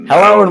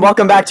Hello and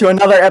welcome back to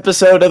another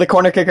episode of the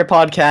Corner Kicker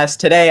Podcast.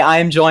 Today I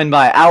am joined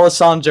by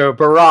Alessandro,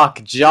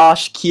 Barock,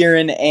 Josh,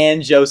 Kiran,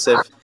 and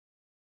Joseph.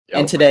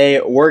 And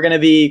today we're going to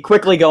be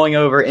quickly going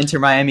over Inter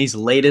Miami's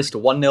latest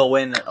 1-0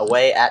 win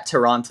away at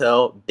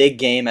Toronto. Big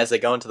game as they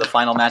go into the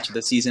final match of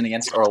the season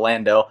against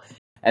Orlando.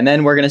 And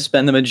then we're going to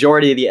spend the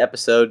majority of the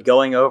episode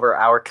going over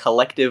our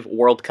collective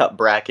World Cup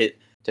bracket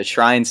to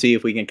try and see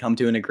if we can come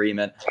to an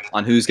agreement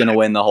on who's going to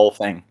win the whole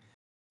thing.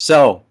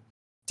 So,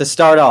 to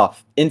start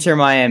off, Inter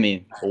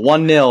Miami,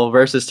 1-0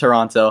 versus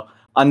Toronto.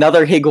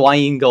 Another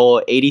Higuain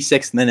goal,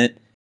 86th minute.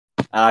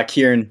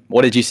 Kiran,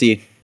 what did you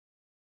see?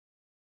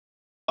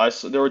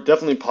 There were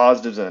definitely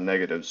positives and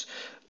negatives.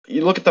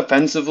 You look at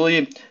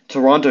defensively,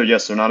 Toronto,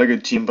 yes, they're not a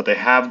good team, but they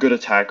have good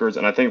attackers,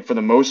 and I think for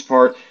the most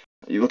part,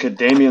 you look at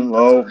Damian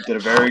Lowe, did a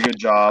very good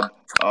job.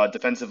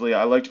 Defensively,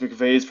 I liked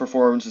McVay's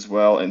performance as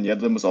well, and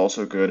Yedlin was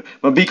also good.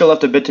 Mabika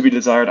left a bit to be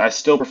desired. I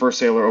still prefer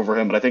Sailor over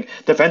him, but I think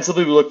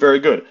defensively we look very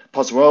good.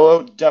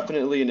 Pozuelo,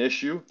 definitely an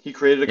issue. He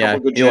created a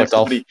couple good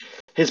chances, but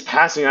his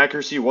passing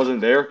accuracy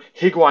wasn't there.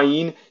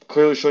 Higuain,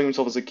 clearly showing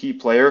himself as a key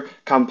player.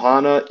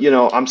 Campana,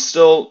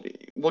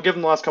 we'll give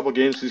him the last couple of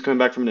games. He's coming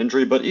back from an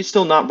injury, but he's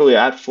still not really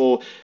at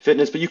full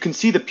fitness. But you can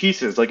see the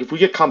pieces. Like, if we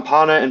get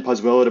Campana and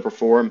Pozuelo to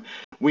perform,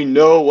 we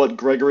know what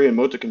Gregory and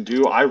Mota can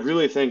do. I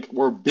really think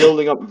we're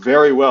building up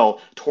very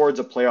well towards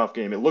a playoff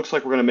game. It looks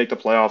like we're going to make the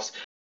playoffs.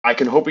 I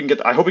hope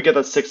we get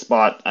that sixth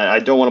spot. I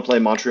don't want to play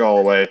Montreal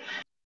away.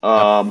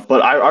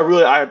 But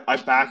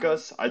I back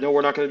us. I know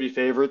we're not going to be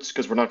favorites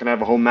because we're not going to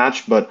have a home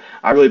match, but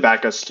I really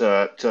back us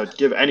to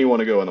give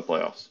anyone a go in the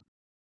playoffs.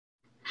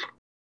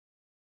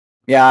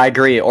 Yeah, I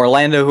agree.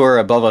 Orlando, who are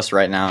above us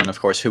right now, and of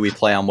course who we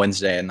play on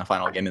Wednesday in the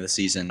final game of the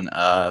season,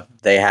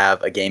 they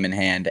have a game in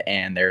hand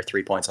and they're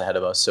 3 points ahead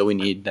of us, so we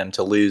need them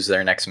to lose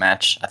their next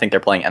match. I think they're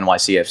playing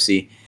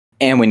NYCFC,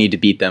 and we need to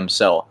beat them,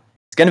 so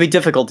it's going to be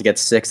difficult to get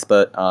sixth,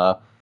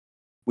 but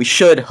we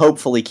should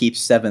hopefully keep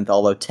seventh,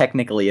 although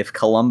technically if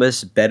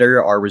Columbus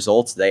better our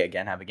results, they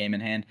again have a game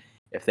in hand.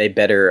 If they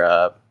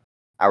better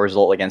our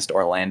result against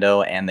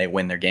Orlando and they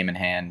win their game in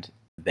hand,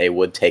 they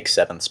would take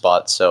seventh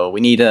spot, so we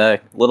need a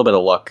little bit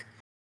of luck.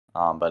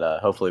 But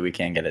hopefully we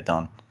can get it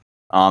done.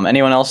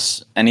 Anyone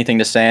else? Anything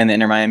to say in the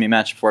Inter Miami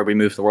match before we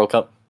move to the World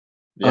Cup?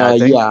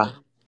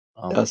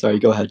 Sorry,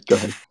 go ahead.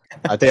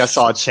 I think I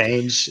saw a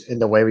change in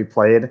the way we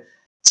played.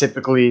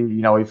 Typically,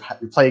 we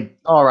played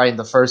all right in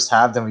the first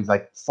half, then we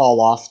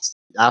fall off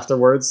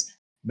afterwards.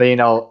 But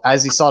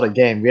as you saw the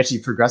game, we actually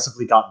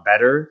progressively got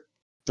better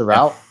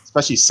throughout,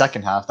 especially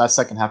second half. That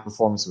second half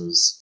performance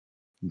was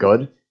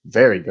good,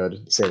 very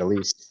good, to say the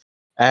least.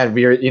 And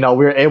we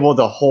were able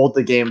to hold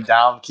the game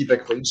down, keep a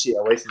clean sheet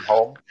away from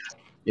home.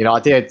 I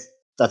think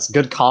that's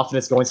good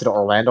confidence going to the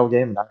Orlando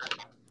game.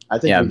 I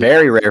think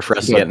very rare for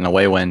us to get an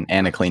away win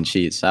and a clean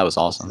sheet. So that was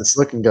awesome. It's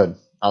looking good.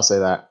 I'll say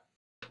that.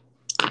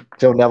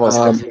 Phil Neville's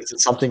implemented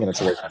something, and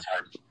it's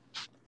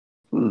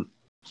working.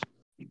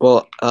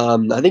 Well,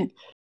 I think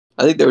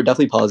there were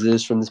definitely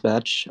positives from this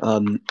match,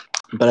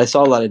 but I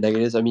saw a lot of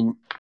negatives. I mean,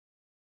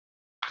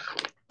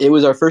 it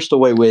was our first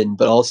away win,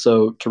 but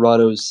also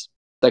Toronto's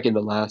second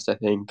to last, I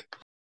think.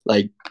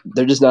 Like,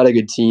 they're just not a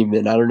good team,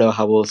 and I don't know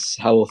how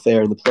we'll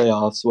fare in the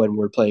playoffs when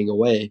we're playing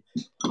away.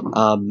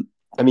 I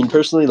mean,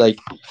 personally,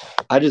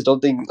 I just don't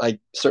think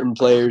certain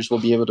players will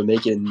be able to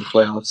make it in the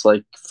playoffs.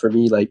 Like, for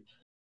me, like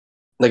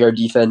our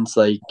defense,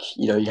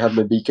 you have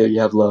Mabika, you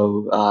have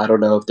Lowe. I don't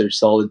know if they're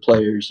solid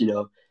players,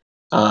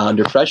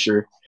 under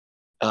pressure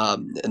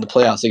in the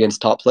playoffs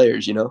against top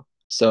players,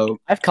 So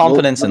I have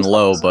confidence in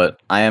Lowe, but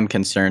I am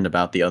concerned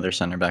about the other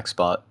center back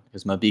spot.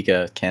 Because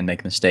Mabika can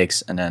make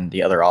mistakes, and then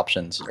the other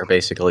options are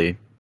basically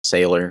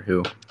Sailor,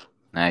 who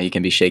he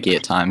can be shaky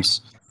at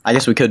times. I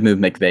guess we could move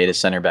McVay to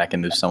center back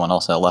and move someone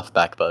else at left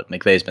back, but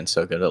McVay's been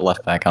so good at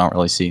left back, I don't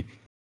really see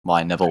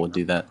why Neville would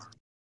do that.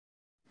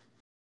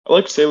 I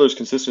like Sailor's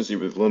consistency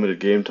with limited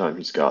game time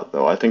he's got,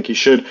 though. I think he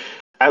should,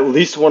 at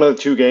least one of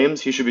the two games,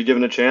 he should be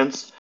given a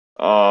chance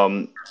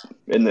for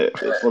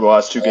the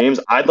last two games.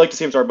 I'd like to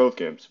see him start both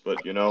games, but,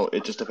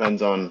 it just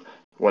depends on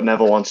what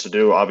Neville wants to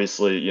do.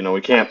 Obviously,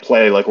 we can't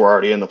play like we're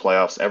already in the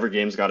playoffs. Every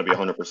game's got to be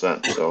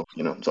 100%. So,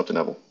 it's up to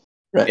Neville.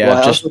 Right. Yeah,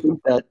 I also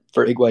think that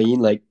for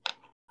Higuain,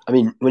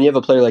 when you have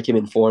a player like him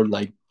in form,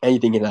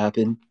 anything can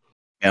happen.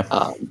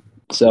 Yeah.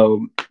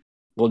 So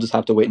we'll just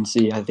have to wait and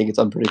see. I think it's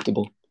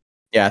unpredictable.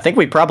 Yeah, I think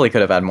we probably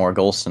could have had more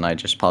goals tonight.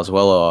 Just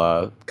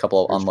Pozuelo, a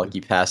couple of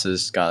unlucky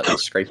passes got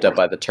scraped up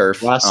by the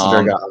turf.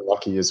 Lassiter got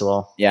unlucky as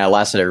well. Yeah,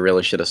 Lassiter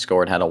really should have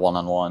scored, had a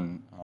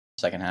one-on-one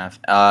second half.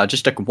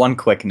 Just one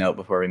quick note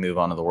before we move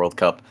on to the World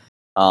Cup.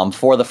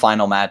 For the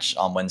final match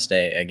on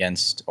Wednesday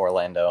against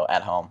Orlando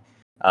at home,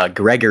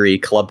 Gregory,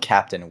 club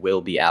captain,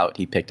 will be out.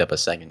 He picked up a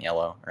second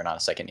yellow, or not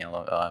a second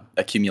yellow,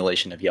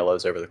 accumulation of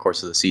yellows over the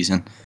course of the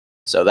season.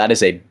 So that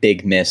is a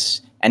big miss.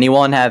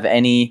 Anyone have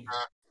any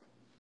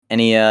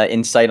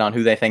insight on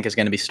who they think is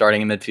going to be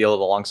starting in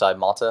midfield alongside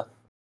Mata?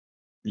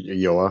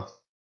 Yoa.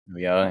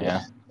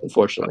 Yeah.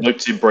 Unfortunately. I'd like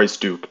to see Bryce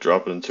Duke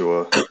drop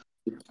into a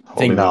I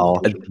think No.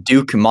 a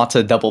Duke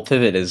Mata double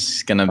pivot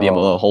is gonna be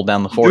able to hold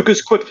down the fort. Duke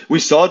is quick. We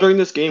saw during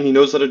this game he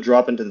knows how to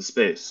drop into the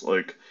space.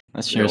 Like,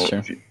 That's you true. know,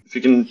 That's true. if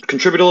you can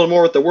contribute a little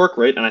more with the work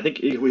rate, and I think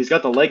he's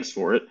got the legs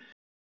for it,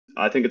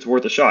 I think it's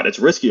worth a shot. It's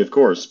risky, of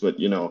course, but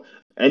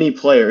any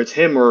player, it's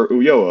him or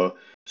Ulloa.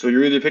 So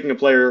you're either picking a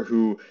player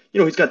who,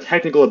 he's got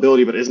technical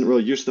ability but isn't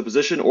really used to the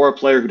position, or a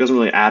player who doesn't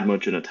really add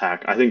much in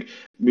attack. I think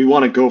we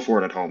want to go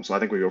for it at home, so I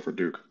think we go for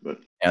Duke. But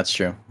yeah, that's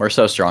true. We're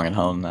so strong at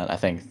home that I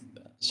think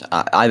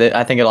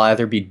I think it'll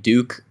either be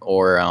Duke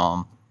or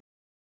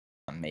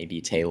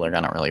maybe Taylor.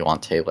 I don't really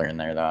want Taylor in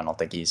there though. I don't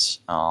think he's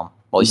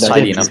he's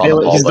tidy enough on the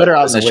ball, He's but better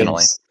out in the positionally,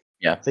 wings.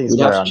 yeah. I think he's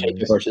We'd better have out to in the change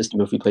wings. up our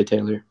system if we play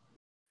Taylor.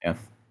 Yeah.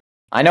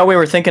 I know we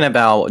were thinking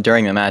about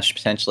during the match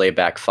potentially a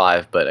back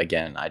five, but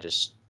again,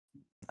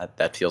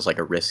 that feels like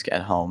a risk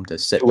at home to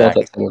sit Who else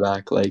back. at center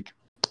back? Like,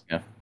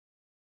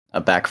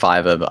 A back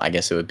five of, I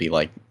guess it would be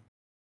like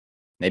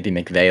maybe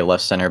McVeigh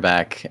left center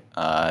back,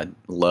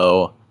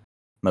 Lowe,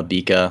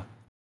 Mabika,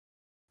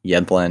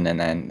 Yedlin, and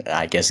then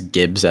I guess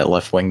Gibbs at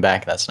left wing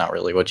back. That's not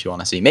really what you want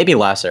to see. Maybe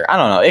Lasser. I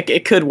don't know.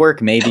 It could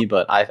work maybe,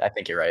 but I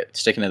think you're right.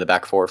 Sticking to the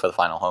back four for the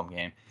final home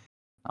game.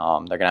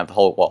 They're gonna have the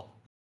whole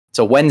it's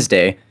a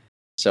Wednesday,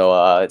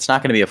 so it's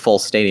not gonna be a full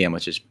stadium,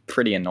 which is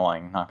pretty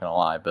annoying. Not gonna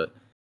lie, but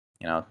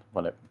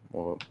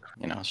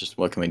it's just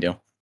what can we do?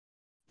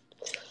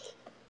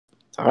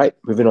 all right,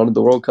 moving on to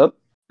the World Cup.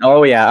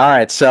 Oh yeah, all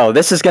right. So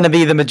this is going to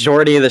be the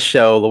majority of the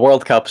show, the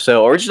World Cup.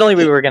 So originally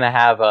we were going to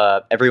have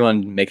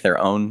everyone make their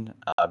own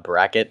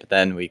bracket, but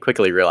then we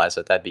quickly realized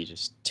that that'd be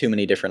just too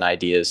many different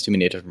ideas, too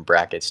many different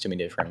brackets, too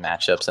many different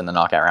matchups in the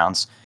knockout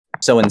rounds.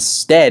 So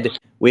instead,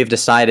 we've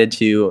decided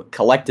to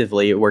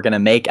collectively we're going to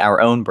make our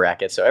own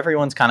bracket. So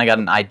everyone's kind of got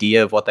an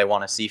idea of what they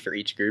want to see for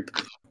each group.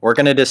 We're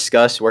going to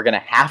discuss. We're going to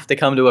have to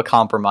come to a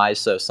compromise.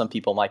 So some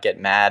people might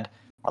get mad.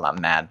 Well, not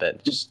mad,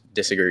 but just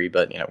disagree.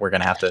 But we're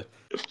going to have to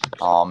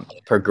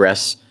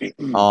progress.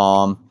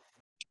 And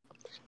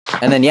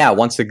then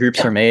once the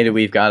groups are made,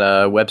 we've got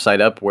a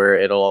website up where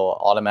it'll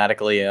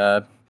automatically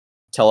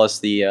tell us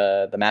the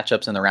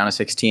matchups in the round of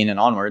 16 and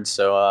onwards.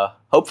 So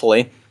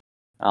hopefully,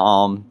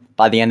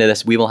 by the end of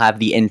this, we will have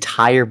the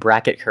entire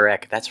bracket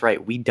correct. That's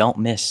right. We don't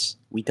miss.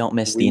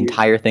 The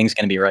entire thing's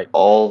going to be right.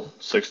 all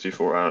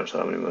 64. I don't know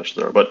how many matches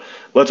there are, but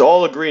let's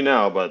all agree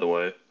now. By the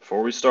way,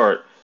 before we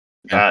start,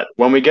 that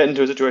when we get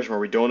into a situation where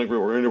we don't agree,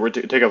 we're going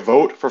to take a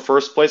vote for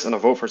first place and a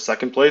vote for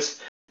second place,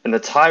 and the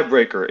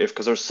tiebreaker,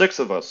 because there's 6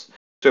 of us,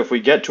 so if we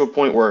get to a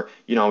point where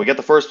we get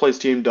the first place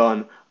team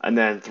done, and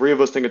then 3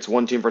 of us think it's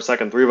one team for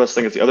second, 3 of us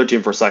think it's the other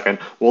team for second,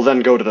 we'll then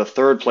go to the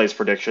third place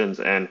predictions.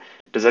 And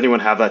does anyone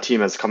have that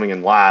team as coming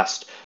in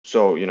last?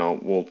 So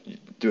we'll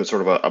do a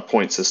sort of a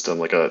point system,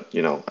 like a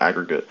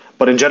aggregate.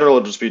 But in general,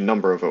 it'll just be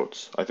number of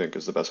votes. I think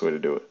is the best way to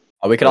do it.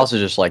 We could also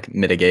just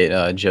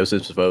mitigate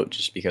Joseph's vote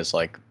just because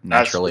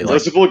naturally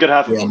Joseph will get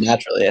half a Yeah, vote.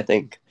 naturally, I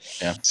think.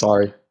 Yeah.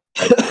 Sorry.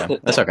 Yeah,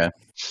 that's okay.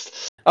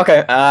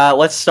 Okay,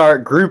 let's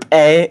start. Group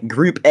A.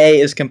 Group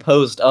A is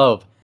composed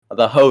of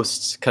the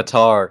hosts,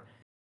 Qatar,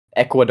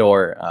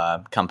 Ecuador,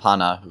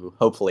 Campana, who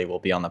hopefully will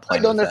be on the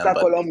plane with them, but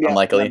Colombia.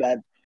 unlikely. My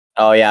bad.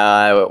 Oh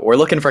yeah, we're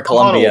looking for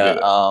Colombia.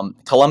 Campana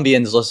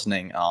Colombians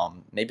listening.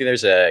 Maybe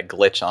there's a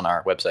glitch on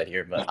our website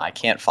here, but I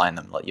can't find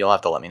them. You'll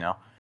have to let me know.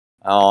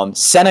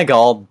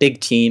 Senegal, big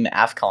team,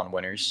 AFCON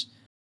winners.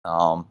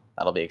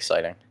 That'll be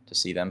exciting to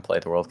see them play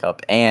at the World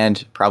Cup,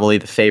 and probably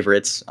the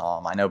favorites.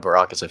 I know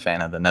Barock is a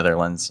fan of the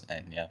Netherlands,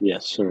 and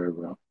Yes, sir,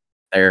 bro.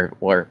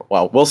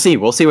 we'll see.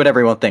 We'll see what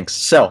everyone thinks.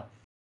 So,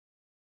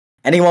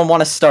 anyone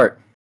want to start?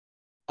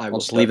 I I'll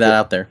just leave that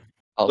out there.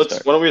 Why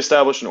don't we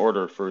establish an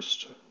order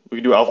first? We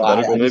can do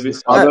alphabetical, maybe.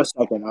 I'll go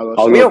second.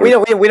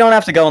 We don't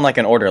have to go in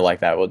an order like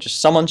that. We'll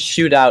just someone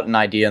shoot out an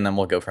idea, and then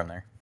we'll go from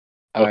there.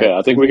 Okay,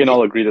 I think we can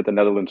all agree that the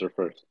Netherlands are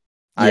first.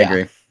 I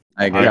agree.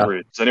 I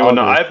agree. Does anyone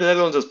know? I have the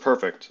Netherlands as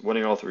perfect,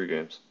 winning all 3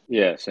 games.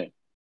 Yeah, same.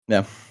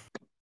 Yeah.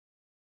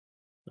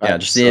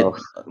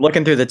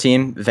 Looking through the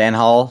team, Van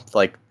Hal,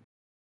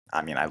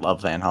 I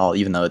love Van Hal,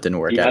 even though it didn't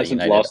work He out at hasn't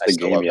United. lost I the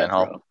still game love yet, Van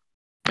Hal.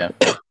 bro.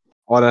 Yeah.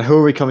 Well, then who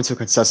are we coming to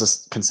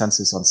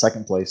consensus on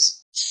second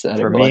place?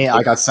 Senegal. For me,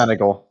 I got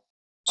Senegal.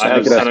 I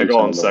have Senegal. Senegal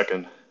on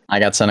second. I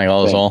got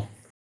Senegal as well.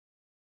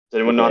 Does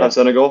anyone not have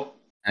Senegal?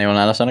 Anyone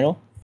out of Senegal?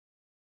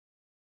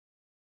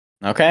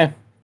 Okay.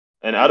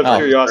 And out of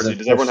curiosity,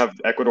 does everyone have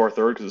Ecuador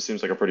third? Because it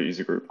seems like a pretty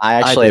easy group. I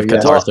actually have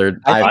Qatar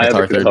third. I have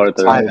Qatar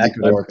third. I have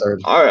Ecuador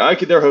third. All right,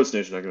 they're host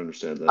nation. I can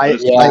understand that.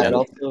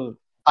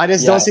 I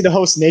just don't see the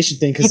host nation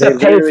thing because they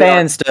paid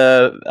fans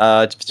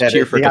to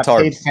cheer for they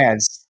Qatar. Have paid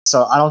fans,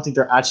 so I don't think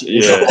they're actually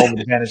is a home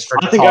advantage for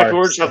Qatar. I think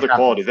Ecuador just have the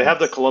quality. They have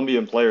the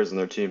Colombian players in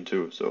their team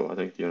too, so I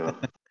think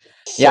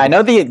Yeah, I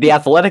know the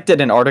Athletic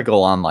did an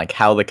article on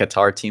how the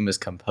Qatar team is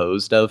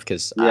composed of,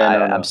 because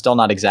I'm still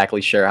not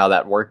exactly sure how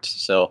that worked.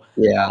 So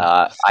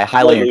I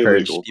highly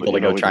encourage people to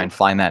go try and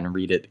find that and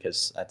read it,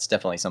 because that's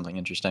definitely something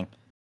interesting.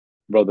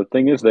 Bro, the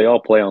thing is, they all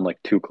play on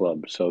 2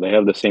 clubs, so they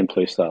have the same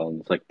play style,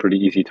 and it's pretty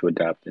easy to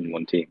adapt in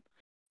one team.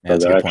 Yeah, so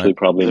they're actually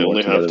probably they more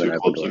only together have than 2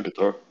 clubs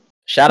Ecuador. in Qatar.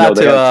 Shout out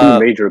they to have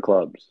 2 major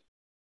clubs.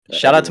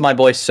 Shout out to my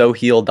boy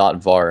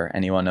SoHeal.var.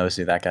 Anyone knows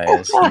who that guy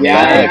is? He made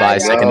Yeah, Dubai yeah,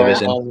 second yeah.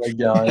 division. Oh my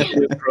god.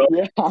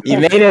 Yeah. He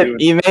made it.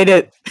 He made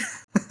it.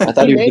 I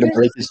thought he was made gonna it?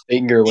 break his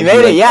finger. He When made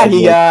it. like, Yeah,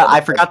 he. like,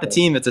 I forgot the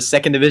team. It's a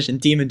second division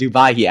team in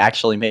Dubai. He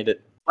actually made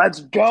it.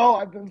 Let's go.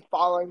 I've been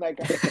following that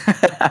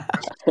guy.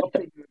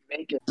 Hoping he would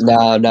make it.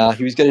 Nah,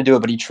 he was gonna do it,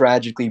 but he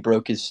tragically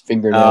broke his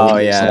fingernail. Oh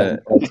when he yeah. signed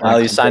the While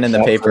he was contract. signing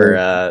the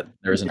paper,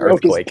 there was an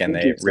Broke his earthquake and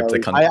they pinky, ripped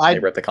the so I- they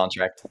ripped the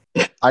contract.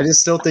 I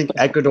just still think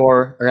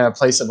Ecuador are gonna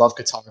place above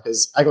Qatar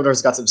because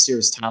Ecuador's got some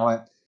serious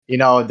talent. You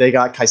know, they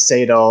got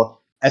Caicedo,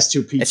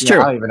 S2PT. It's true.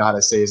 I don't even know how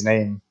to say his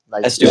name.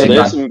 Like, S2PT.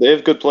 Yeah, Big they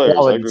have good players. I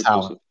quality agree.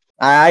 talent.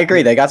 I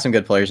agree. They got some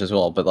good players as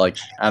well, but like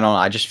I don't know.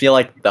 I just feel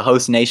like the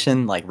host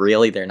nation, like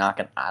really, they're not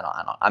gonna. I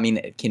don't. I mean,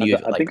 can you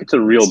I like? think it's a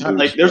real It's boost.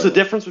 Like, there's a bro.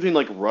 difference between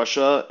like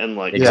Russia and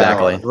like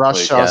Exactly. Qatar.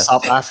 Russia, Like, yeah.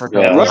 South Africa.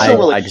 Yeah. and Russia I-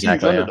 were like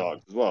exactly, huge yeah.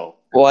 underdogs as well.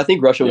 Well, I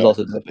think Russia was Yeah.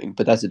 also doping,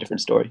 but that's a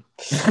different story.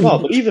 No,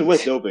 but even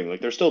with doping,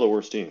 like they're still the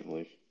worst team.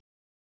 Like,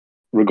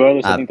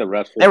 Regardless, I Uh, think the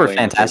refs They were playing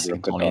in favor fantastic of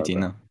in Qatar, 2018,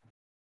 bro.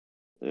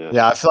 though.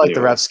 Yeah, I feel like the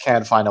Anyway. refs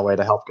can find a way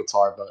to help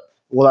Qatar, but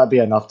will that be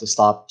enough to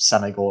stop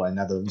Senegal and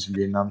Netherlands from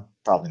beating them?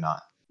 Probably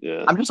not.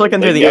 Yeah. I'm just looking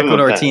They through the gave him a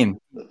Ecuador pen. team.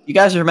 You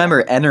guys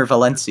remember Ener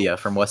Valencia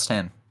from West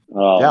Ham?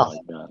 Oh Yeah. my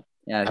god.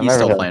 Yeah, I he's remember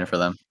still him. playing for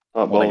them.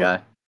 Oh, What a Bowen. guy.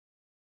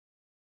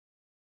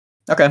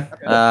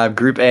 Okay.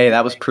 Group A,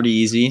 that was pretty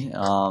easy.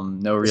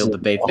 No real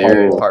debate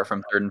there Oh. apart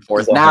from third and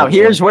fourth. This is a Now, hard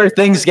here's where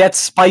things get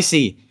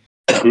spicy.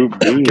 Group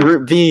B.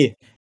 Group B,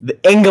 This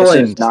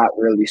England. is not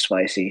really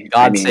spicy.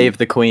 God save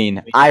the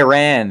Queen.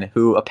 Iran,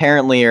 who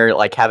apparently are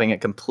like having a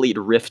complete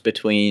rift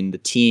between the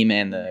team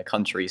and the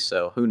country,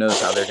 so who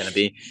knows how they're going to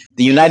be.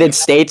 The United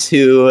States,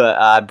 who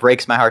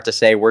breaks my heart to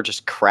say we're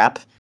just crap.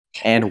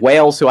 And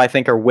Wales, who I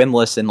think are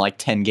winless in like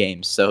 10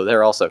 games, so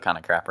they're also kind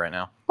of crap right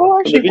now. Oh, They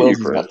actually, beat Wales is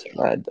Ukraine. not too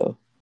bad though.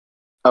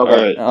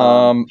 okay.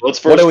 All right.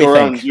 Let's what first do we go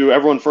around think? and do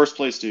everyone first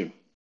place team.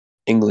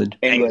 England.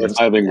 England.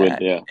 I have England,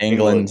 yeah.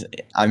 England.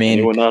 I mean,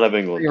 You will not have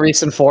England.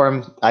 Recent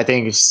form, I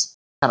think, is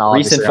kind of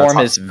recent form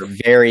is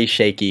very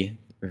shaky.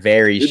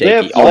 Very They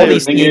have shaky. All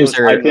players these teams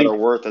that are are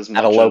worth as much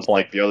at a low as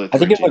point. like the other I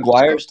think three if teams.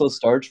 Maguire still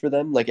starts for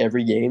them like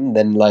every game,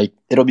 then like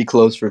it'll be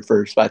close for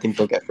first. But I think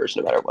they'll get first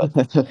no matter what.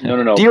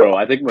 No, Do you- bro.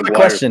 I think quick Maguire's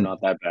question. not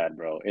that bad,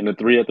 bro. In the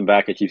three at the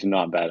back, he's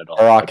not bad at all.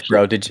 Barock,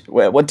 actually.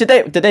 bro. What did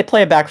they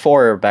play a back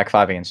four or back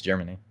five against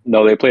Germany?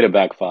 No, they played a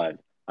back five.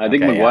 I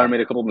think Okay, Maguire yeah.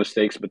 made a couple of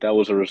mistakes, but that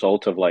was a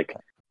result of like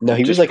No,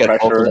 he was just like at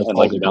fault pressure for like and all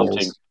like the bouncing.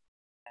 goals.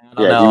 I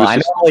don't Yeah, he know. was I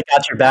just- normally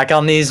got your back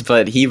on these,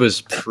 but he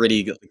was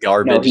pretty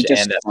garbage No, he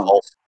just and at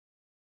fault.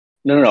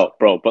 No,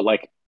 bro. But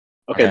like,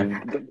 okay,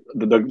 Okay.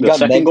 the got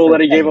second meant goal for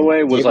that he gave pen.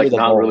 away was Gave away like the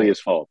not ball. really his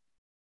fault.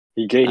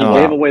 He gave Oh.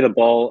 away the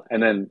ball,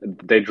 and then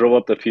they drove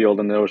up the field,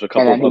 and there was a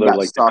couple then of he other got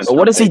like. sauced defensive But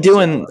what is he mistakes.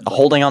 doing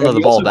holding onto And the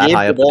he ball also that gave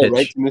high the up the ball pitch?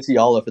 right to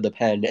Musiala for the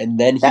pen, and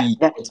then he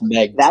That- gets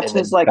megged. That's and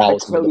his then like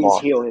fouls him in the Achilles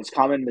box. heel. His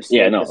common mistake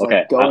Yeah, no, is okay.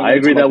 like going I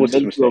agree into, that like, was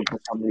his midfield mistake. for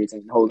some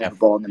reason, holding Yeah. the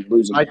ball and then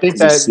losing. I it think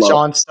 'cause he's that slow.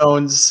 John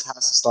Stones has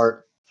to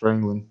start for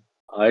England.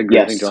 I agree.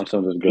 I think Yes. John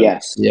Stones is good.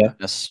 Yes. Yeah.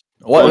 Yes.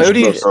 What? Who Should do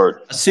you?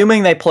 start?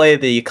 Assuming they play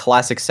the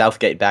classic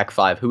Southgate back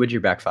five, who would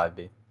your back five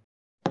be?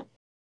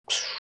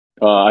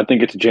 I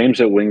think it's James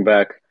at wing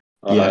back,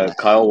 Yeah.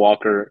 Kyle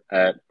Walker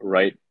at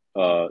right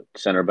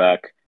center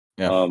back.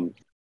 Yeah.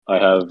 I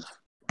have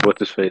what's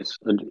his face?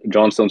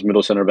 John Stones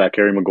middle center back,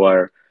 Harry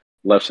Maguire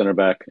left center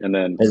back, and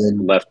then And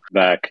then left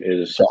back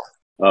is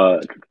Shaw.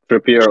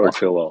 Trippier or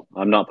Chilwell.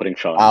 I'm not putting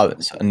Shaw. Wow.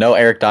 So no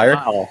Eric Dyer.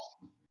 Wow.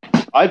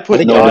 I'd I put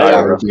think No, Dyer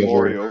Dyer or would be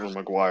Tomori over- over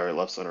Maguire at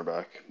left center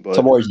back. But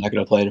Tomori's not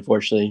going to play,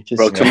 unfortunately. Just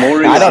Bro,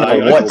 Tomori. I don't I-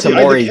 know I what could see- the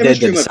Tamori did chemistry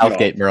to might be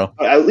Southgate, bro.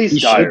 at least he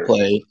Dyer. should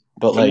play,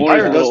 but like, Tomori-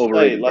 Dyer a does little play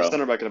overrated, left bro.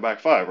 center back in the back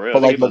five, right? I but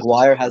think like he does.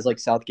 Maguire has like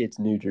Southgate's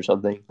nude or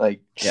something. Like,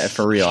 Yeah,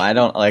 for real. I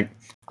don't like.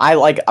 I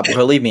like.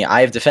 Believe me,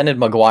 I have defended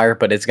Maguire,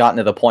 but it's gotten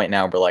to the point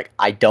now where like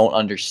I don't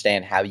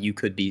understand how you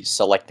could be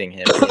selecting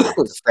him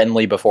in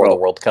friendly before the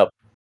World Cup.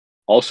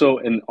 Also,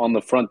 on the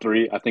front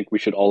three, I think we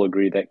should all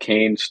agree that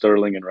Kane,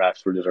 Sterling, and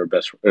Rashford is their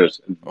best front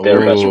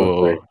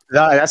three.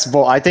 No, that's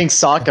bull. I think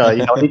Saka,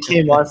 he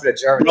came on for the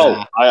Germans.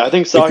 Bro, I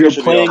think If Saka you're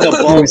should playing be a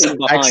off. ball was in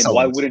behind, why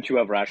excellent. wouldn't you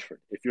have Rashford?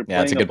 If you're Yeah, playing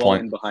that's a a good ball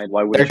point. in behind,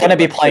 why They're wouldn't you going to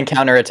have be Rashford? playing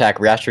counterattack.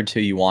 Rashford's who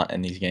you want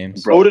in these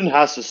games. Bro. Foden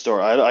has to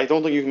start. I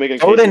don't think you can make a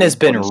case. Foden has against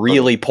been Foden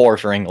really poor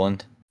for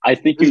England. I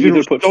think He's you been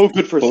either put so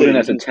good for Foden City.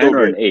 as a He's 10 so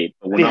or an good. 8.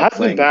 But we're And he not hasn't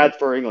been playing. bad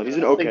for England. He's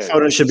been I think okay.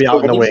 Foden should be out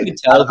in the I think you wing. could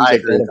tell I who's a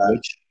agree fan with of that.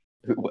 which.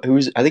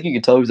 I think you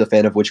could tell who's a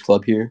fan of which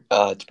club here.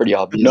 It's pretty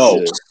obvious.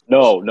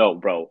 No,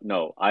 bro.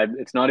 No.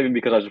 It's not even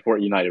because I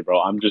support United, bro.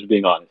 I'm just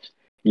being honest.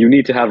 You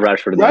need to have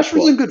Rashford in that Rashford's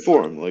squad. in good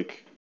form.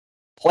 Like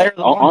Player of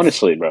the month.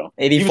 Honestly, bro.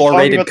 84 talking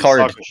rated about the card.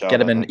 Saka shout,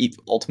 Get him I in think.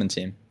 Ultimate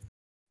Team.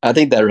 I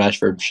think that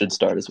Rashford should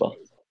start as well.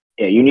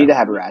 Yeah, you need to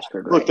have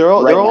Rashford. Look, Right, they're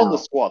all right in now. the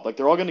squad. Like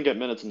they're all going to get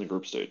minutes in the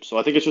group stage. So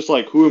I think it's just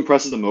like who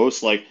impresses the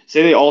most. Like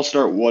say they all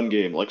start one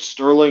game. Like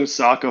Sterling,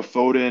 Saka,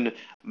 Foden,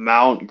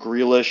 Mount,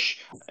 Grealish,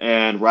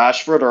 and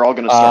Rashford are all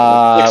going to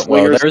start. Like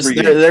Well, swingers, 3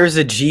 games. there's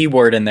a G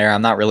word in there.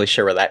 I'm not really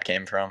sure where that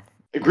came from.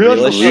 Grealish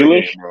will start a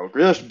Grealish? game, bro.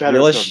 Grealish better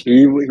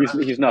Grealish?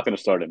 start. He's not going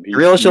to start him.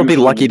 Grealish will be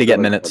usually lucky to get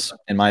needs minutes,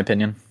 in my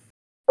opinion.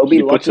 He'll be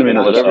He puts lucky him in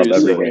to as a not whatever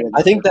sub you every say. game.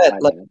 I think that,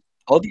 like, 5 minutes.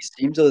 all these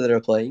teams though that are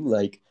playing,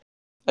 like,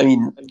 I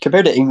mean,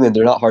 compared to England,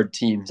 they're not hard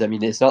teams. I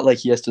mean, it's not like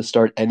he has to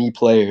start any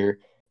player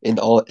in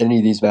any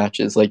of these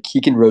matches. Like,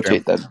 he can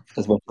rotate them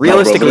as much.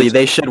 Realistically, it's-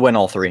 they should win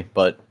all three,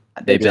 but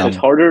they've Yeah. been It's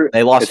harder.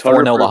 they lost it's harder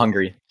 4-0 to for-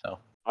 Hungary. So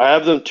I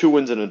have them 2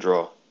 wins and a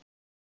draw.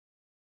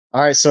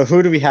 All right, so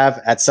who do we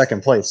have at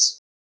second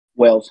place?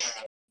 Wales.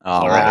 oh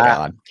Alright. my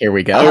god, here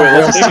we go. Wait,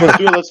 Wales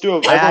let's too. do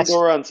it. I Everyone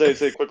go around and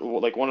say quick,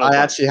 like one at a I time.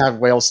 actually have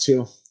Wales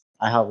too.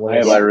 I have I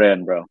Wales. have Yeah.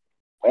 Iran, bro.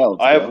 Wales.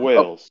 I have bro.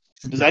 Wales.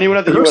 Does anyone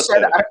have the Who USA?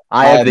 said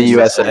I have the the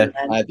USA.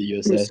 I have the Who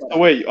USA. said Oh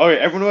wait, okay.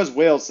 Everyone who has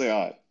Wales say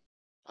aye.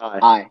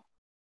 I?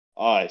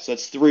 Aye. So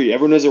that's 3.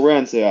 Everyone who has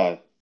Iran say aye.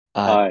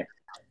 Aye.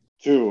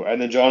 2,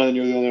 and then Jonathan,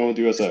 you're the only one with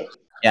the USA.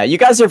 Yeah, you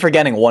guys are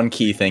forgetting one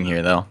key thing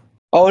here, though.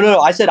 Oh no,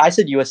 I said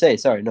USA.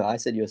 Sorry, no, I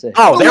said USA.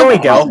 Oh, there we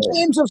go.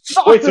 Games of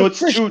soccer. Wait, so it's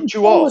Christian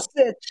 2-2 all.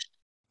 Pulisic.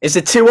 Is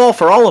it 2-0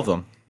 for all of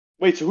them?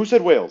 Wait, so who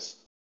said Wales?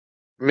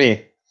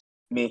 Me.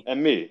 Me.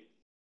 And me.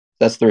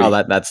 That's 3. Oh,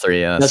 that's 3.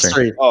 Yeah, that's That's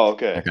 3. 3. Oh,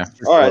 okay. Okay.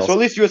 All right, so at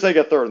least USA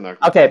get third in there.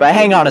 Okay, but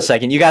hang on a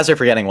second. You guys are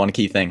forgetting one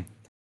key thing.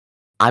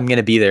 I'm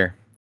gonna be there.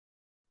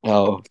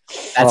 Oh,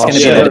 That's gonna be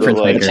yeah, the but difference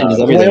like- maker. Changes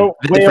everything.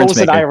 The difference Wales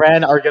and maker.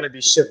 Iran are going to be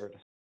shivered.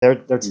 Their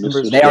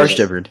timbers. They are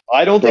shivered.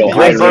 I don't think Bro,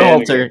 Greg USA win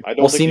a Berhalter game. I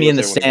don't will think see me in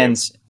the USA win a game.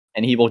 stands,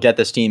 and he will get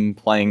this team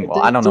playing.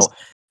 Well, I don't know.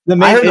 The I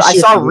main heard. I issue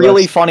saw a for the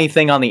really US funny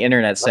thing on the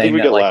internet think saying we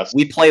that get like last.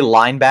 we play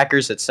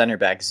linebackers at center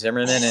back.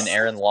 Zimmerman and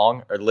Aaron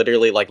Long are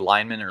literally like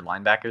linemen or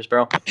linebackers,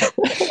 bro.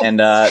 And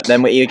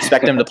then we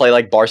expect them to play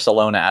like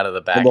Barcelona out of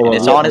the back, and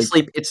it's Yeah, like-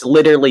 honestly, it's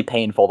literally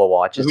painful to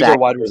watch. It's who's our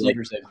wide actually, like,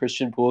 receivers? Then?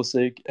 Christian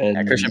Pulisic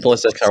and Christian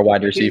Pulisic's our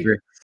wide receiver.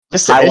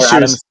 Just the Tyler issue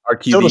Adams, is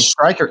our still the QB.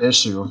 striker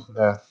issue.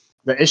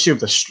 The issue of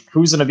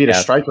who's going to be the Yeah.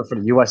 striker for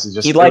the US is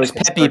just He really likes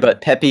Pepe, concerning.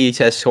 but Pepe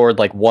has scored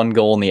like 1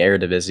 goal in the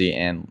Eredivisie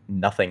and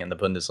nothing in the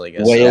Bundesliga.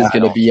 Way so is I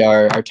gonna don't- be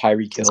our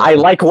Tyreek Hill. I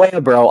like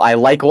Weah, bro. I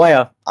like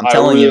Weah. I'm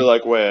telling really you.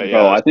 like Wea. Yeah,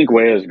 Bro, I think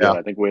Way is good. Yeah.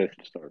 I think Way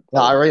should start.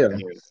 No, I rate him.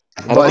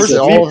 I But think it's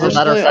so, all too. a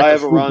matter of personally, fact I of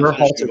have who Iran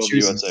finishing Berhalter above the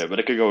chooses. USA, but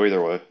it could go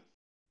either way.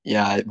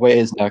 Yeah, Way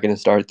is not gonna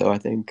start though. I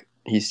think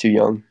he's too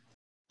young.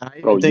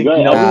 Bro, I think, you guys,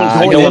 everyone's he'll-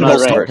 going he'll in on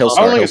start, Iran. he'll I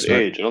start. don't think it's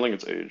start. age. I don't think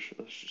it's age.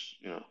 It's just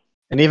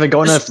and even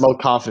going in with low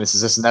confidence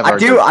is just never. I a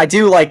do good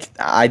thing.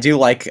 I do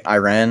like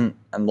Iran.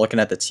 I'm looking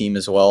at the team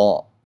as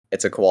well.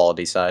 It's a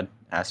quality side,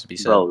 has to be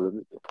said. Bro,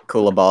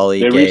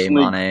 Koulibaly, They Gay,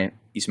 recently- Mane,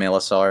 Ismail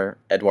Assar,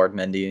 Edouard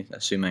Mendy,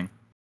 assuming.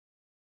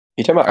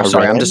 You talking about? Or,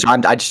 sorry,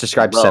 Iran? I just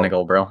described Bro.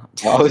 Senegal, bro.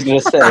 I was gonna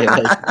say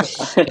like,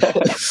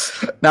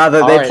 No,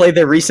 they Alright. played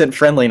their recent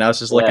friendly, and I was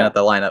just looking Yeah. at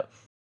the lineup.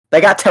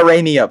 They got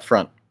Taremi up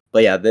front,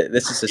 but yeah,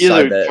 this is a either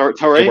side that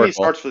they Taremi work well.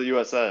 starts for the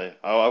USA.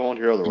 I won't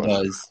hear he otherwise.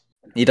 does.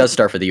 He does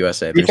start for the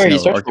USA. To be There's fair, he no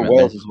starts for argument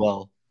Wales there. as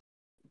well.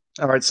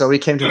 All right, so we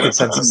came to a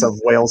consensus of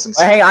Wales and.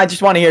 But hey, I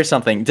just want to hear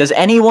something. Does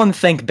anyone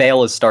think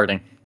Bale is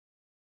starting?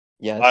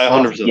 Yes. I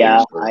 100% Yeah,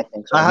 think so. I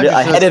think so. I-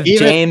 Ahead of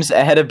even- James,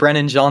 ahead of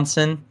Brennan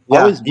Johnson? Yeah,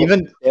 How is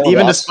even Bale even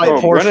not despite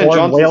starting? poor Brennan form,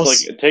 Johnson's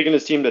Wales. like taking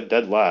his team to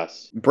dead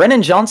last.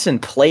 Brennan Johnson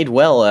played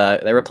well.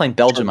 They were playing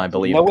Belgium, I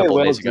believe, No a way couple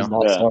of Wales days does ago.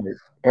 not Yeah. start.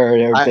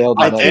 Or I- Bale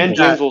I does not. think And that-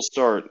 James will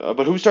start.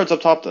 But who starts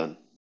up top then?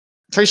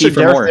 Pretty sure Kiefer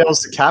Gareth Moore.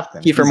 Bale's the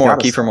captain. Kiefer He's Moore,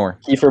 gotta Kiefer start. Moore.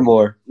 Kiefer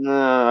Moore.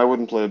 Nah, I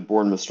wouldn't play a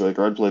Bournemouth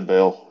striker. I'd play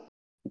Bale.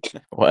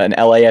 What, an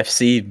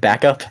LAFC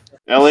backup?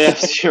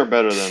 LAFC are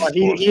better than. Well,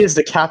 he is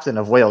the captain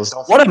of Wales.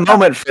 Don't What a forget.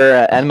 moment for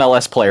an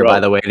MLS player, Bro. by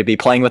the way, to be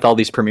playing with all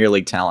these Premier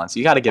League talents.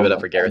 You got to give it up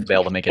for Gareth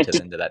Bale to make it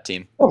into that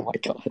team. Oh my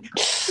god.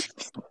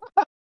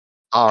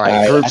 All right,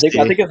 Alright, Group I think C.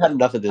 I've had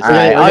enough of this. All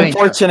right. we're getting-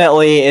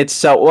 Unfortunately, it's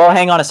so. Well,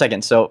 hang on a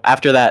second. So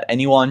after that,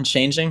 anyone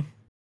changing?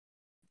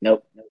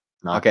 Nope.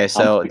 No. Okay,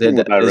 so sticking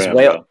with is Iran,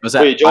 Wales? bro. Was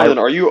that? Wait, Jonathan,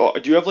 are you?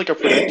 Do you have like a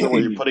predictor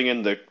where you're putting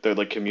in the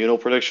like communal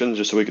predictions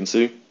just so we can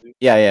see?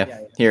 Yeah.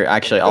 Here,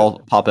 actually, I'll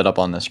pop it up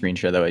on the screen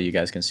share that way you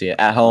guys can see it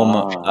at home.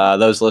 Ah.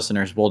 Those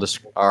listeners will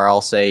or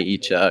I'll say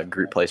each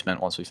group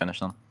placement once we finish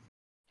them.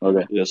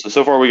 Okay. Yeah.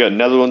 So far we got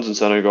Netherlands and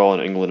Senegal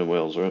and England and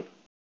Wales, right?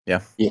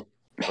 Yeah. Yeah.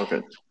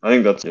 Okay. I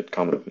think that's a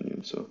common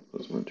opinion. So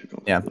those are my two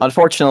comments. Yeah.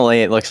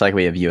 Unfortunately, it looks like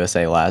we have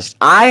USA last.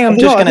 I am No,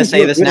 just I gonna think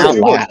say this now.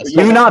 last.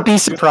 Do not be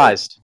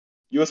surprised.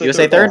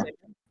 USA third?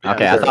 Yeah,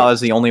 Okay, I thought I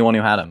was the only one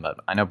who had him, but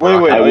I know. Wait,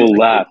 Barock wait, had I him. will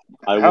laugh.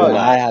 I How- will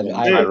laugh. I have-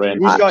 Hey, Iran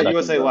who's got second,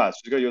 USA bro.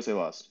 last? Who's got USA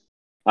last?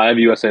 I have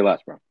USA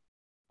last, bro.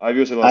 I have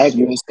USA last. I have as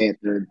well. USA at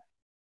third.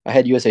 I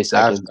had USA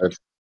second. Third.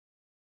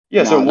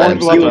 Yeah, so No, one that's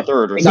people have US. the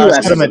third. Or US.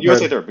 something. Put 'em in USA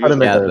third. third. Put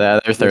 'em in Yeah,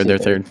 third. they're third. They're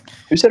third.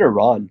 Who said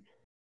Iran?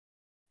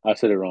 I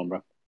said it wrong,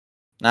 bro.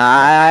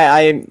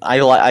 I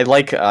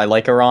like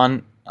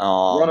Iran.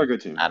 Iran are a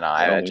good team. I don't know.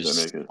 I I don't think they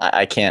just make it.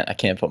 I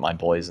can't put my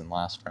boys in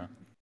last, bro.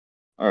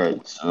 All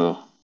right. So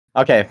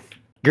Okay,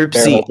 Group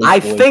Fair C. enough, I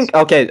boys. think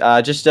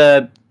just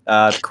a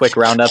quick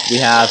roundup. We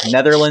have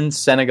Netherlands,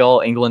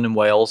 Senegal, England, and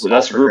Wales. well,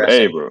 that's all Group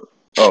A, progressing. bro.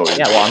 Oh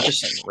Yeah, well, I'm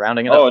just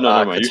rounding it Oh, up. no,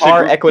 never mind. You said Qatar,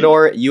 Group B.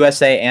 Ecuador,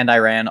 USA, and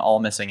Iran all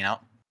missing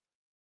out.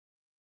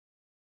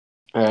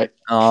 All right.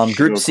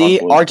 Group No C: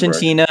 consolation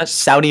Argentina,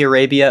 Saudi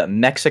Arabia,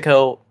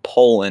 Mexico,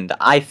 Poland.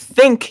 I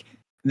think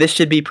this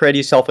should be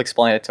pretty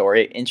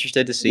self-explanatory.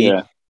 Interested to see.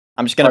 Yeah.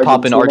 I'm just gonna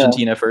pop in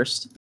Argentina. Argentina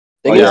first.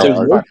 Thing Oh, is, yeah,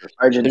 there's no-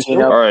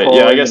 Argentina. All right, yeah, I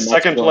Poland, guess and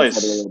second Mexico and place.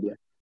 Saudi Arabia.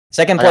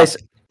 Second I got place,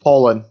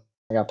 Poland.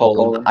 I got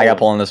Poland. I got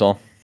Poland as well.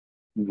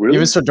 Really?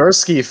 Even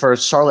Swiderski for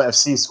Charlotte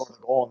FC scored the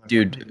goal.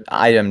 Dude,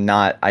 I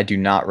do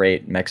not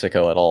rate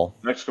Mexico at all.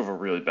 Mexico have a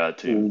really bad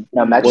team.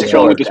 No, What's Mexico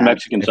wrong is with this bad.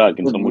 Mexican side?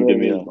 Can They're someone give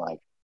me really, a... like,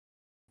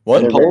 What?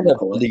 And They're Poland very have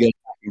cool. really good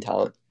attacking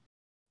talent.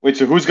 Wait,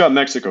 so who's got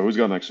Mexico? Who's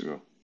got Mexico?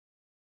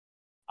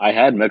 I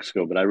had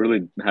Mexico, but I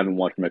really haven't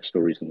watched Mexico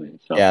recently.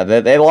 So. Yeah,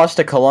 they lost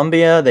to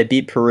Colombia, they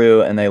beat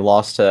Peru, and they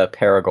lost to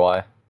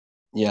Paraguay.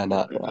 Yeah,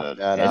 not. Pretty bad.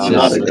 Yeah, It's They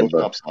lost just- the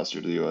World Cups last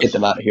year to the US. Get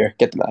them out of here.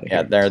 Get them out of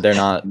Yeah, here. they're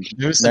not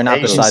There's they're some not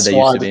the Asian side they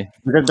used to squad. be.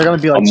 They're gonna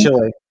be like I'm-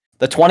 Chile.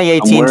 The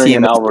 2018 I'm wearing team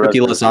an with Alvarez Ricky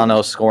jersey.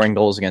 Lozano scoring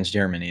goals against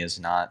Germany is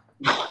not.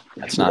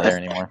 That's not there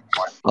anymore.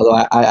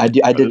 Although I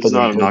did It's put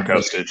not a them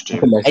knockout stage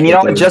team. And you know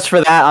what? Just for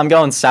that, I'm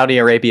going Saudi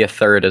Arabia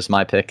third as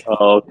my pick.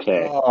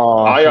 Okay.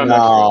 Oh, I got Mexico.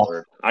 no.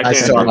 Third. I I can't.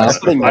 still do have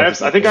that.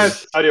 Mexico. I think I have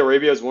Saudi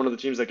Arabia as one of the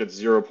teams that gets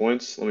 0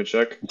 points. Let me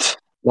check.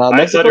 No, I have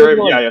Mexico Saudi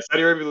Arabia. will, Yeah,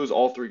 Saudi Arabia lose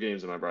all 3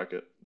 games in my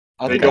bracket.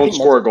 I They think- I don't think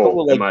score a Mexico goal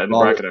will, in the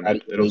draw with bracket I made.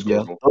 Saudi They don't score a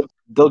Arabia. goal.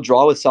 They'll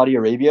draw with Saudi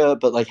Arabia,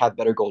 but have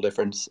better goal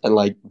difference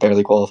and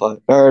barely qualify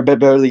or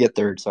barely get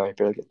third. Sorry,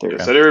 barely get third.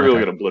 Yeah, Saudi Arabia will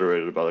Okay. get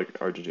oblitterated by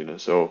Argentina.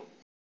 So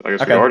I guess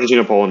we Okay. got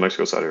Argentina, Poland,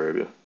 Mexico, Saudi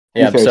Arabia.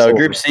 Yeah, fair, so so-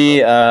 Group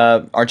C,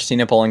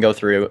 Argentina, Poland go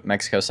through,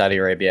 Mexico, Saudi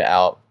Arabia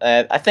out.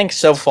 I think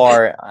so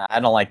far, I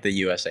don't like the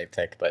USA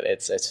pick, but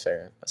it's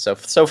fair.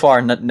 So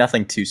far,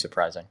 nothing too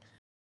surprising.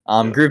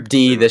 Yeah. Group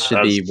D, this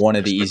should be That's- one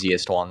of the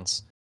easiest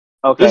ones.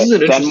 Okay, This is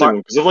an interesting Denmark.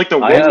 one because of the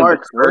I have Denmark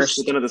Denmark first, first,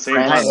 but then at the same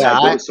France time,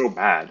 second. that was so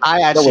bad. I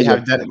actually was have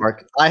it?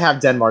 Denmark. I have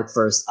Denmark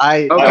first.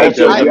 I Okay, have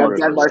so you Denmark have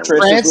Denmark first.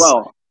 first France- as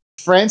well.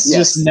 France Yes.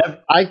 just never.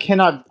 I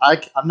cannot.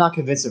 I'm not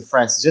convinced of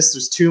France. Just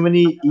there's too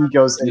many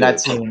egos in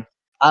that Yeah. team.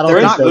 I don't They're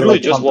think not they're literally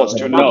gonna just come lost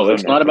together. 2-0. No,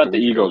 it's Denmark not a about couple the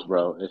weeks ago. egos,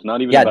 bro. It's not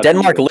even Yeah, about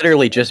Denmark the egos.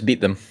 literally just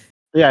beat them.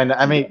 Yeah, and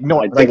I mean, no,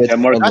 I like think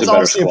Denmark is that's a better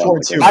obviously squad.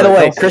 important too. By the but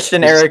way, don't-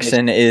 Christian it's-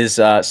 Eriksen is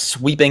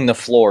sweeping the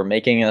floor,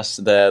 making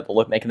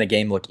making the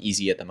game look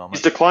easy at the He's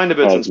moment. declined a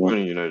bit Oh, since yeah.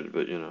 joining United,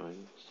 but you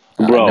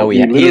know. Bro, no, he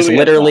he has literally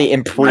literally has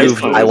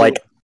improved not. by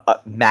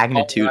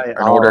magnitude, Alright,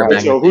 or an order of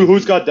alright. So magnitude.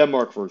 who's got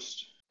Denmark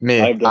first? Me,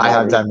 I have I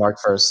have Denmark. Denmark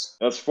first.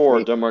 That's 4.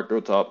 Wait. Denmark go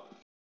top.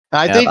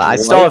 I Yeah, think I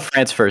still have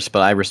France first,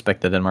 but I respect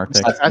the Denmark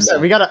pick. I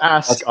said we gotta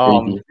ask. That's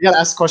crazy. We gotta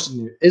ask the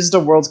question: is the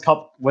World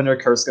Cup winner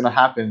curse gonna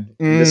happen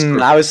in this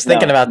group? I was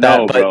thinking about that,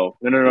 No, but bro.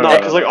 No. No,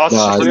 because like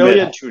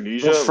Australia and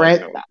Tunisia. Will, like, Fran-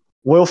 no.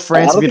 will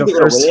France I don't be the think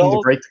they're first team to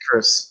real. break the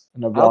curse?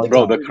 In a I don't think Bro,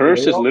 World the Cup?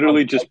 curse is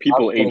literally just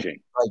people I'm gonna- aging.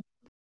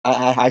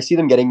 I see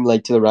them getting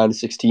to the round of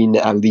 16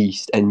 at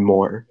least and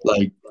more.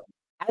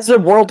 has a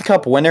World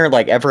Cup winner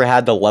ever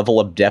had the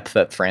level of depth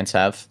that France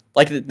have?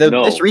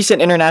 No. This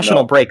recent international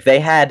No. break, they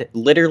had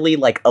literally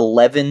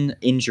 11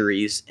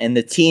 injuries, and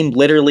the team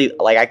literally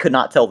I could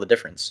not tell the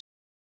difference.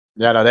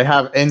 Yeah, no, they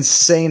have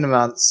insane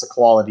amounts of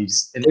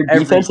qualities in Their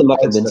every defense, I'm not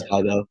position. convinced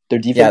by though. Their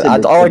Yeah,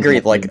 defense. I'll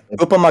agree.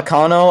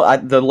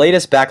 Upamecano, the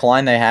latest back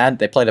line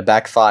they played a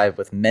back five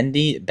with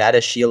Mendy,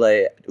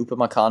 Badiashile,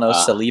 Upamecano,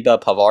 Saliba,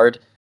 Pavard.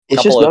 It's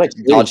Couple just not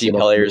of dodgy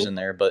enough. players in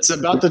there, but It's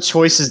about the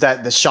choices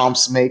that the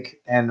Champs make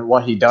and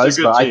what he does.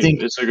 good But I team.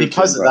 think It's a good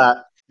because team, of bro. that,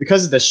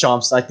 because of the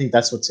Champs, I think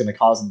that's what's going to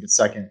cause him to get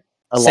second.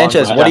 along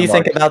Sanchez, with what do you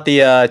think Denmark. about the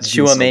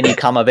Chouameni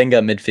Kamavinga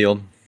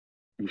midfield?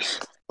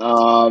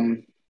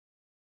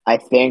 I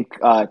think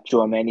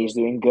Chouameni's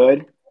doing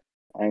good,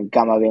 and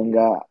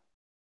Kamavinga,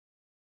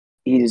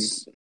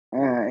 he's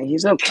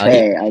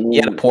okay. I mean, He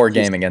had a poor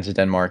he's- game against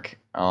Denmark.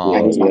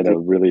 Yeah, he's He had not a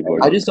really poor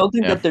I game. just don't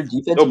think Yeah. that their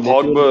defense. No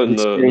Pogba in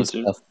the experienced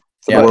team. enough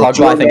for Yeah, the World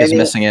Pogba I think is Chouameni-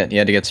 missing it. He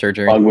had to get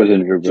surgery. Pogba's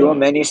injured, bro.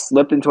 Chouameni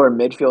slipped into our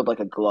midfield like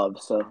a glove,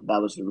 so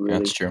that was really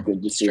That's true. good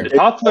to That's see. true.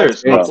 Top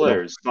players, Yeah. top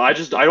players. But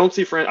I don't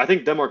see France. I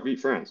think Denmark beat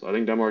France. I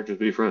think Denmark just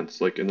beat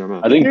France, in their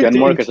match. I think You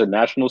Denmark think- as a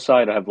national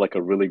side have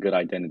a really good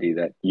identity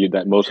that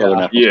most other Yeah.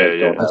 national Yeah, sides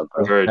don't yeah. have.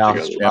 Bro. Very Yeah,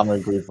 together. I'm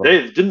agree with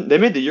that. They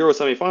made the Euro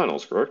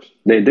semifinals, correct?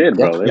 They did,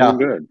 bro. They Yeah. were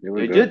good. They were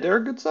They good. did. They're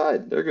a good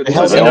side. They're a good They side.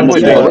 held I them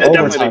definitely, to think, I overtime.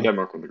 definitely think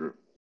Denmark won the group.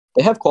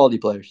 They have quality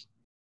players.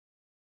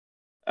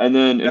 And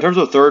then in terms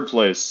of third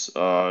place,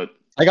 I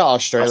got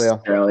Australia.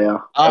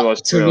 Australia. I have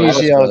Australia. Tunisia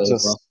Australia as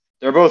just well.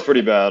 they're both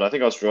pretty bad. I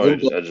think Australia I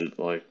think just edged it,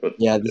 but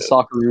Yeah, the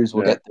Socceroos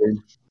will Yeah. get third.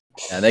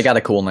 Yeah, they got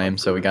a cool name,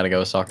 so we got to go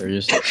with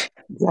Socceroos.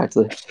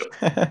 Exactly.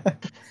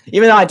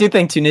 Even though I do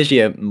think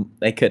Tunisia,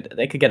 they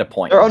could get a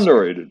point. they're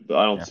underrated. But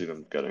I don't Yeah. see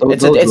them getting. They'll-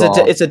 It's they'll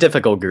draw. it's a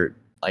difficult group.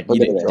 They'll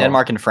get a draw.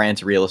 Denmark and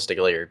France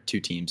realistically are two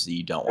teams that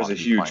you don't There's want. a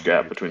to be huge playing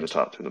gap with. between the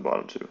top two and the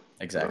bottom two.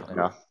 Exactly.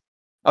 Yeah.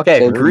 Okay,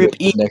 Same Group group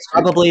E, next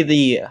week. probably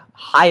the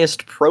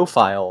highest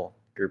profile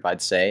group,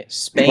 I'd say. Not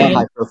Spain,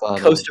 high profile,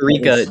 though. Costa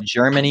Rica,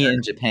 Germany,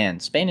 and Japan.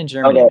 Spain and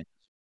Germany. Okay.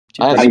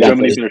 Two I have I pretty think got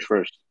Germany this. finished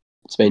first.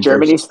 Spain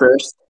Germany's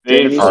first. Spain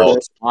Germany's first.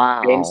 first.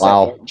 Spain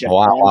Wow. second. Japan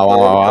Wow, wow, third,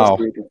 wow, wow.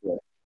 Costa Rica fourth.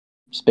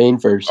 first. Spain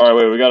first. All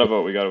right, wait. We gotta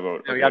vote. We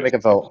gotta make a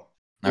vote.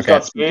 Who's Okay.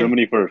 got Spain?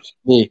 Germany first.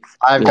 Me.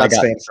 I've I got got-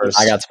 Spain first.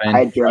 I got I Spain. had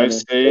I have Germany.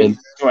 Spain.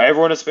 So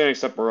everyone is Spain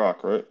except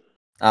Barock, right?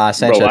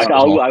 Sanchez. Bro, as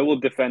well. I will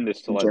defend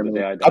this till the Germany.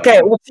 day I die.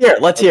 Okay, let's hear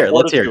it. Let's hear it. 4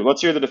 Let's to hear 2. it.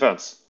 Let's hear the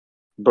defense.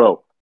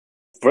 Bro,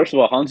 First of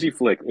all, Hansi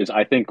Flick is,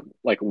 I think,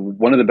 like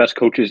one of the best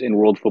coaches in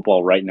world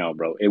football right now,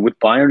 bro. With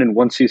Bayern in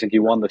one season, he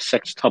won the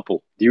sextuple.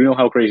 Do you know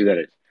how crazy that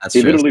is? That's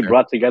He true. literally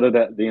brought together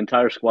the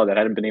entire squad that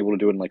hadn't been able to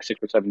do it in like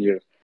 6 or 7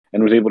 years,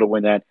 and was able to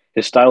win that.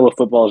 His style of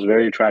football is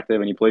very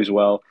attractive, and he plays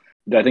well.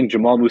 I think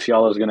Jamal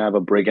Musiala is going to have a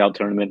breakout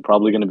tournament.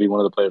 Probably going to be one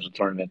of the players of the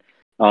tournament.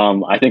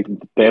 I think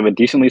they have a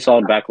decently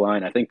solid back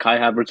line. I think Kai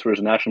Havertz for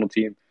his national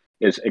team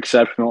is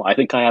exceptional. I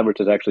think Kai Havertz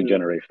is actually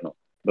generational,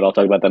 but I'll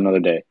talk about that another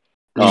day.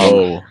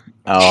 Oh,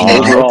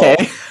 Overall, okay.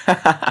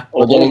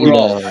 We're getting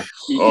overall, the-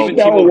 even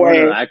No Timo way.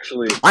 Werner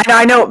actually,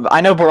 I know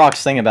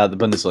Barock's thing about the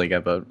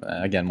Bundesliga, but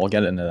again, we'll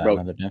get into that Bro.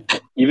 another day.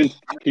 even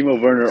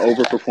Timo Werner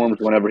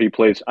overperforms whenever he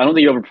plays. I don't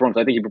think he overperforms.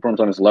 I think he performs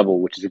on his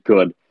level, which is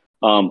good.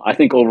 I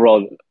think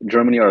overall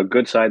Germany are a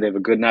good side. They have a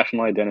good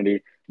national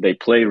identity. They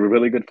play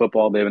really good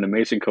football. They have an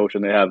amazing coach,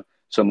 and they have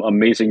some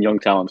amazing young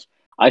talents.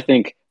 I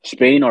think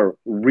Spain are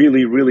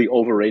really, really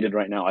overrated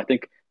right now. I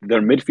think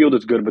their midfield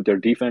is good, but their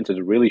defense is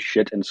really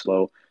shit and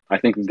slow. I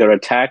think their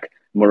attack,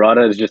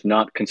 Morata, is just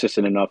not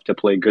consistent enough to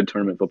play good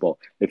tournament football.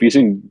 If he's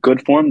in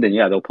good form, then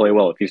yeah, they'll play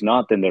well. If he's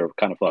not, then they're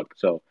kind of fucked.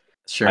 So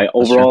Sure. I that's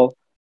true. overall,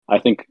 I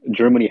think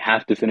Germany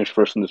has to finish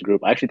first in this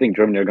group. I actually think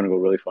Germany are going to go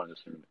really far in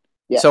this tournament.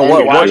 Yeah, So and what-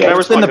 Can I what's been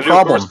respond? the Can I do a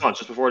quick problem? response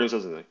just before anyone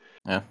says anything?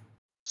 Yeah.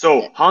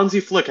 So Hansi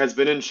Flick has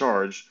been in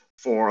charge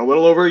for a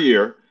little over a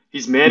year.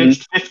 He's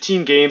managed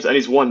 15 games and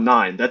he's won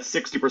 9. That's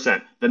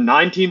 60%. The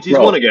 9 teams he's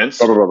Bro, won against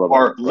bro.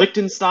 are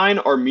Liechtenstein,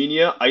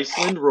 Armenia,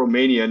 Iceland,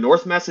 Romania,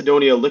 North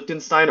Macedonia,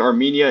 Liechtenstein,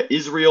 Armenia,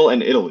 Israel,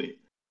 and Italy.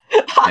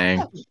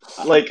 Dang.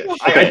 Like,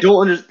 I Okay.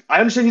 don't understand. I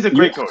understand he's a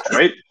great coach,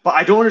 right? But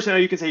I don't understand how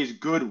you can say he's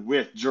good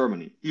with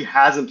Germany. He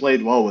hasn't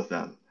played well with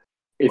them.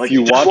 If Like,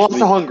 you he just watch lost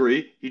to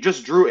Hungary. He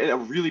just drew in a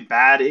really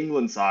bad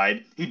England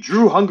side. He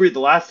drew Hungary the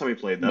last time he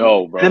played them.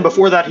 no, bro. And then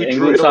before that, he the drew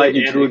England Italy side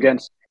he and drew England.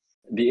 against.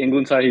 The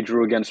England side he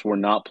drew against were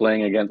not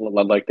playing against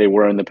like they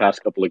were in the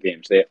past couple of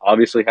games. They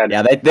obviously had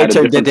Yeah, they had a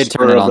different did turn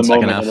spur it of on the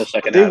second moment half. in the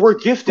second They half. were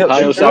gifted.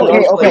 Bukayo Saka Okay,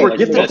 was okay, playing They were like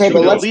gifted a a okay, but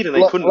 2-0 let's- lead and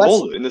they couldn't let's-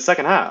 hold it in the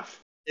second half.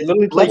 They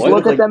literally Let's played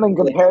look good, at them in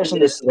like, comparison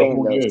to 10 minutes of the Spain,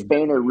 whole though. game.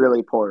 Spain are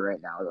really poor right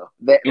now, though.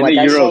 They, In like the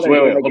I saw Euros, their wait,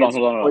 game hold on, against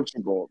hold on.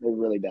 Portugal. They're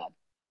really bad.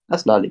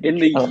 That's not even In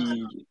true.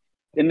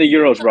 the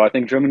Euros, bro, I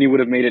think Germany would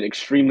have made it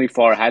extremely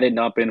far had it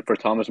not been for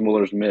Thomas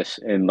Muller's miss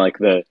in like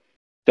the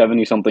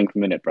 70-something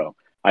minute, bro.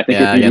 I think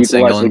Yeah, if he against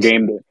equalized the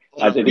England. game,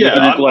 I think Yeah, if he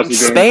I'm equalized the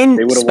game, Spain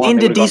they would have won. Spain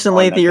They did would have gone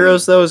decently far in at the that Euros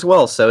tournament. though as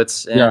well. So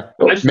it's Yeah.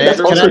 I just Man,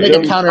 think can I they're make a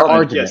Germany- counter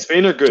argument? Yeah,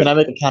 Spain are good. Can I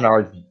make a counter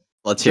argument?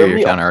 let's hear your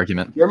Germany- counter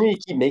argument. Germany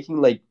keep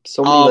making like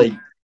so many like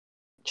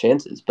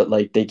chances, but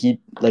like they keep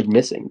like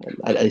missing them.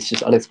 It's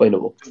just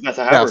unexplainable. That's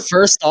a Yeah, Havertz.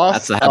 first off,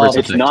 That's the Havertz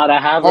It's effect. not a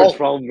Havertz Oh.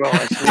 problem, bro.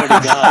 I swear to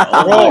God.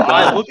 Oh Bro, my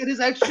God. look at his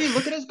XG.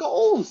 Look at his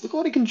goals. Look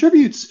what he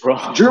contributes. Bro.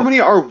 Germany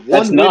are one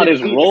That's win not and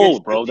his 8 role,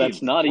 against bro. good That's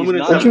teams. not. 1 He's win and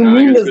not. 7 What you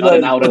mean against is good not teams.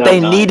 his out But and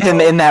they out need nine, him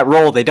bro. in that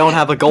role. They don't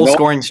have a goal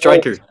scoring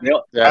striker.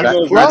 Timo That's the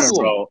Werner, problem.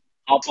 bro.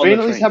 Hop on Spain the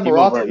at least train. have Timo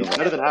Morata. Werner, He's bro.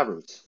 better than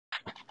Havertz.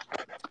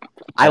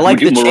 I like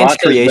the Would you- chance Morata is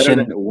better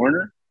creation. than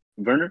Werner?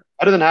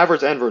 Better than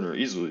Havertz and Werner,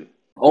 easily.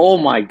 Oh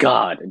my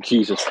God,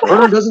 Jesus Christ!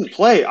 Werner doesn't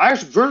play.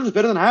 Werner's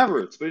better than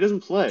Havertz, but he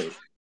doesn't play.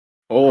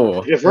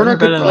 Oh, If Werner could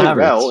better than play Havertz.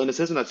 well in a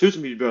system that suits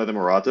him, he'd be better than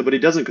Morata, but he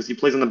doesn't because he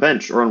plays on the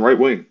bench or on right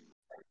wing.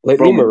 Lately,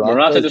 Bro, Morata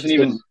Morata has doesn't just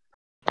even.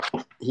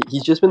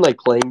 he's just been like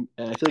playing.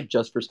 I feel like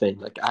just for Spain.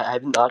 Like I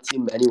have not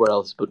seen him anywhere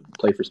else but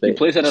play for Spain. He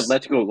plays at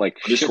Atletico like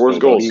He shit, scores though,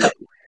 bro. goals.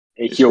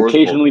 He scores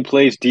occasionally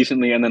plays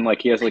decently, and then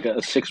like he has like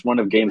a 6 run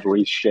of games where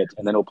he's shit,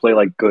 and then he'll play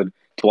like good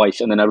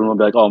twice, and then everyone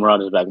will be like, "Oh,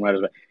 Morata's back,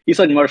 Morata's back." He's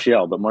like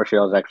Martial, but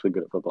Martial is actually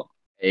good at football.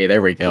 Hey,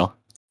 there we go.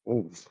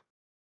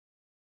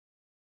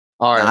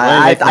 all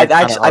right.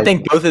 I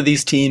think both of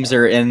these teams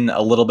are in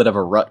a little bit of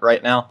a rut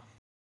right now.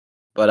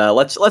 But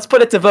let's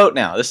put it to vote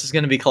now. This is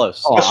going to be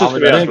close. Oh, Let's just- I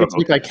didn't get to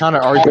make my counter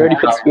argument.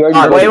 Wait,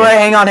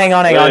 hang on,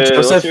 Wait,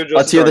 Joseph. let's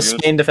Let's hear hear the Joseph's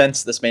Spain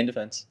defense. The Spain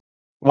defense.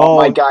 Well, Oh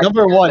my God,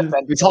 number yeah, one,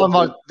 defense we're talking too.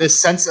 about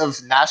this sense of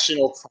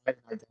national pride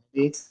and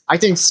identity. I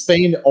think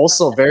Spain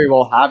also very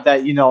well have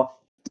that. You know,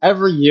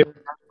 every year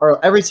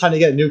or every time they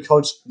get a new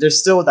coach, there's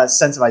still that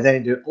sense of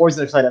identity. They're always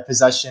going to play that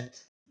possession,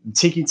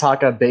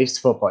 tiki-taka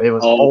based football. It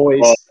was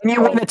always. Can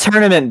you win a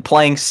tournament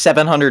playing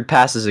 700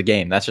 passes a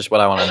game? That's just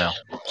what I want to know.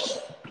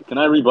 Can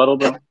I rebuttal,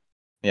 bro?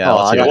 Yeah, Oh,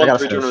 let's I hear got- it. Won gotta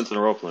 3 finish. tournaments in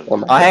a row playing. Oh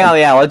my Hang God. on,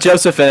 yeah. Let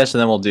Joseph finish,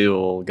 and then we'll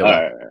go All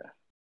back. right.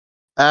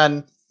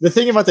 And the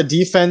thing about the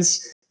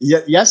defense,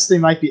 yes, they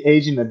might be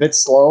aging a bit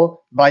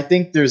slow, but I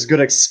think there's good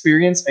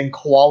experience and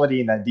quality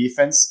in that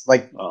defense.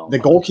 Like Oh, the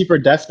goalkeeper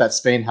depth that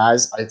Spain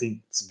has, I think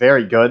it's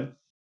very good.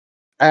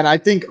 And I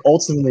think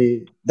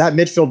ultimately that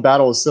midfield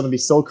battle is going to be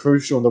so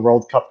crucial in the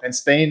World Cup. And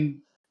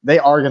Spain, they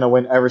are going to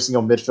win every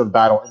single midfield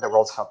battle in the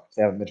World Cup.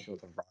 They have a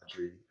midfield of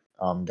Rodri,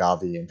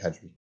 Gavi, and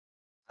Pedri.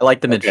 I like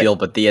the Okay. midfield,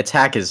 but the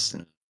attack is. All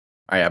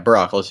right, yeah,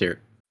 Barock, let's hear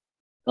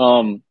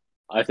it.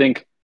 I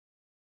think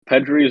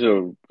Pedri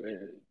is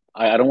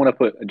I don't want to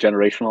put a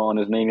generational on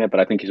his name yet, but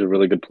I think he's a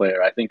really good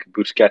player. I think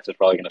Busquets is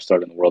probably going to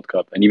start in the World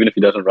Cup, and even if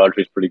he doesn't,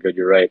 Rodri's pretty good.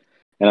 You're right,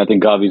 and I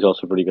think Gavi's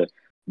also pretty good.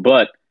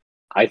 But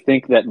I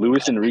think that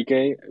Luis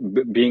Enrique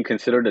being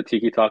considered a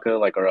tiki taka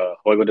like or a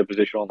juego de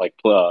position like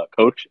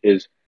coach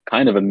is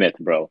kind of a myth,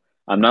 bro.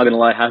 I'm not gonna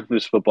lie. Half of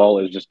his football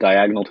is just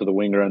diagonal to the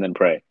winger and then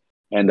pray,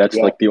 and that's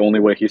Yeah. like the only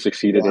way he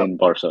succeeded Yeah. in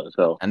Barca.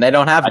 So And they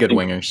don't have I good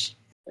think wingers.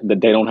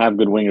 that they don't have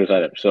good wingers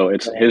either. So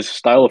it's Yeah. his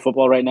style of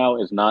football right now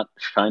is not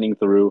shining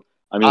through.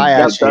 I mean, I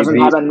actually Doesn't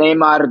agree. have a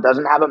Neymar,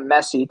 doesn't have a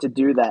Messi to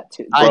do that.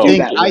 I Bro, do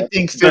think that I with.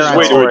 think Does, Ferran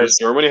wait, Torres. does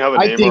Germany have a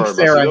I Neymar think or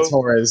Messi Ferran though?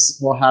 Torres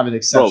will have an bro,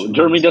 exceptional.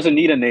 Germany year. doesn't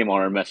need a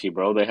Neymar or Messi,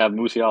 bro. They have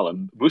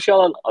Musiala.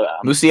 Musiala.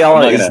 I'm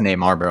Musiala not is gonna,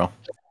 Neymar, bro.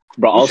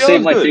 bro. I'll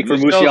save Musiala's my good. take for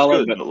Musiala's Musiala,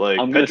 good, but but like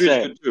I'm gonna Pedri's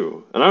say, good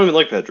too. And I don't even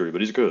like Pedri,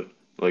 but he's good.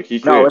 Like he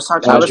No, creates. I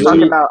was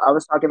Germany-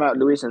 talking about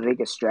Luis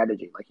Enrique's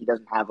strategy. Like he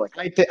doesn't have like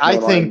I Neymar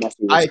or think Messi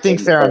I think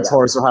to play Ferran that.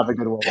 Torres will have a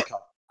good World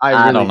Cup. I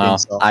I really don't know. think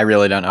so. I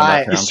really don't know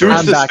about He He Ferran suits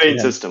Torres. the backing Spain him.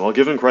 system. I'll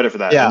give him credit for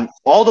that. Yeah. And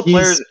all the He's-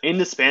 players in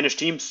the Spanish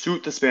team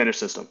suit the Spanish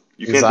system.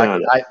 You can't deny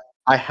Exactly. that.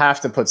 I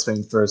have to put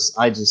Spain first.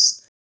 I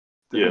just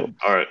Yeah.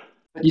 All right.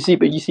 You see,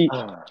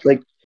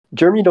 like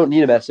Germany don't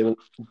need a Messi.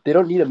 They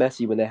don't need a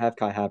Messi when they have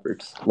Kai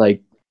Havertz.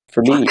 Like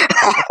for me,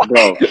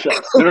 bro.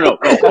 No.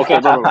 Okay,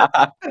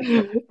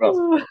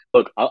 bro.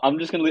 Look, I'm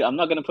just gonna. I'm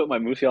not gonna put my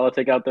Musiala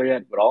take out there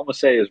yet. But all I'm gonna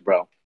say is,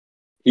 bro,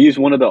 he's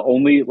one of the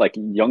only like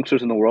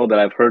youngsters in the world that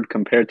I've heard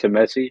compared to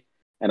Messi,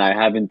 and I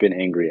haven't been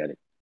angry at it.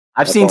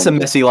 I've That's seen all some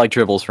I'm saying. Messi-like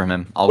dribbles from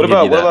him. I'll What give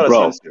about you that.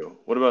 Bro. Asensio?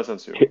 What about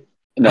Asensio?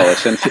 No,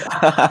 Asensio.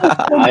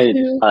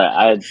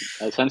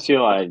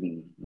 Asensio.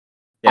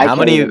 Yeah, I how can't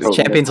many even vote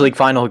Champions this. League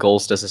final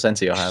goals does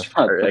Asensio have?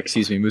 Shut Or, the-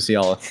 excuse me,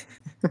 Musiala.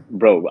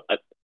 bro.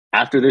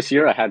 After this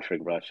year, a hat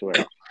trick, bro. I swear.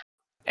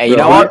 Hey, you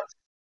Bro, know what?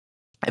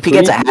 If he who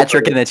gets a do you- hat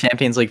trick in the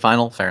Champions League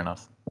final, fair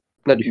enough.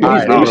 no, who do All you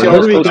right, vote Musiala's for?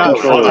 who do we close got?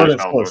 control. Jordan's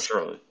Jordan's foul, close.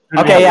 surely.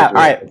 Okay, yeah, all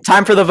right.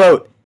 Time for the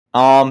vote.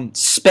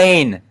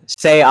 Spain,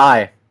 say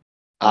aye.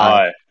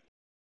 Aye.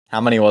 How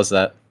many was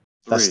that?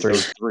 That's That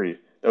was three.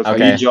 That was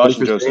Okay. me, Josh,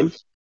 and Voting for Spain?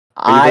 Joseph.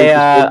 Are you voting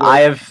for Spain,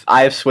 bro?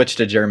 I have switched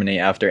to Germany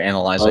after Let's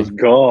analyzing.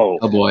 go.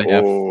 Oh boy.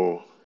 Yeah.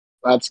 Oh.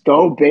 Let's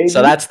go, baby.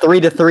 So that's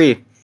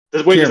 3-3.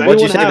 Wait, Kieran, what'd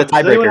you say the does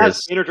anyone tiebreaker have is?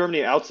 Spain or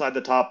Germany outside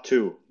the top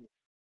two?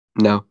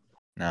 No.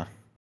 No.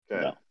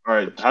 Okay. No. All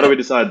right. How do we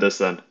decide this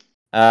then?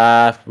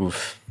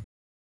 Oof.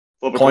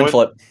 Flip a Coin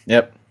flip.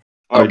 Yep.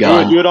 All right. Oh,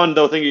 God. Do it on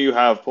the thing you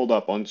have pulled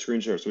up on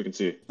screen share so we can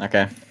see.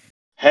 Okay.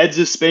 Heads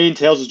is Spain,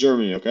 tails is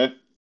Germany. Okay.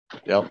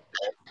 Yep.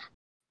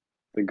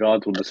 The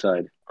gods will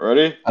decide.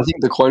 Ready? I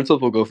think the coin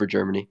flip will go for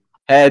Germany.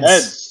 Heads.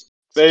 Heads.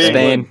 Spain.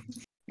 Spain.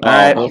 Oh, All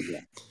right.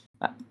 okay.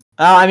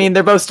 I mean,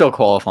 they're both still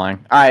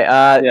qualifying. All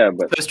right. Yeah,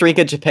 but Costa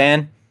Rica,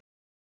 Japan.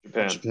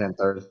 Japan. Japan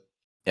third.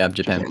 Yeah,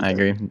 Japan. I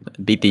agree.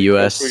 Beat the I think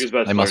U.S. Costa Rica's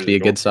best They must player be a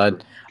is good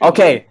side. goalkeeper.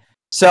 Okay.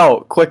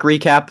 So, quick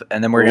recap,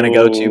 and then we're gonna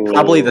go to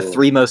probably the Ooh.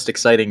 three most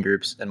exciting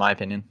groups, in my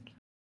opinion.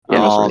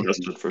 Yeah, that's Um,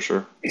 invested for sure.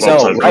 So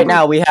besides right England.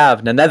 now we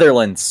have the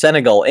Netherlands,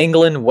 Senegal,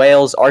 England,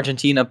 Wales,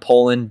 Argentina,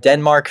 Poland,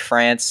 Denmark,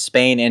 France,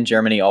 Spain, and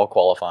Germany all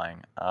qualifying.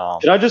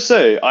 Can I just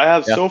say, I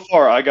have Yeah. so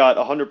far, I got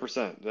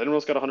 100%. Anyone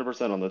else got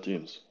 100% on the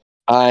teams?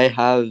 I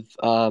have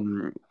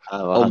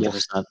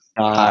Almost.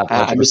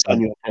 I missed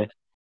on you. Okay.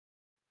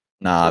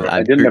 Nah,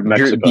 I didn't have Group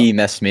Mexico. B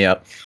messed me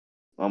up.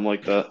 I'm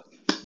like that.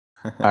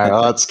 All right,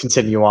 well, let's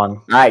continue on.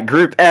 All right,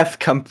 Group F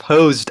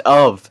composed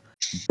of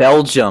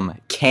Belgium,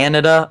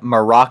 Canada,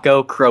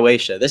 Morocco,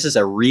 Croatia. This is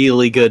a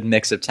really good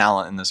mix of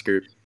talent in this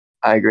group.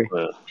 I agree.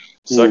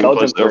 Second Belgium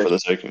place there for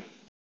first. the taking.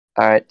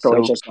 All right. So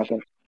Croatia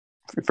second.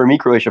 for me,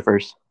 Croatia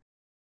first.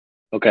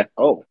 Okay.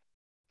 Oh,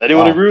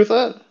 Anyone Wow. agree with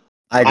that?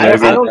 I I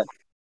agree. agree. with with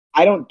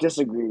I don't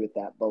disagree with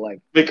that, but like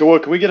Wait,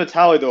 can we get a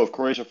tally though of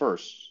Croatia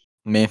first?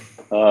 Me.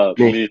 that.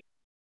 Me. Me.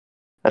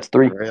 That's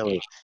three.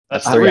 Really?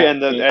 That's That's three, three.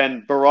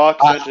 and Barock,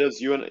 Uh, Sanchez,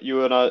 you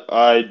and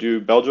I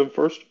do Belgium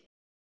first.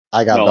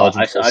 I got No,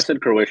 Belgium I first.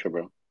 said Croatia,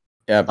 bro.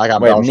 Yeah. I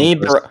got Wait, Belgium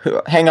me.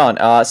 first. Hang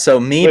on. So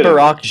me, Wait a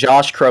Barock,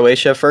 Josh,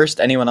 Croatia first.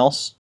 Anyone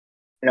else?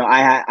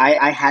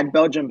 I had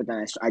Belgium, but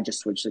then I just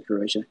switched to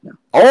Croatia. No,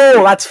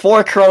 Oh, that's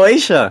for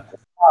Croatia.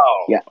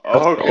 Oh, Yeah.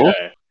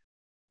 okay.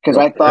 because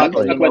I thought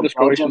Really? Talk about this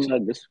Croatian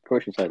side. This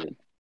Croatian side. Did.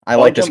 I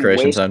like this Belgium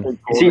Croatian side. wasted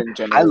You see,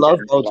 golden I love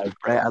generation. Belgium,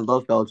 Like, right? I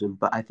love Belgium,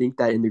 but I think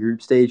that in the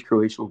group stage,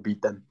 Croatia will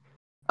beat them.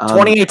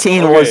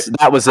 2018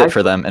 okay. was it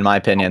for them, in my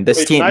opinion. This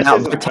Wait, team can I now,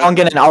 say something?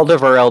 Vertonghen and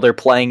Alderweireld are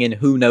playing in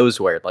who knows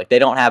where. Like they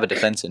don't have a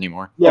defense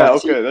anymore. Yeah,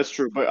 see, okay, that's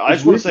true. But I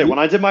just want to say, when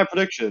I did my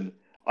prediction,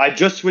 I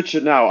just switched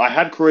it now. I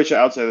had Croatia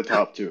outside the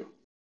top two.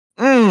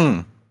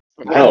 Mm.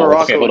 I had Oh,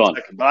 Morocco okay, hold in on.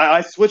 second, but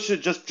I switched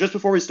it just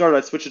before we started.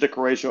 I switched it to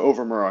Croatia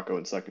over Morocco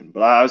in second,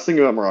 but I was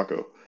thinking about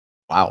Morocco.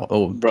 Wow.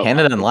 Oh, Bro.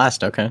 Canada in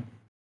last. Okay.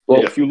 Well,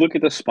 Yeah. if you look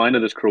at the spine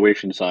of this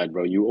Croatian side,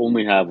 bro, you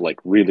only have like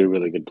really,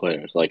 really good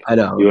players. Like I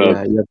know. you have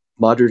Yeah, you have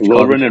Modric,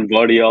 Lovren Kovacic. and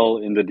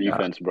Vardiel in the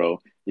defense, bro.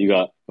 You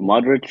got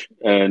Modric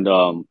and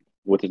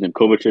what's his name,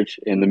 Kovacic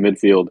in the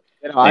midfield.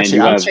 You know, actually, and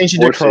you I'm have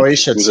changing to Orsic,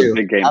 Croatia who's too. a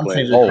big game I'm player.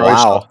 changing to Oh Croatia.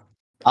 wow.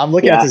 I'm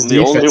looking Yeah, at this I'm the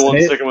only defense. one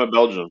and sticking with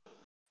Belgium.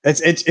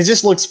 it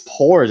just looks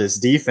poor. This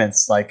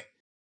defense, like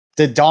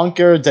the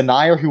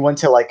Denier who went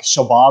to like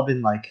Shabab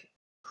and like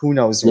who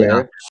knows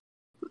where.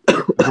 and,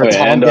 I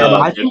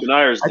Yeah, think-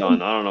 Denier's I done.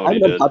 think- I don't know I what have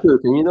he an did. unpopular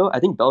opinion though. I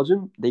think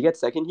Belgium they get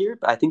second here,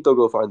 but I think they'll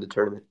go far in the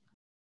tournament.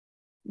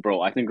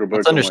 Bro, I think Roberto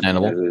That's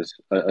understandable. Martinez is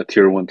a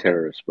tier 1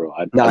 terrorist, bro.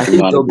 No, I do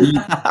think not they'll agree. be.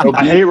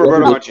 I hate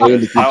Roberto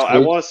Martinez. I I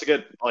want us to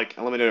get like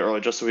eliminated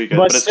early just so we get,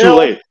 But but it's still- too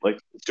late. Like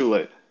it's too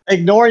late.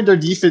 Ignoring their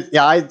defense,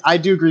 yeah, I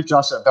do agree with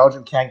Josh that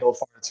Belgium can't go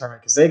far in the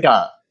tournament because they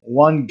got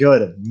one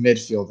good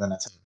midfield in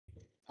attack.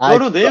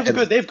 No, they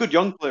have good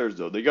young players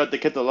though. They got the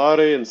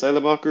Ketelare and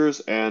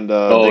Sailemakers, and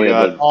Oh, they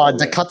yeah, got. Oh,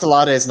 the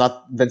Catalate has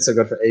not been so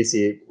good for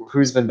AC.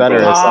 Who's been better?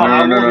 Bro, is no, I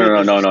won't no,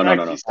 make no, no, no, disrespect.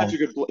 no, no. He's such a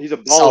good. He's a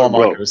baller,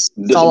 bro. Salamakers.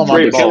 De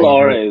Great baller.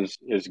 Ketelare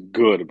is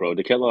good, bro.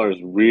 De Ketelare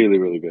is really,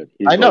 really good.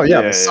 He's I know, like-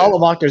 yeah, Yeah, but yeah.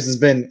 Salamakers has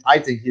been. I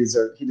think he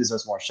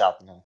deserves more shout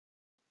than him.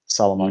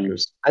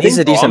 Salamakers. I He's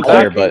a think decent I'm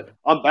player, backing- but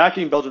I'm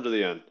backing Belgium to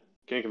the end.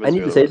 Can't I convince need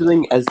me to say otherwise.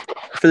 something as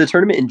for the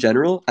tournament in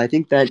general. I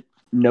think that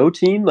no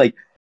team like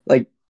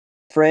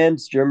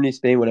France, Germany,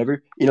 Spain,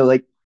 whatever,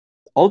 like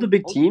all the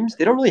big teams,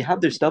 they don't really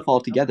have their stuff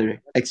all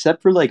together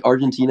except for like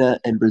Argentina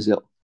and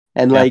Brazil,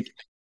 and Yeah.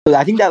 so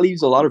I think that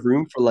leaves a lot of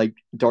room for like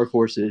dark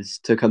horses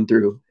to come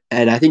through,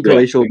 and I think Yeah.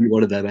 Croatia will be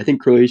one of them. I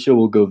think Croatia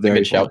will go it's a very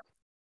good far. shout.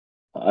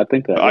 I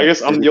think that. I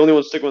guess I'm the only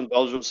one sticking with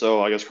Belgium,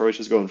 so I guess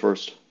Croatia's going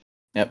first.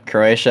 Yep,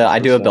 Croatia. I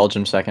do have 100%.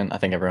 Belgium second. I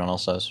think everyone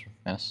else does.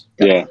 Yes.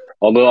 Yeah.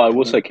 Although I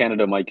will say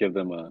Canada might give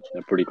them a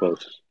pretty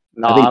close.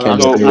 No, I think I'm,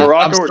 Canada- So I'm,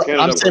 Morocco I'm, or st-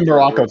 Canada I'm for saying third?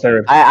 Morocco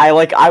third.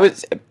 I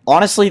was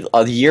honestly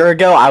a year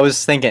ago. I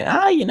was thinking,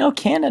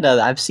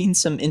 Canada. I've seen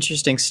some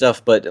interesting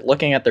stuff, but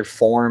looking at their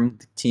form,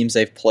 teams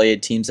they've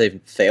played, teams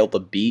they've failed to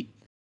beat.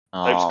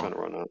 They've just kind of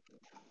run out.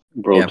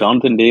 Bro, Yeah.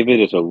 Jonathan David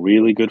is a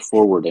really good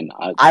forward, and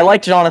I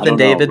like Jonathan don't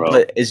know, David, bro.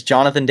 but is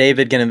Jonathan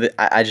David gonna?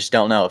 I just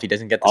don't know if he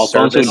doesn't get the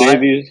Alfonso service.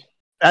 Davies.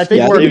 I think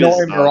Yeah, we're Davies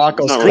ignoring is not-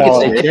 Morocco's he's not They really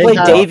quality. could good. they play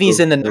have- Davies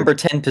in the Morocco. number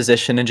 10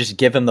 position and just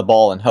give him the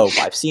ball and hope.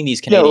 I've seen these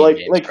Yeah, Canadian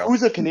games, like bro.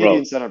 who's a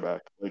Canadian center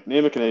back? Like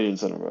name a Canadian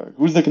center back.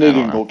 Who's the don't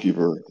Canadian know.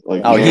 goalkeeper?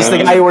 Like Oh, he's the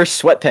man, guy who wears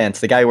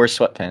sweatpants. The guy who wears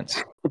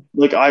sweatpants.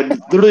 Like I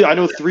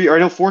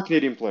know 4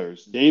 Canadian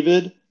players: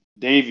 David,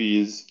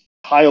 Davies,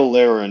 Kyle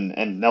Laren,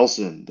 and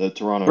Nelson, the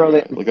Toronto Bro,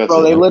 guy. Like that's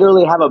they it.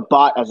 literally have a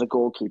bot as a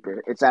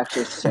goalkeeper. It's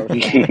actually so sad.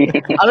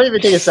 I don't even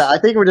think it's that. I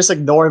think we're just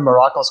ignoring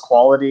Morocco's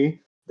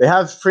quality. They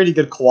have pretty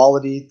good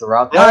quality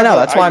throughout. No,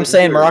 that's why I'm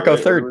saying Morocco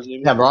third.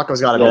 Yeah, Morocco's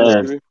got it.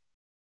 Yeah.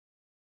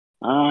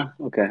 all.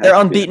 Okay. They're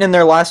unbeaten in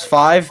their last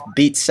 5.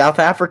 Beat South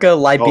Africa,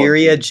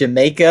 Liberia,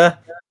 Jamaica,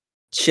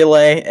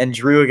 Chile, and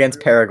drew against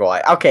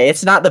Paraguay. Okay,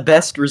 it's not the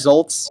best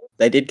results.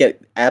 They did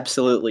get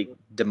absolutely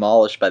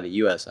demolished by the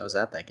U.S. I was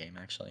at that game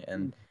actually,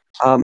 and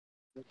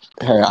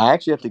Harry, I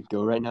actually have to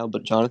go right now,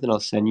 but Jonathan, I'll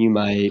send you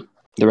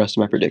the rest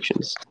of my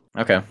predictions.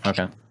 okay.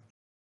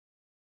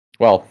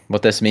 Well,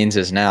 what this means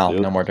is now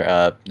Yep.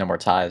 no more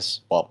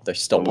ties. Well,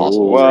 there's still Oh,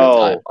 possible for a tie.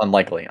 well.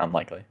 Unlikely.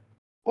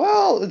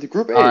 Well, the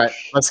Group H. All right,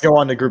 let's go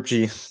on to Group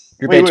G.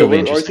 Group Wait, H will be are you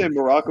interesting. saying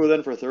Morocco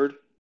then for third?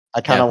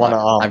 I kind Yeah, of want to.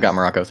 I've got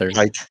Morocco third.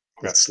 Like,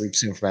 let's sleep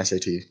soon from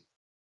SAT.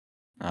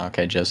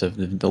 Okay, Joseph.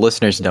 The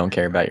listeners don't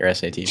care about your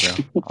SAT,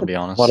 bro. I'll be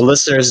honest. Well, the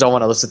listeners don't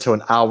want to listen to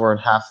an hour and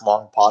a half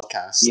long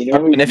podcast. You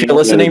know, And if you're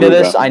listening to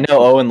this, I know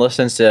Owen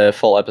listens to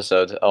full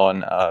episodes.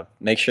 Owen,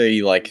 make sure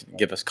you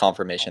give us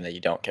confirmation that you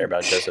don't care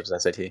about Joseph's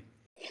SAT.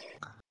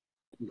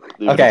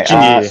 Okay,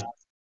 G.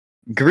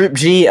 Group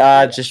G,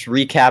 just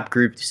recap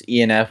groups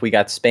E and F. We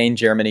got Spain,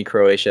 Germany,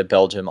 Croatia,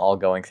 Belgium all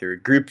going through.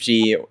 Group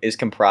G is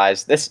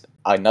comprised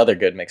another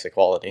good mix of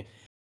quality.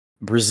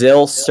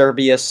 Brazil,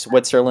 Serbia,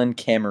 Switzerland,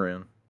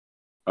 Cameroon.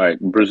 All right,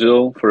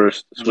 Brazil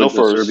first, Brazil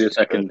first. Serbia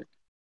second.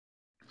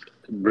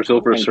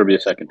 Brazil first, Serbia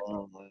second.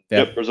 Yeah.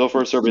 Yep, Brazil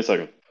first, Serbia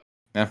second.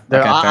 Yeah, okay,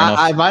 There, fair enough.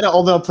 I might have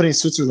ended up putting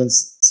Switzerland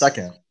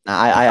second.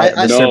 The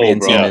No, Serbian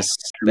bro. team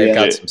they've Yeah.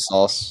 got some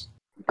sauce.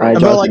 All right,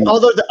 But like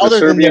Jonathan, other than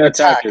Serbian their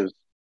attack, attackers.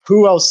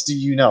 who else do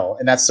you know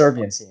in that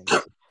Serbian team?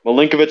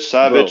 Milinkovic,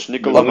 Savic, Bro,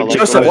 Nikola Well, Milinkovic.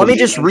 Joseph, let me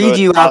just read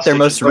you out their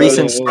most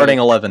recent starting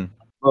 11.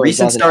 Bro,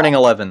 Recent Jonathan, starting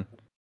 11.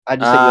 I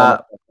just sent you all my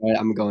stuff, right?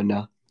 I'm going now.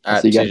 All I'll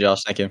right, see you see guys. you,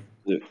 Josh. Thank you.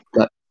 Yeah.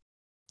 Yeah.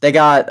 They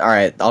got, all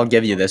right, I'll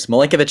give you this.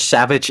 Milinkovic,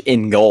 Savic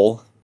in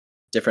goal.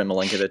 Different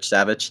Milinkovic,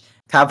 Savic.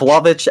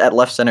 Pavlovic at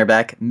left center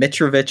back.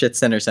 Mitrovic at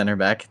center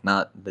back.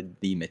 Not the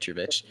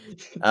Mitrovic.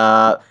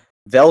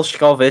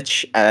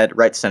 Velshkovic at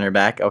right center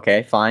back.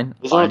 Okay, fine.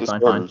 Those Fine, aren't the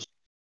fine, fine. starters.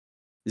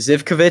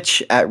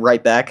 Zivkovic at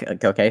right back.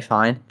 Okay,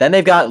 fine. Then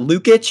they've got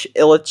Lukic,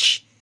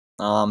 Ilic.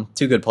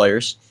 2 good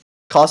players.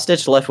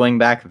 Kostic, left wing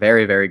back.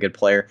 Very, very good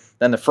player.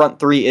 Then the front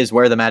 3 is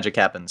where the magic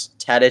happens.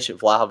 Tadic,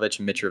 Vlahovic,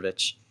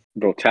 Mitrovic.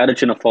 Bro,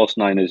 Tadic in a false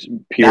 9 is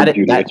pure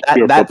beauty. That It's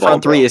pure football,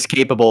 front 3 bro. is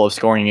capable of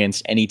scoring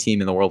against any team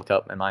in the World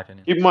Cup, in my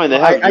opinion. Keep in mind, they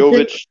I have think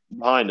Jovic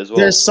behind as well.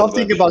 There's on the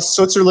something bench. about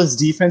Switzerland's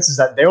defense is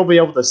that they'll be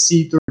able to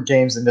see through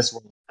games in this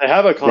world. They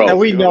have a Bro. That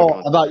we they have a know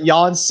concept. about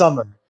Jan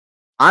Sommer.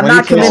 I'm When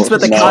not he plays convinced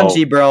with the no.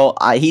 kanji, bro.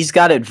 He's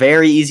got it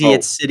very easy Oh,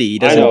 at City. He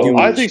I doesn't know. do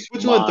I much. think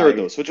Switzerland My third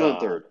though. Switzerland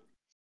God. third.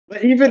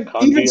 But even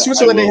Kanji,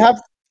 Switzerland, I they will-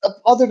 have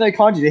other than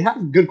Kanji, they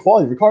have good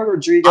quality. Ricardo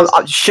Rodriguez.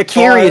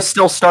 Shaqiri is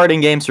still starting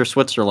games for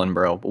Switzerland,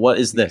 bro. What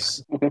is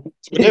this? They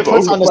He have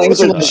puts on the Okafor.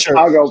 Switzerland shirt.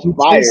 Chicago He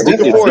Fire. plays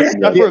Okafor,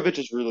 different. Seferovic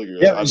is really good.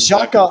 Yeah, I've been Xhaka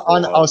backing him for a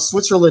on while. a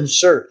Switzerland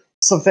shirt.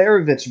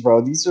 Seferovic,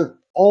 bro. These are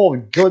all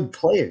good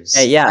players.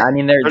 Yeah, I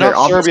mean they're They're not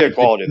obviously Serbia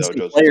quality though, decent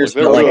Joseph. players,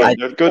 Like, but they're like good.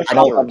 They're good I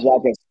don't- for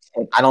Europe.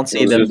 I don't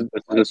see This them.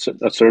 is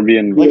a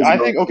Serbian. Like I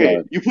think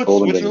okay, you put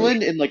golden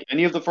Switzerland in like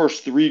any of the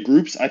first 3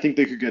 groups, I think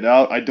they could get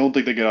out. I don't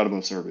think they get out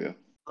above Serbia.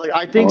 Like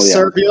I think Oh, yeah.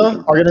 Serbia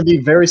are going to be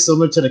very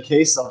similar to the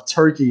case of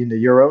Turkey in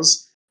the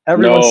Euros.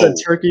 Everyone said No.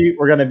 Turkey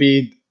were going to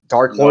be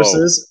dark No.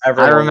 horses. I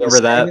Everyone was remember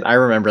saying that. it. I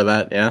remember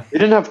that. Yeah. They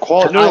didn't have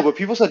quality. I- No, but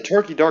people said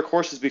Turkey dark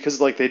horses because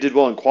like they did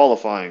well in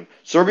qualifying.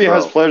 Serbia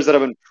has Bro. players that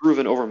have been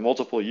proven over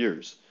multiple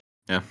years.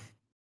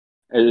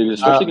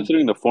 Especially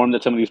considering the form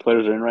that some of these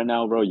players are in right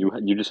now, bro.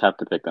 You just have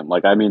to pick them.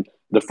 Like I mean,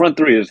 the front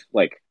three is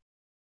like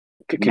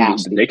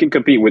Nasty. they can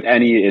compete with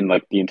any in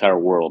like the entire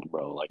world,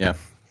 bro. Like Yeah.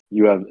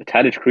 you have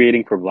Tadic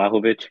creating for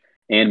Vlahovic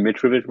and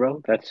Mitrovic,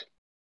 bro. That's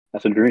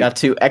a dream. Got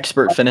 2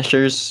 expert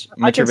finishers.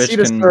 I can see Mitrovic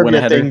the can win a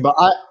Serbia header. thing, but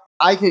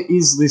I can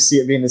easily see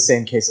it being the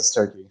same case as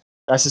Turkey.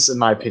 That's just in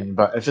my opinion.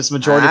 But if it's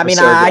majority, I for mean,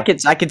 Serbia,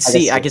 I could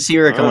see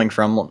where you're Alright. coming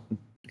from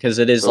because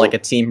it is So- like a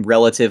team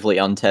relatively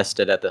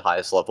untested at the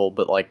highest level,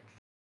 but like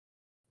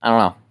I don't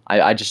know.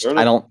 I just Fair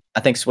I enough. don't I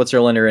think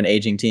Switzerland are an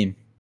aging team.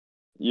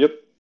 Yep,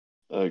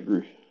 I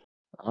agree.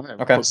 all right,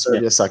 Okay. put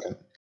Serbia second.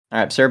 All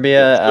right,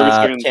 Serbia, Serbia's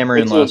second,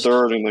 Cameroon Switzerland last.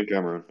 third, and then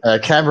Cameroon.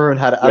 Cameroon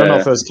had I don't know Yeah.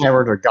 if it was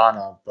Cameroon or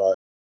Ghana, but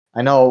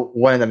I know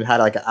one of them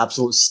had like an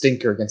absolute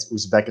stinker against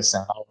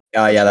Uzbekistan.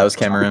 Oh yeah, that was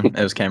Cameroon. It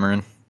was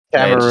Cameroon.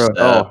 Cameroon. They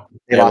just,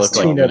 They they lost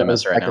look like 2-0 to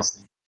meaningless right now.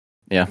 Uzbekistan.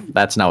 Yeah,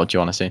 that's not what you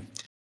want to see.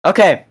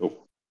 Okay, Nope.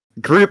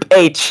 Group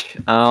H.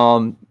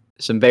 Some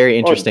very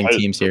interesting tight as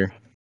teams group. here: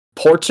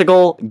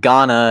 Portugal,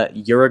 Ghana,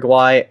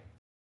 Uruguay,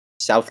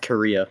 South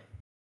Korea.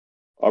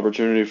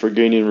 Opportunity for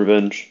gaining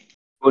revenge.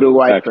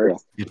 Uruguay Back,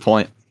 first. Good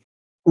point.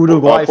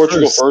 Uruguay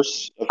Portugal first.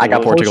 first. I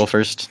got Okay, Portugal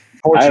first.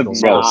 Portugal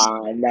bro. first.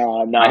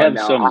 No. I have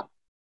no. some.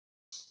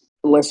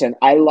 Listen,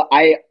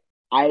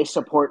 I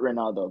support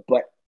Ronaldo,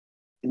 but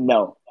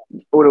no,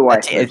 Uruguay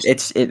first.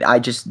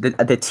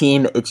 The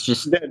team. It's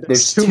just There's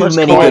there's too too much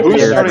many Wait, good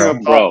quality who's in players. starting that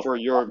up bro. team. top for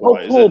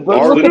Uruguay? Is cool, it but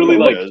It's look at literally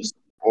the- like Suarez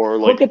or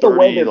look like at the way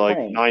 30 they're like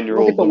playing. 9-year-old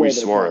Look at the way Luis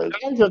they're Suarez?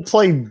 They're not even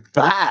playing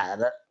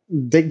bad.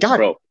 They got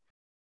bro.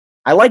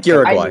 I like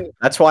Uruguay. I mean-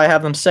 That's why I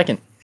have them second.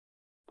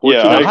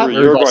 Yeah, Portugal- I I have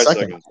agree. Uruguay Uruguay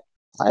second. second.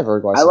 I have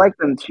Uruguay. I second. like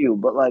them too,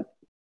 but like,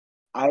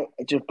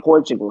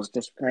 Portugal's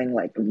just playing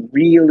like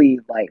really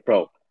like.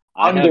 Bro,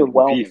 I have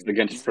Underwhelming. beef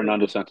against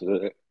Fernando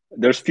Santos.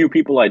 There's few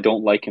people I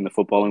don't like in the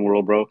footballing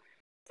world, bro.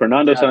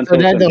 Fernando Santos.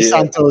 Fernando and Diaz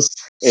Santos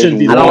is should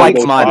be. I don't one like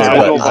of him those either, I players.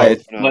 but don't I-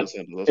 vote Fernando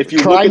Santos. That's if for you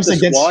sure. look at Crimes the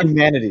against squad,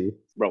 humanity.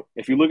 bro,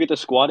 if you look at the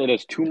squad, it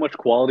has too much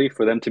quality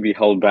for them to be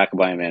held back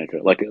by a manager.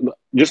 Like,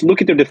 just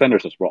look at their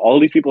defenders list, bro. All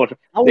these people are. I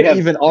They would have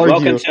even Joao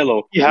argue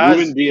Cancelo, He has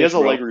Ruben Diaz, a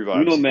bro, leg revive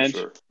Nuno for Mensch,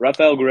 sure.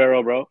 Rafael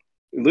Guerrero, bro.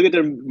 Look at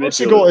their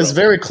Portugal midfielders, is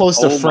bro. very close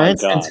to Oh my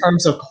France in God.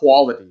 terms of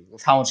quality.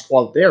 With how much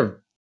quality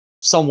they're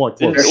somewhat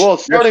close. Well,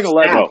 it's starting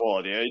 11 bro.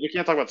 quality. You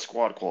can't talk about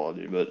squad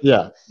quality, but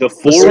Yeah, The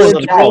starting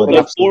forwards, quality, bro. The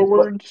absolutely.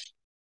 forwards.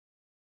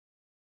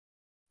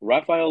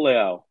 Rafael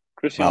Leao,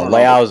 Cristiano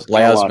Wow, Ronaldo,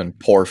 Leao's been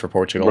poor for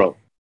Portugal.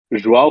 bro.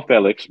 Joao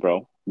Felix,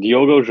 bro.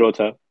 Diogo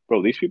Jota,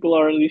 bro. These people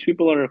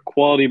are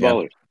quality Yeah.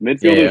 ballers.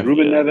 Midfielders, Yeah.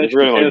 Ruben you're Neves,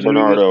 forgetting like Mateus Nunes,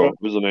 Bernardo bro.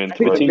 was the main I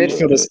think the threat.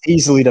 midfield is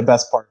easily the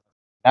best part.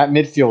 That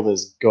midfield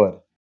is good.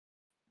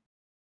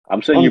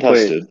 I'm saying you play.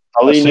 Untested.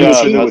 Single Alina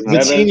team with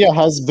Neves. Vitinha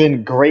has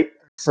been great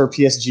for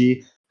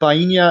PSG.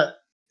 Bainha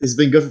has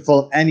been good for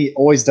Fulham, and he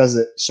always does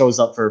it. Shows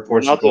up for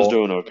Renato's Portugal.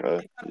 doing okay.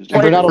 And He's,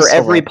 Played Bernardo for Silva.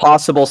 every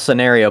possible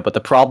scenario, but the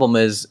problem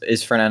is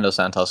Fernando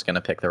Santos going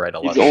to pick the right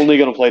he's 11? only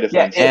going to play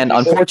defense. And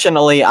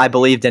unfortunately, I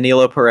believe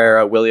Danilo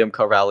Pereira, William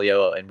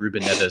Carvalho, and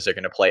Ruben Neves are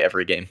going to play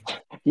every game.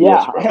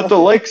 Yeah, But the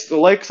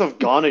likes of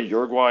Ghana,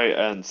 Uruguay,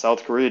 and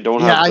South Korea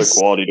don't Yeah, have I the s-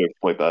 quality to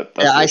exploit that.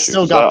 That's Yeah, the I issue.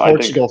 still So got I think-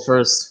 Portugal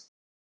first.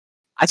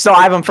 I still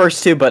have them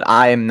first too, but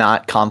I am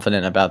not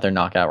confident about their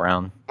knockout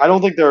round. I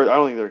don't think they're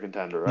a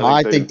contender. No,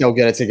 I think they'll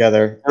get it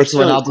together. They're It's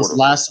still in Ronaldo's quarterfinals.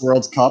 last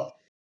World Cup.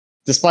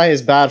 Despite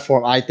his bad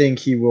form, I think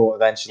he will Do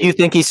eventually. you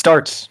think he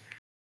starts?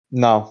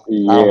 No, I don't think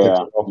Yeah, he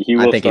will. he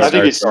will. I think he I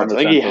think he starts. starts. I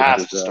think he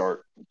has to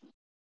start.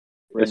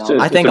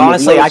 I think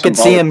honestly, I could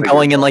see him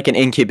going in like an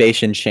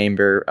incubation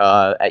chamber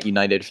at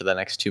United for the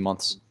next 2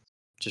 months,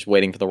 just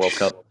waiting for the World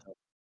Cup.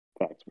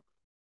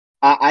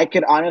 I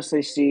could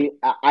honestly see.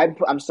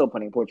 I'm still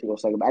putting Portugal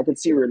second, but I could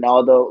see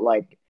Ronaldo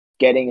like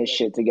getting his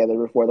shit together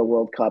before the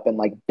World Cup and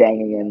like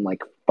banging in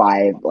like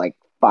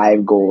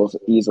five goals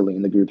easily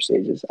in the group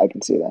stages. I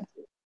can see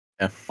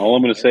that. All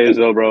I'm gonna say is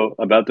though, bro,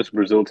 about this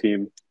Brazil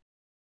team.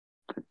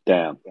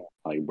 Damn,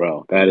 like,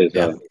 bro, that is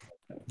Yeah.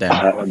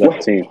 Damn.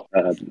 that's a team.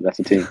 That's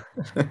a team.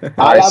 All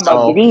right, Ala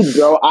so- Madrid,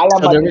 bro. Ala So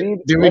Madrid.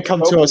 do we Let's come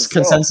go to a Brazil.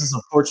 consensus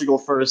of Portugal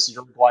first,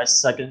 Uruguay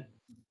second?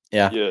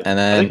 Yeah. Yeah. And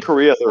I then think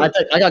Korea third.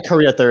 I got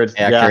Korea third.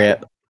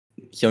 Korea,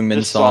 Heung-min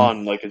This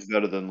Son. Son is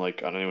better than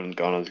like anyone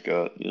Ghana's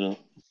got. You know,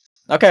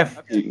 Okay.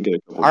 you can get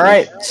a couple All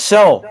right.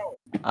 So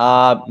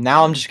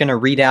now I'm just gonna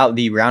read out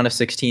the round of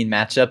 16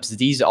 matchups.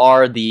 These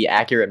are the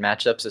accurate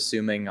matchups,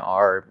 assuming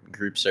our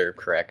groups are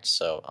correct.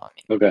 So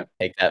Okay.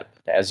 take that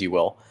as you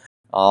will.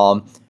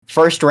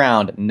 First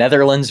round,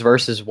 Netherlands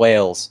versus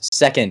Wales.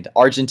 Second,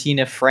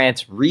 Argentina,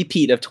 France,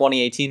 repeat of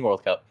 2018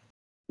 World Cup.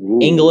 Ooh.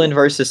 England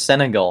versus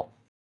Senegal.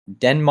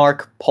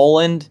 Denmark,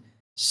 Poland.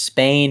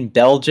 Spain,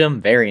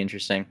 Belgium. Very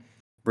interesting.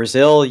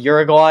 Brazil,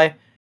 Uruguay.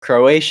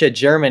 Croatia,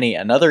 Germany.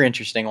 Another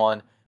interesting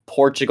one.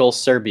 Portugal,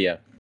 Serbia.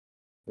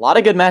 A lot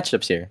of good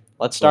matchups here.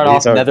 Let's start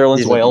off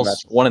Netherlands, these are good Wales.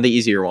 matches. One of the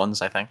easier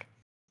ones, I think.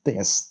 I think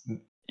it's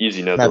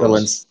Easy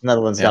Netherlands.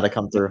 Netherlands Yeah. got to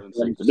come through.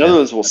 The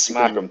Netherlands will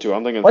smack them too.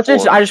 I'm thinking. I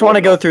just want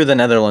to go 4-0. through the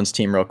Netherlands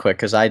team real quick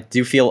because I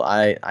do feel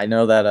I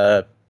know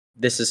that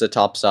this is a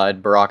top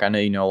side. Barock, I know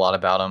you know a lot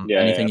about him. Yeah,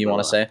 Anything yeah, you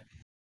want to bro. say?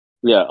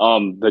 Yeah,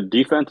 the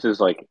defense is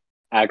like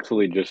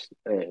actually just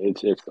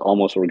it's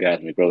almost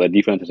orgasmic, bro. That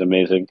defense is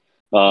amazing.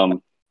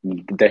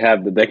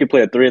 They could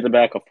play a 3 at the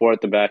back, a 4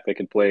 at the back. They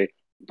could play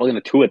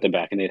a 2 at the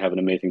back, and they'd have an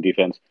amazing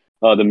defense.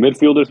 The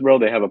midfielders, bro,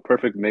 they have a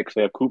perfect mix.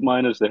 They have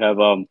Koopmeiners, they have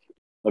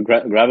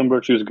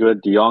Gravenberch, who's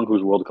good, De Jong,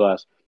 who's world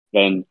class,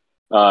 and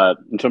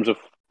in terms of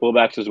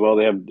fullbacks as well,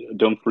 they have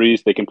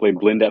Dumfries. They can play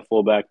Blind at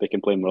fullback. They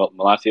can play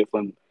Malacia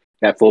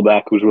at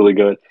fullback, who's really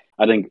good.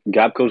 I think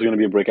Gapco's going to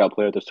be a breakout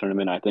player at this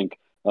tournament. I think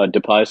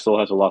Depay still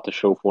has a lot to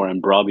show for,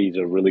 and Bravi's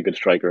a really good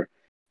striker.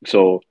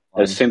 So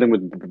the same thing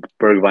with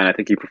Bergwijn. I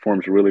think he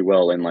performs really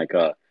well in like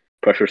a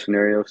pressure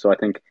scenario. So I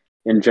think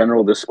in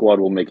general, this squad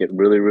will make it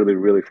really, really,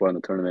 really far in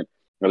the tournament.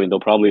 I mean, they'll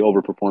probably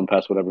overperform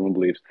past what everyone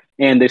believes,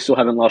 and they still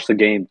haven't lost a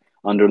game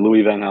under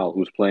Louis van Gaal,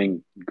 who's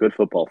playing good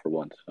football for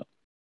once. So.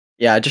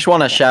 Yeah, I just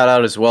want to shout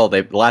out as well.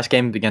 The last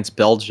game against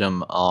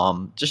Belgium.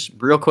 Just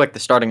real quick, the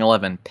starting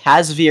 11: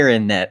 Pasveer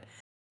in net,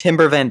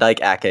 Timber Van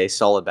Dijk, Ake,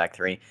 solid back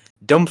three.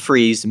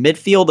 Dumfries,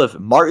 midfield of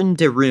Martin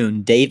de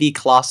Roon, Davy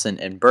Klaassen,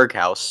 and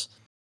Berghuis.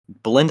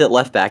 Blind at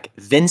left back,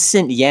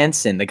 Vincent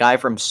Janssen, the guy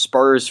from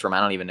Spurs from I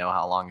don't even know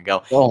how long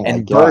ago, Oh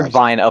and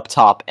Bergwijn up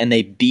top, and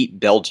they beat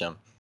Belgium.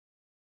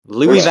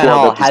 Louis Their van squad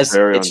Gaal depth is has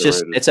very it's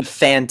underrated. a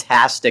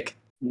fantastic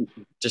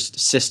just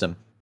system.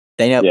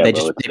 They know Yeah, they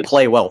bro, just they it's-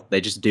 play well.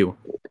 They just do.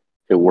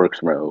 It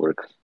works, bro. It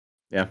works.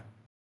 Yeah.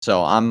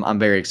 So I'm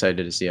very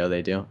excited to see how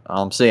they do.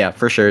 So yeah,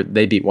 for sure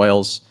they beat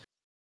Wales.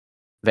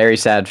 Very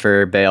sad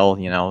for Bale,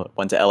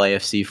 went to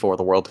LAFC for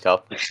the World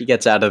Cup. He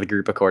gets out of the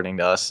group according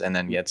to us and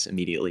then gets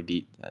immediately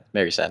beat.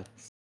 Very sad.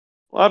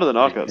 Well, out of the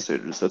knockout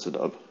stages, that's a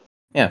dub.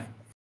 Yeah.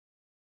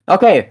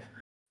 Okay.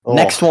 Oh.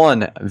 Next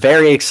one.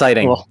 Very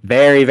exciting. Oh.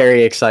 Very,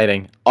 very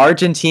exciting.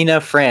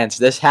 Argentina, France.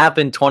 This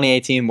happened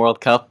 2018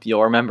 World Cup.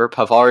 You'll remember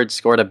Pavard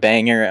scored a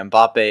banger.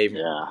 Mbappe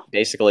Yeah.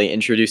 basically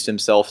introduced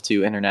himself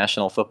to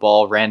international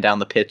football, ran down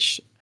the pitch.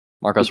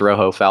 Marcos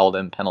Rojo fouled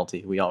him,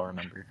 penalty. We all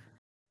remember.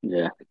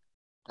 Yeah.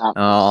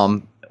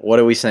 What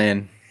are we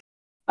saying?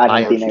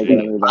 Argentina is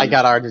gonna move I on.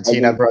 got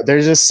Argentina, bro.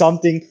 There's just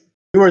something.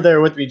 You were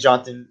there with me,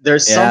 Jonathan.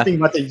 There's Yeah. something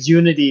about the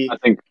unity. I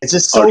think It's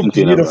just so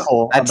Argentina, bro.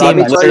 beautiful. That about team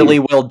that literally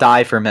will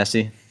die for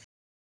Messi.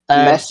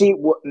 And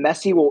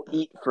Messi will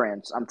eat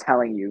France. I'm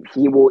telling you,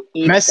 he will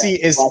eat. Messi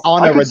them. is That's-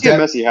 on I a could see a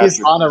Messi he is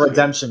hat-trick on a this year.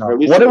 redemption Or arc. at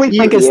least What do a we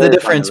think is He the is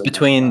difference on the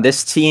between redemption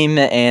this team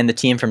and the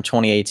team from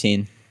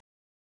 2018?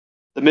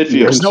 The midfield.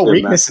 There's no Massive,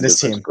 weakness in massive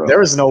this difference, team. bro.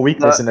 There is no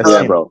weakness in this Yeah,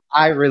 team. bro.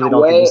 I really The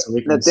don't think way there's a the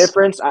weakness.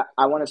 difference,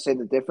 I want to say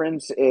the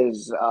difference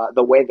is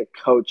the way the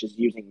coach is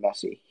using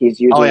Messi. He's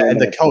using Oh yeah, him and in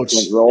the a coach.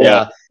 different role.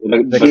 Yeah,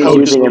 The He's coach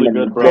is using really him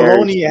in good, a bro. very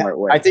Maloney, smart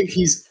way. I think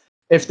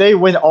if they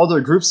win all their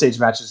group stage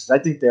matches, I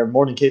think they're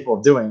more than capable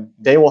of doing.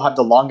 They will have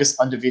the longest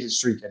undefeated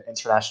streak in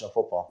international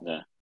football. Yeah.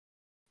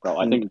 Bro,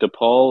 I think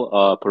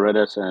DePaul,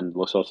 Paredes, and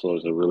Lo Celso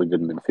is a really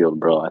good midfield,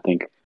 bro. I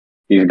think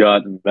he's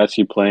got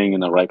Messi playing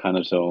in the right kind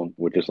of zone,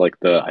 which is like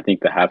I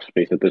think the half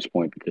space at this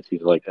point because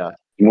he's like Yeah.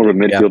 more of a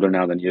midfielder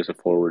now than he is a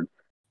forward.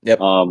 Yep.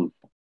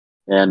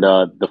 And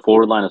the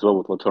forward line as well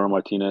with Lautaro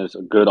Martinez,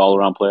 a good all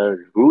around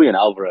player. Julian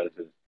Alvarez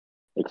is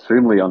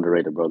extremely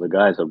underrated, bro. The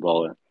guy's a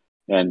baller.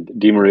 And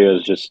Di Maria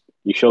is just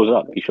he shows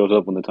up. He shows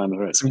up when the time is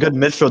right. Some good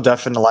midfield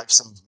depth in the likes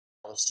of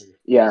those two.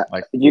 Yeah,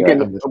 Like you yeah.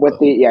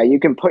 can you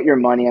can put your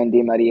money on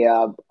Di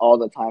Maria all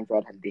the time for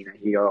Argentina.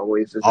 He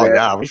always is Oh there.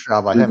 yeah, we forgot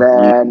about him.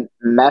 Then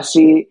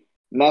Messi,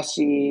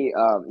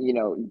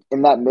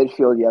 in that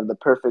midfield, you have the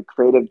perfect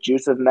creative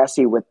juice of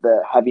Messi with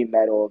the heavy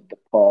metal of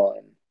DePaul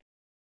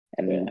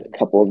and a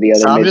couple of the other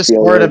So I'm midfielders. just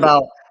worried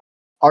about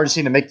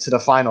Argentina make it to the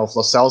final if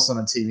Lo Celso on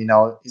the team.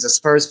 He's a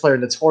Spurs player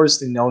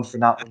notoriously known for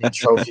not winning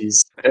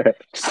trophies.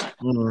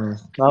 I'm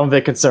a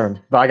bit concerned,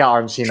 but I got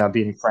Argentina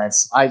beating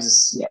France.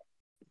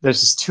 There's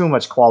just too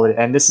much quality,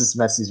 and this is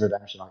Messi's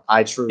redemption.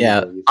 I truly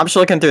believe. I'm just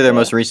looking through their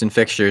most recent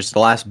fixtures. The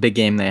last big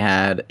game they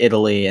had,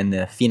 Italy in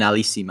the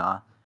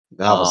Finalissima.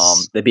 That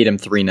was They beat him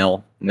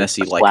 3-0.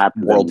 Messi Slapped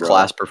them, world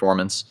class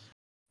performance.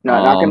 No,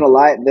 not gonna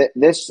lie.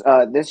 This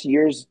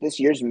year's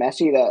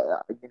Messi.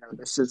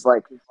 This is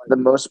like the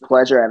most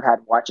pleasure I've had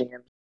watching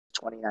him.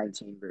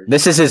 2019 version.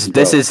 This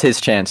is his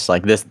chance.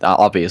 Like this,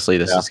 obviously,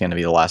 this is going to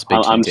be the last big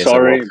chance. I'm he has at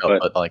sorry,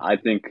 World Cup, but I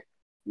think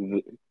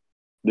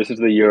this is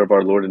the year of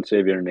our Lord and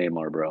Savior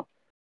Neymar, bro.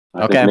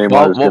 Okay,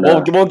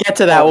 we'll get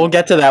to that. We'll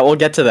get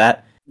to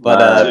that.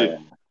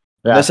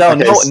 But so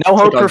no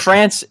hope for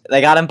France.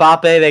 They got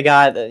Mbappe. They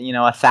got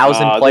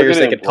 1,000 players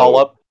they could call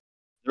up.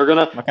 They're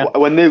gonna Okay.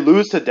 when they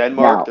lose to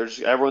Denmark, Now.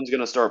 everyone's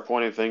gonna start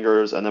pointing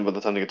fingers, and then by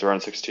the time they get to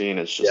round 16,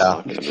 it's just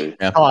not gonna be.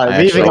 Yeah, Come on, I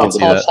we even actually got can see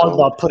Paul that.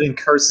 Pogba putting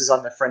curses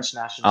on the French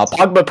national team.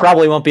 Pogba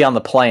probably won't be on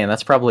the play, and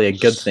that's probably a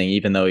good thing,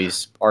 even though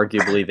he's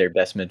arguably their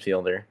best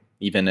midfielder,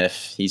 even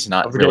if he's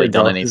not Don't forget really it,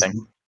 done bro.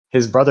 anything.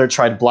 His brother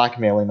tried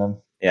blackmailing him.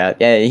 Yeah,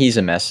 he's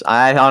a mess.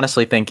 I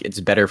honestly think it's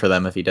better for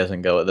them if he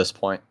doesn't go at this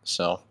point.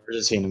 So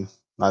Argentina.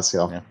 Let's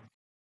go. Yeah.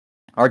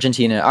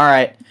 Argentina. All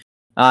right.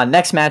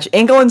 Next match,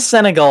 England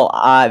Senegal.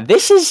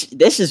 This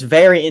is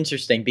very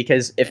interesting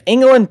because if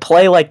England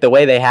play like the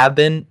way they have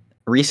been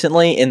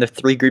recently in the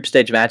 3 group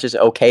stage matches,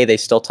 okay, they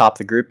still top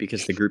the group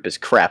because the group is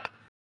crap.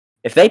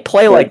 If they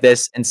play like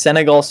this and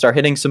Senegal start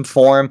hitting some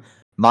form,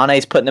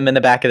 Mane's putting them in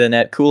the back of the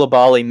net,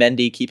 Koulibaly,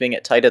 Mendy keeping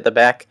it tight at the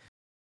back.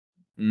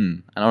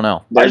 I don't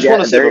know. I just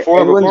want to say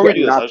before we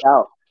do this, knocked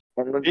out.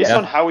 based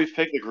on how we've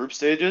picked the group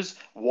stages,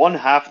 one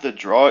half of the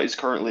draw is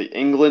currently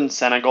England,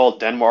 Senegal,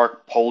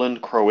 Denmark,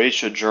 Poland,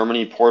 Croatia,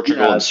 Germany,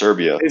 Portugal, and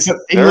Serbia.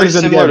 Very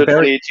similar to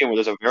 2018, where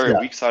there's a very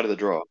weak side of the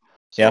draw.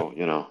 So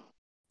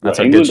that's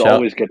a England good shout.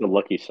 always get the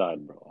lucky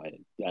side, bro.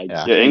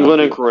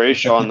 England and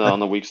Croatia on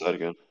the weak side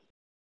again.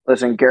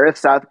 Listen, Gareth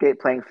Southgate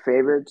playing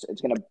favorites,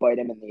 it's gonna bite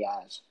him in the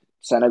ass.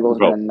 Senegal's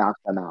gonna knock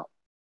them out.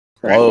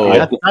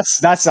 Whoa.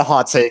 That's a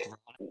hot take.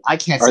 I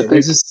can't say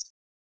this is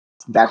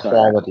that's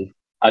quality.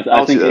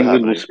 I think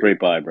England will scrape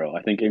by, bro.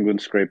 I think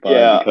England scrape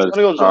by because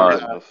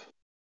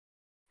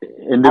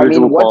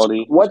individual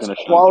quality. What's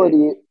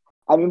quality?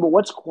 I mean, but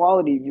what's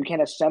quality? You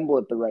can't assemble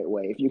it the right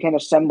way. If you can't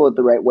assemble it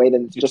the right way,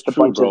 then it's just a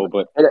bunch of.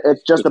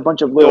 It's just a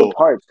bunch of little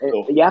parts.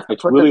 You have to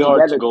put them together. It's really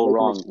hard to go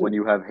wrong when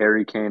you have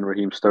Harry Kane,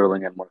 Raheem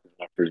Sterling, and Marcus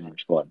Rashford in your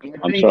squad.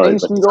 I'm sorry,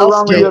 things can go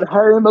wrong when you have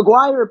Harry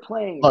Maguire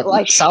playing.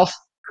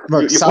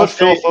 Look, Phil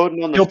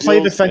Foden on the he'll play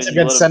field defense and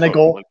you against let him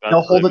Senegal. go.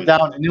 They'll hold it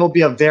down, and it'll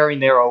be a very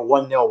narrow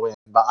 1-0 win.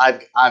 But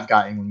I've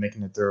got England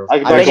making it through.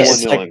 I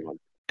think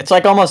it's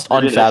like almost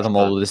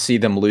unfathomable to see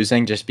them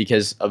losing just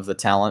because of the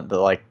talent,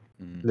 but like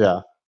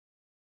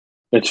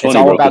it's funny,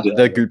 all about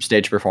the group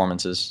stage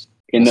performances.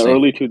 In the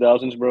early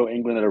 2000s, bro,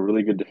 England had a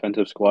really good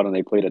defensive squad and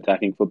they played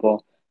attacking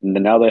football. And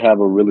then now they have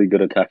a really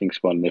good attacking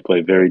squad and they play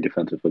very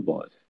defensive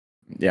football.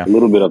 Yeah, a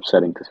little bit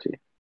upsetting to see.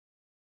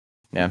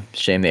 Yeah,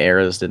 shame the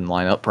eras didn't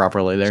line up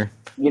properly there.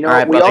 You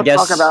know, we all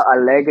talk about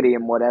Allegri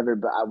and whatever,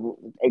 but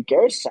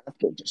Gareth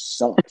Southgate just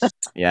sucks.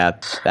 Yeah,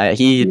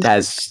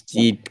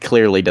 he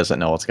clearly doesn't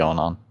know what's going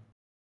on.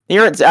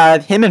 Here,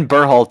 him and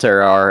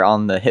Berhalter are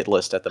on the hit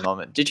list at the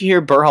moment. Did you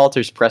hear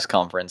Berhalter's press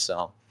conference?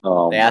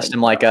 They asked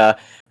him like,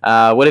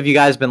 "What have you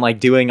guys been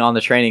like doing on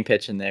the training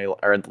pitch?" And they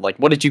are like,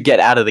 "What did you get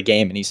out of the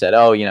game?" And he said,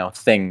 "Oh,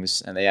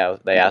 things." And they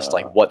asked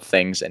like, "What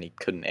things?" And he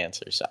couldn't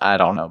answer. So I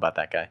don't know about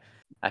that guy.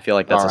 I feel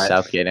like that's a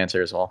Southgate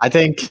answer as well. I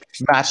think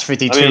match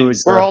 52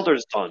 is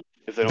Berhalter's done.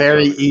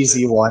 Very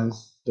easy one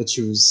to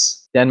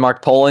choose.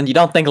 Denmark, Poland. You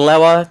don't think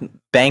Lewa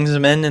bangs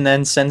him in and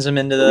then sends him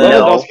into the...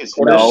 Lewandowski's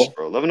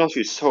bro.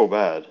 Lewandowski's so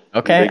bad.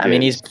 Okay, I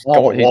mean, he's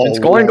been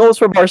scoring goals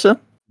for Barca.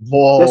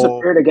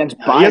 Disappeared against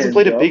Bayern. He hasn't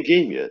played a big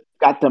game yet.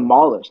 Got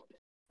demolished.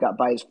 Got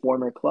by his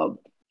former club.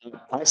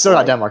 I still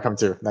got Denmark come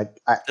too.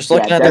 Just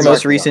looking at their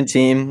most recent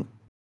team.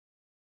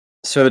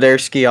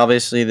 Soderski,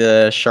 obviously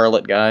the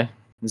Charlotte guy.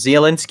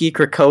 Zielinski,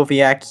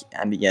 Krakowiak.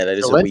 I mean, that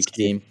is a weak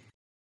team.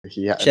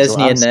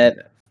 Chesney and net.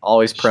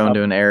 Always prone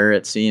to an error,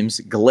 it seems.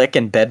 Glick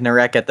and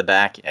Bednarek at the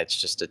back. It's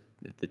just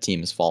the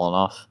team has fallen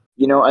off.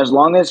 You know, as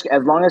long as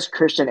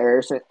Christian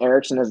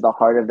Eriksen is the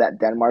heart of that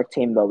Denmark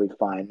team, they'll be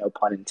fine. No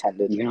pun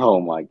intended. Oh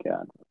my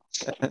god.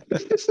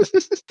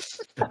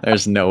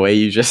 There's no way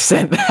you just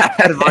said that.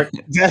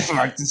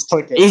 Denmark just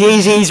clicking.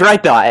 He's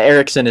right though.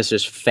 Eriksen is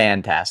just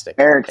fantastic.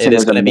 Eriksen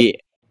is going to be.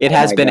 It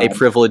has been a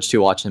privilege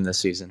to watch him this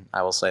season.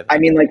 I will say that. I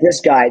mean, like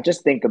this guy.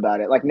 Just think about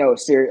it. Like no,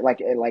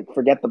 like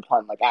forget the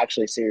pun. Like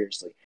actually,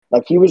 seriously.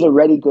 Like he was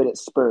already good at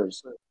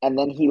Spurs, and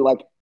then he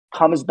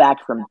comes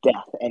back from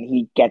death, and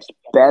he gets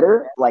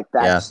better. Like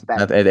that's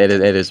it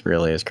is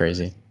really is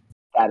crazy.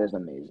 That is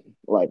amazing.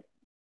 Like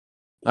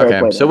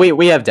okay, so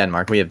we have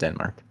Denmark. We have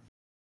Denmark.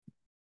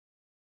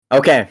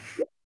 Okay,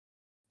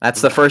 that's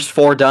the first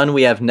 4 done.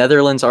 We have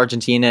Netherlands,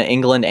 Argentina,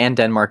 England, and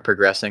Denmark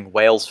progressing.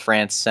 Wales,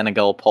 France,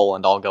 Senegal,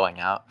 Poland all going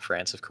out.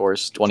 France, of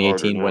course,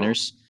 2018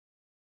 winners.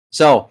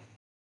 So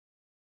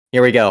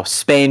here we go.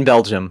 Spain,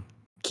 Belgium.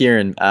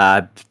 Kiran,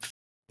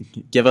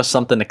 give us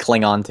something to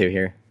cling on to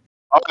here.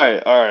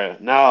 Okay, all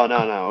right. No.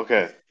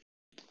 Okay.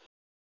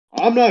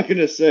 I'm not going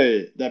to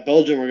say that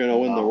Belgium are going to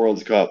win the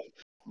World Cup,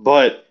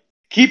 but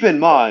keep in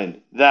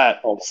mind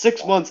that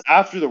 6 months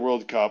after the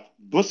World Cup,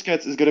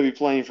 Busquets is going to be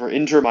playing for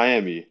Inter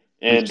Miami,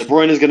 and De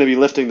Bruyne is going to be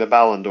lifting the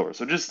Ballon d'Or.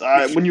 So just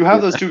when you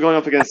have those two going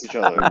up against each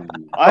other,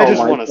 I just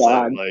want to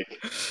say,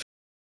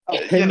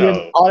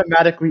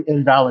 automatically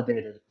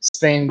invalidated.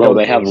 Spain. Bro,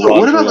 they have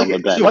Rodri on the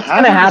bench. What's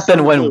going to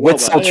happen when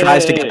Witzel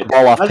tries to get the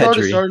ball off Pedri? Hazard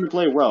is starting to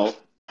play well.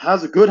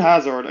 Has a good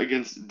Hazard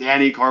against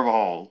Danny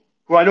Carvajal,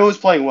 who I know is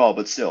playing well,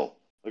 but still,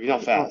 he's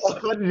not fast.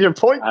 What is your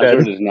point?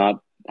 Hazard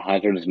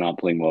is not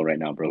playing well right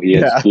now, bro. He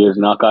has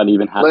not got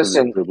even half of his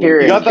dribble.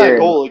 He got that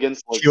goal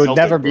against. He would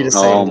never be the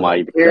same. Oh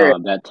my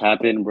god, that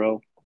tap in,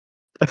 bro.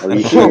 Are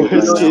you Bro,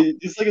 serious right now?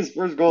 it's like his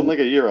first goal in like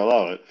a year.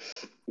 Allow it.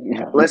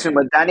 Yeah. Listen,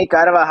 with Danny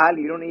Carvajal,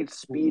 you don't need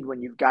speed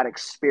when you've got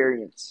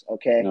experience.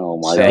 Okay. Oh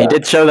my Yeah, he god.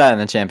 did show that in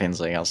the Champions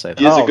League. I'll say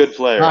He is that. a good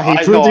player. Nah, he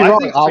I proved me wrong.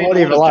 think I Spain won't will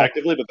even win lie.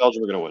 objectively, but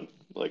Belgium are gonna win.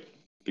 Like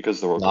because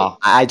of the World Nah. Cup.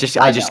 I just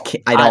I don't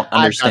I've got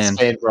understand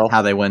Spain, bro.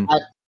 how they win. I've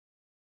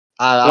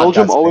got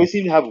Belgium Spain. always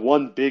seem to have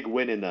one big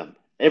win in them.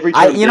 Every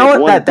I tournament you they know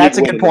have what one big that's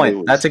a win good and then they point.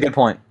 lose. That's a good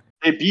point.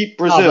 They beat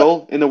but-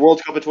 Brazil in the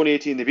World Cup in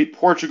 2018. They beat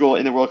Portugal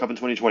in the World Cup in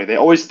 2020.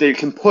 They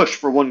can push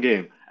for one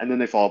game and then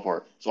they fall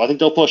apart. So I think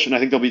they'll push and I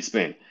think they'll beat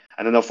Spain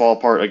and then they'll fall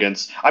apart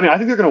against. I mean, I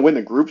think they're going to win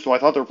the group. So I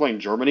thought they were playing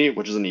Germany,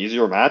 which is an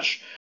easier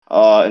match.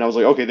 And I was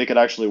like, okay, they could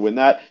actually win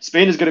that.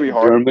 Spain is going to be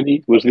hard.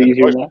 Germany was the The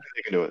easier question match. is if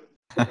they can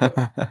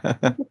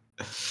do it.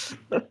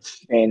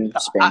 Spain.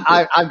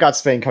 I've got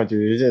Spain coming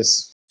through. It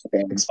is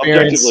Spain.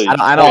 experience. Objectively,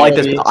 I don't like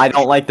this. quality. I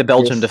don't like the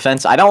Belgium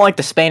defense. I don't like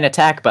the Spain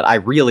attack, but I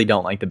really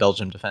don't like the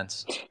Belgium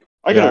defense.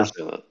 I can Yeah.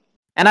 understand that.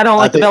 And I don't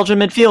I like the think- Belgian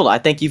midfield. I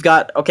think you've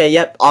got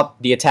up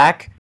the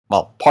attack.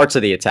 Well, parts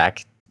of the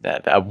attack.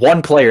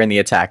 One player in the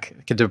attack,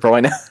 De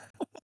Bruyne.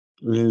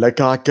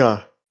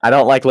 Lukaku. I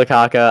don't like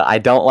Lukaku. I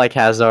don't like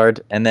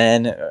Hazard. And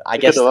then I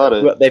guess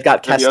Ketelare. they've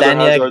got And the other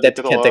Castagna. Hazard, De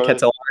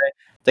Ketelare.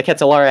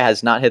 Ketelare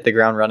has not hit the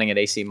ground running at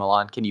AC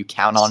Milan. Can you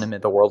count on him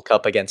at the World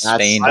Cup against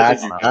That's- Spain? I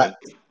that's- think you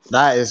that- can.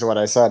 That is what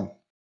I said.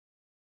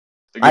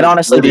 I'd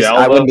honestly Jordi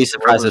I wouldn't be Alba,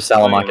 surprised if whoever's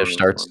playing, I Salamaker don't know.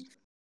 starts.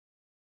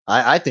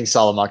 I think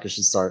Salamanca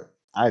should start.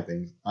 I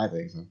think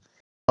so.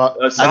 But I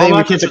think we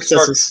Salamaker can should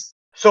start. consensus.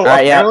 So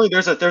Alright, yeah. apparently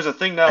there's a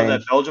thing now Spain.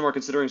 that Belgium are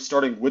considering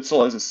starting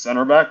Witzel as a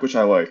center back, which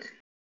I like.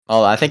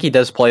 Oh, I think he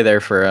does play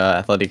there for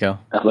Atletico.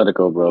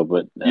 Atletico, bro,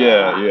 but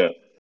Yeah.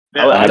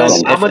 I don't-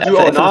 Then if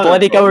Amadou if Onana,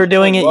 Atletico bro, are he's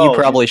doing playing it, you well.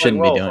 probably He's playing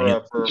shouldn't be well doing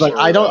it. Like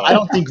I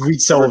don't think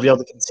Rizzo will be able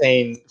to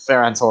contain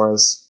Ferran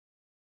Torres.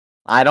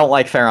 I don't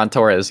like Ferran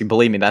Torres.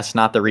 Believe me, that's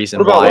not the reason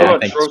What about, why what I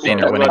about think Spain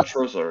Trossard? are What winning. about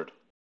Trossard?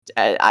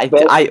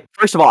 I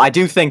first of all, I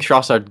do think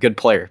Trossard good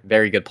player,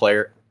 very good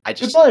player. I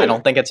player.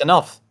 don't think it's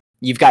enough.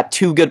 You've got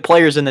two good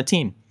players in the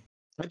team.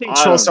 I think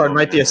I don't Trossard know,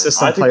 might be man. a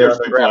system I think player there's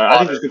under good Graham players. I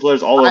think there's Potter. good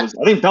players all over.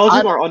 I think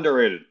Belgium are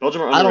underrated.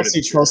 Belgium are I underrated.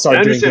 don't see And Trossard I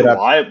doing good understand at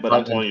why, but I'm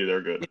Brighton. telling you,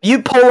 they're good. If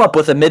you pull up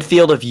with a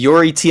midfield of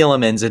Yuri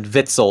Tielemans and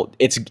Witzel,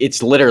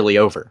 it's literally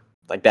over.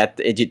 Like that.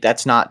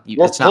 That's not.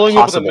 We're It's not pulling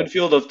up with a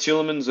possible. midfield of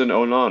Tielemans and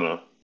Onana.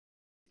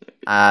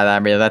 I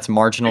mean, that's It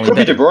marginally could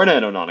be De better. Bruyne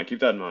and Onana. Keep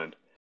that in mind.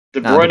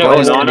 De No, De Bruyne,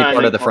 Bruyne's gonna be Onana, part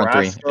and of the front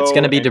three. It's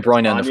gonna be De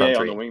Bruyne in the front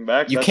on three. the wing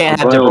backs. You That's can't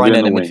fine. have De Bruyne will be Bruyne in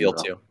in the the wing,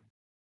 midfield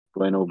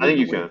bro. too. I think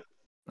you can.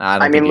 I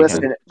don't I mean, think you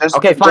listen. can. Just,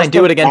 Okay, fine. just Do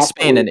to it against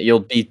back Spain, the- and you'll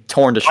be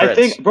torn to shreds. I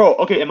think, bro.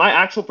 Okay, in my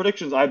actual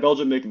predictions, I have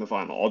Belgium making the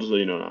final. I'll just let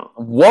you know now.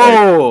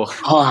 Whoa!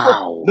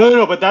 Wow.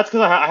 No, but that's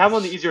because I have them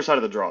on the easier side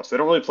of the draw, so they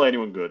don't really play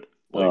anyone good.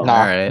 Like, Oh. Nah,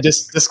 Alright.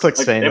 just click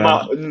like Spain. in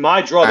man.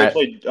 my draw, they Alright.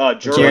 played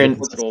Germany, Kiran,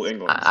 Portugal,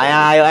 England. So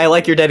I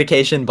like your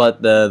dedication,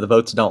 but the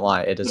votes don't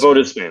lie. It the is vote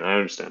Spain. is Spain. I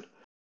understand.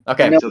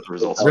 Okay. Except the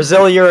results.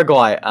 Brazil,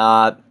 Uruguay.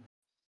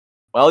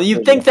 Well,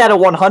 you'd think that a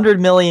 100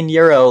 million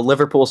euro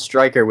Liverpool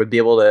striker would be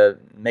able to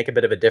make a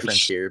bit of a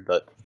difference here,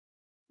 but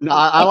No,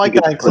 I like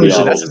think that it's pretty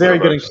inclusion. That's a obvious. very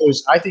good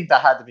inclusion. I think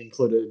that had to be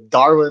included.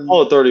 Darwin.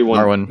 Oh, 31.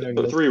 Darwin.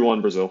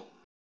 3-1 Brazil.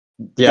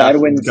 Yeah.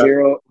 Darwin got-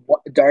 0.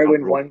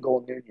 Darwin 1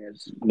 goal.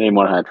 Nunez.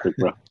 Neymar hat trick,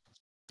 bro.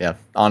 yeah,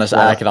 honest,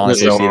 Yeah. I could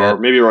honestly see Neymar, that.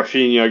 maybe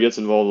Rafinha gets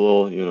involved a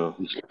little, you know.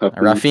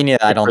 Rafinha,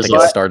 I don't think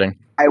Brazil. is starting.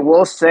 I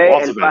will say,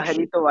 Off the El bench.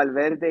 Pajarito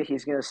Valverde,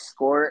 he's gonna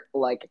score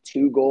like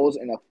 2 goals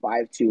in a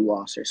 5-2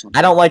 loss or something.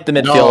 I don't like the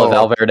midfield No. of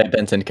Valverde,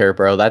 Bentancur,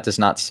 bro. That does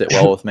not sit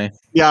well with me.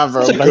 Yeah,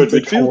 bro. It's a good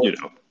Bentancur. midfield, you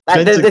know.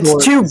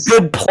 It's two is-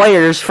 good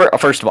players.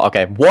 First of all,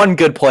 okay, one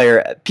good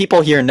player.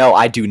 People here know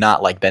I do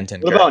not like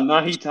Bentancur. What about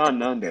Nahitan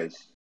Nandez?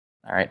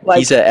 All right, Like-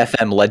 he's a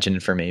FM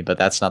legend for me, but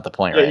that's not the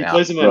point Yeah, right he now.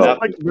 plays him at Bro.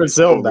 Napoli. Like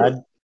Brazil,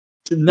 man.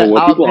 But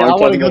what people I aren't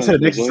want to talking go about to the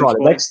in next Brazilian draw. The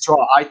squad- next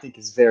draw, I think,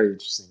 is very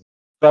interesting.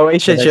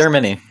 Croatia, Yes.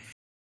 Germany.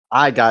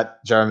 I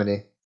got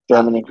Germany.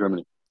 Germany.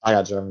 Germany. I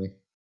got Germany.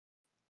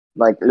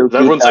 Like Is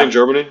everyone Lupita. saying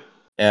Germany?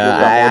 Yeah,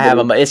 Yeah, I have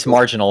Germany. a. It's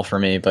marginal for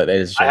me, but it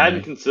is I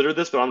hadn't Germany. considered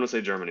this, but I'm gonna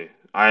say Germany.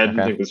 I didn't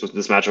Okay. think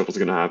this matchup was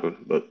gonna happen,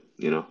 but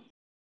you know.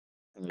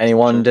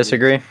 Anyone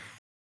disagree?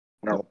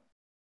 No.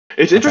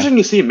 It's interesting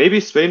to see. Maybe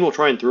Spain will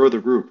try and throw the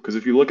group because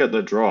if you look at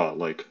the draw,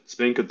 like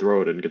Spain could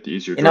throw it and get the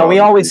easier. You know, draw we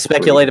and always put it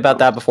speculate in. about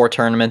that before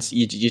tournaments.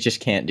 You just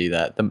can't do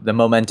that. The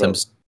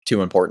momentum's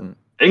too important.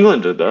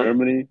 England did that.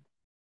 Germany.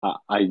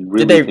 I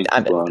really they- think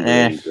I- people are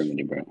underrating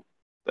Germany, bro.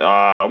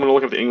 I'm gonna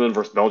look up the England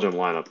versus Belgium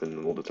lineup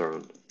and we'll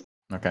determine.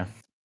 Okay.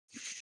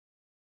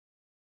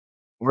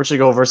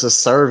 Portugal versus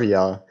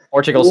Serbia.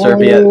 Portugal,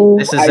 Serbia. Ooh,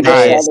 This is I just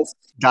a. saw this.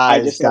 I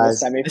Guys, just saw the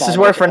guys. semifinals. This is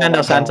where Oh Fernando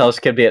my God. Santos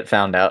could be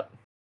found out.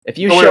 If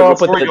you Oh, wait, show up with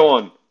before we the, go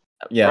on, or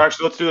yeah,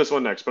 actually, let's do this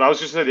one next. But I was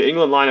just saying the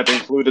England lineup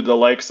included the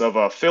likes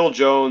of Phil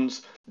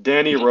Jones,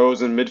 Danny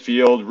Rose in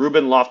midfield,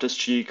 Ruben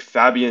Loftus-Cheek,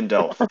 Fabian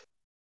Delph.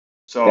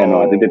 So Yeah,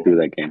 no, I think they threw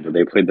that game, but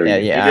they played their yeah,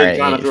 youth. yeah. They All did right,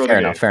 kinda yeah, throw the fair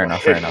game. enough, fair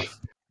enough, fair enough.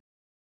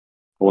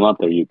 Well, not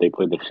their youth. They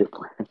played their shit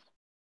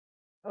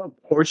players.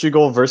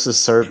 Portugal versus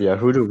Serbia.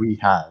 Who do we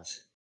have?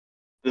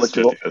 This is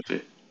Portugal.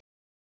 50-50.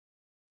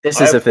 This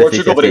I is a have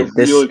Portugal, but 50-50.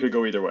 it really could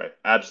go either way.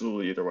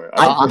 Absolutely either way.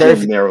 I- I think there's-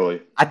 Portugal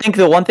narrowly. I think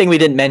the one thing we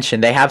didn't mention,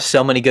 they have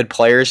so many good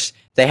players.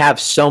 They have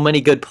so many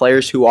good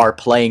players who are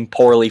playing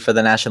poorly for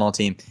the national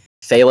team.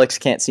 Felix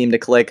can't seem to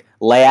click.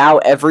 Leao,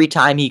 every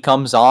time he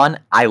comes on,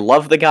 I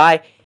love the guy.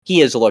 He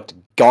has looked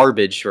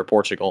garbage for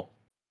Portugal.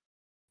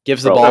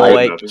 Gives the Bro, ball I-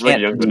 away. he's very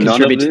Can't young, but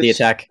contribute to the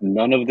attack.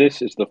 None of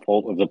this is the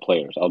fault of the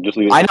players. I'll just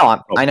leave it. I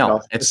know. I No,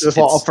 know. this is the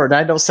fault of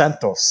Fernando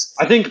Santos.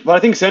 I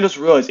think Santos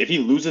realized if he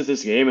loses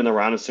this game in the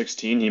round of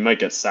 16, he might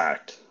get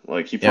sacked.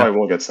 Like he probably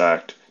will get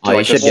sacked. Oh, he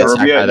like should get sacked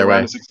Serbia in either the way.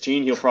 round of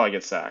 16, he'll probably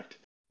get sacked.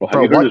 Bro, have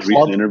Bro, you heard what his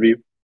recent club- interview?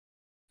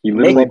 He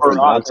Make literally Barock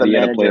forgot the that he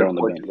had a manager player of on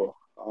the bench. Portugal.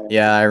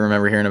 Yeah, I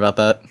remember hearing about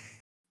that.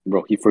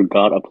 Bro, he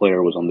forgot a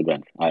player was on the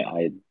bench.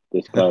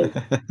 This guy,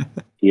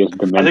 he has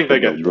dementia. I think they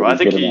get bro. through. I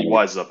think Get him he out of here.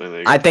 wises up. And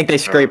they I think they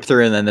get through. scrape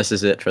through, and then this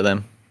is it for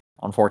them.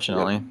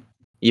 Unfortunately,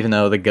 even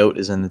though the goat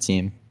is in the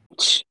team.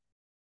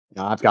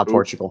 No, I've got Ooh.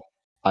 Portugal.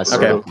 I Okay,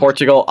 swear.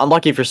 Portugal.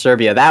 Unlucky for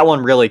Serbia. That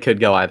one really could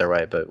go either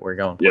way, but we're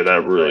going. Yeah,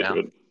 that Portugal really right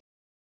now. could.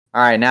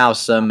 All right, now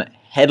some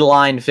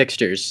headline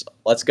fixtures.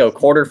 Let's go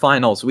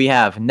quarterfinals. We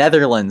have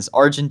Netherlands,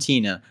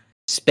 Argentina,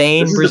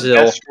 Spain, This is the Brazil,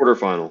 best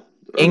quarterfinal.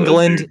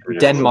 England, Yeah.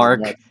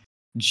 Denmark,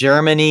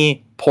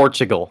 Germany,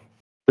 Portugal.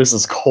 This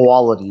is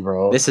quality,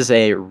 bro. This is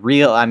a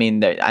real. I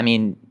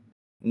mean,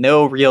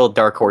 no real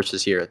dark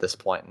horses here at this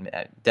point.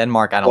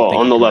 Denmark, I don't Well, think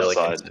on you the can left really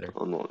side. consider.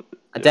 On the,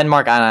 yeah.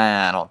 Denmark,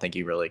 I don't think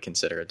you really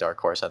consider a dark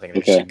horse. I think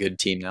they're just Okay. a good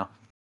team now.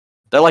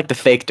 They're like the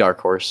fake dark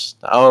horse.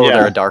 Oh, Yeah.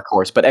 they're a dark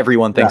horse, but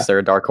everyone thinks they're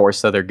a dark horse,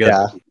 so they're good.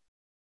 Yeah.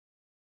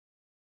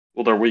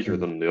 Well, they're weaker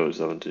than the other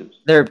 7 teams.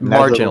 They're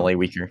Netherlands. marginally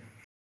weaker.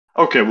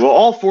 Okay, well,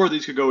 all 4 of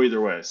these could go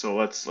either way. So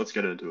let's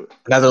get into it.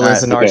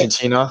 Netherlands and okay.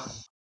 Argentina.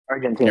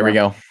 Argentina. Here we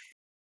go.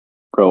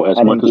 Bro, as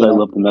much as I Argentina.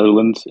 love the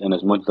Netherlands, and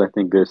as much as I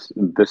think this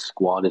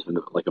squad is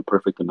like a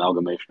perfect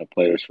amalgamation of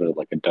players for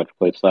like a Dutch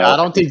play style, I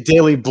don't think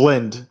Daily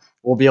Blind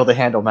will be able to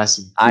handle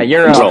Messi.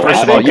 You're Bro, first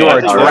I of all, think- you I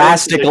are think-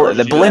 drastic. I think The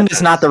Argentina blend has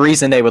is not the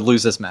reason they would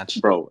lose this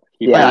match. bro,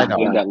 he Yeah, plays I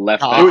know. in that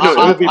left. No, back. It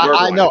would be Bergwijn.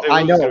 I know If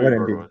they lose, it would be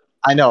wouldn't be. Bergwijn.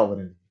 I know it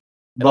wouldn't.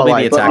 It'll But, be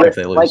like, the attack if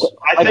they like- lose.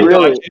 I Like, think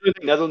really- I do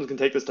think Netherlands can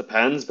take this to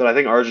pens, but I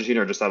think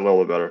Argentina are just that little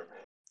bit better.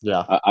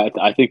 Yeah.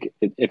 I think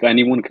if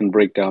anyone can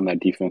break down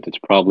that defense, it's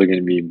probably going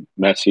to be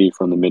Messi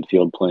from the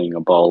midfield playing a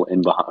ball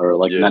in behind, or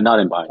like Yeah. not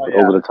in behind, but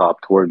Yeah. over the top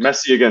towards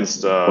Messi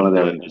against One of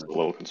their- Blind is a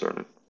little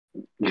concerning.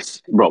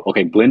 Bro.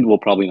 Okay, Blind will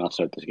probably not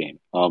start this game.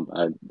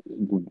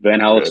 Van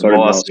Hal Yeah, started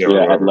Malacia or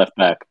Malacia at whatever. left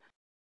back,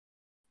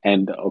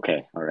 and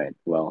okay, all right,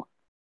 well,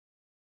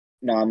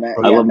 No, I'm not.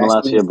 I yeah, love Messi-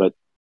 Malacia, but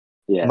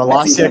yeah, Messi's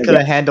Malacia gonna couldn't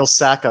get- handle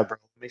Saka, bro.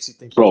 Makes you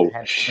think he bro, can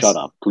handle shut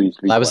Messi. up, please.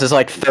 be That was quiet. his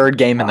like third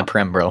game in the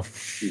Prem, bro.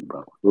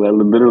 Bro.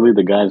 Literally,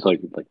 the guy's like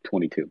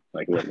 22.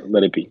 Like,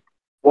 let it be.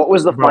 What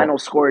was the Bro. final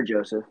score,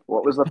 Joseph?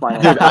 What was the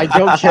final? Dude, I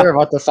don't care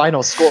about the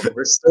final score.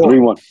 We're still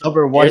 3-1.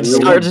 number one. It's in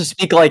the starting league. to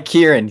speak like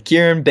Kiran.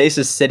 Kiran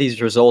bases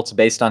City's results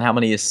based on how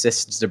many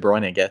assists De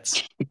Bruyne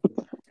gets.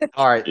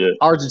 All right, Yeah.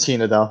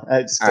 Argentina though.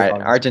 All right,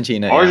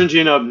 Argentina. yeah.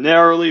 Argentina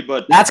narrowly,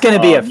 but That's going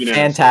to be a unanimously.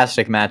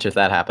 fantastic match if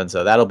that happens,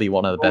 though. That'll be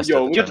one of the best. Yo,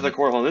 of we'll the get to the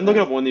tournament. quarterfinals. Then look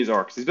up when these are,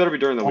 because these better be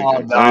during the Oh,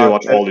 weekend. I need to no.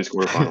 watch all these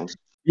quarterfinals.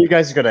 You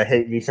guys are gonna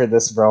hate me for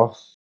this, bro.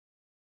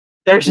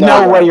 There's No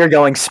no way. way you're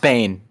going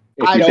Spain.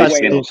 If I you know say way.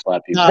 Spain, I'll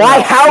slap you. No, Why?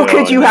 no. How No,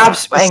 could you no.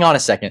 have? Hang on a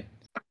second.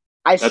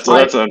 I That's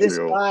swear, an this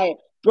unreal. guy,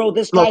 bro,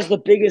 this Look. guy's the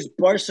biggest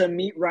Barca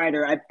meat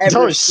rider I've ever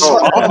Don't seen.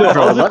 shut up, Of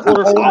bro. the Let me-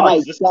 Oh my quarterfinals,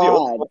 this is the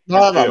God.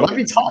 No, Okay, let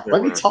me talk. Let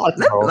me winner. talk,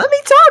 bro. Let me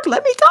talk.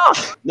 Let me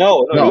talk.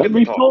 No, No. you Let get me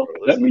to talk.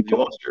 bro. Let me You talk.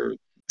 lost your-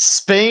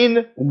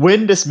 Spain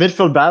win this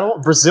midfield battle.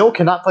 Brazil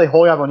cannot play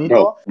Joga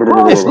Bonito.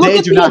 Bro, If Look they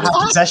at do the not have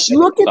attack. possession,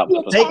 Look at Stop, the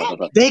stop, they, stop, attack.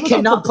 stop. they Look at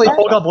cannot the play attack.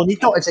 Joga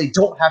Bonito if they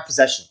don't have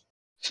possession.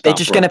 They're Stop,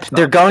 just bro. gonna. Stop.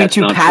 They're going That's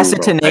to not pass true,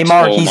 it to bro. That's-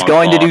 Neymar. oh He's my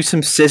going to God. do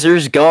some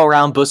scissors, go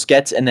around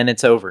Busquets, and then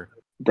it's over.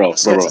 Bro,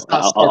 So it's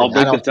not I'll starting. I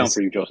break don't this down think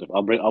for you, Joseph.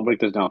 I'll break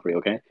this down for you,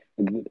 okay?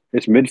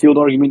 This midfield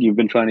argument you've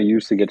been trying to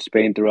use to get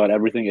Spain throughout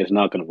everything is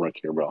not going to work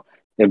here, bro.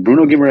 If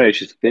Bruno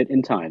Guimaraes is fit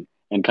in time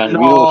and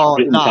Casemiro is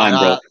fit in time,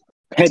 bro,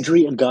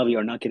 Pedri and Gavi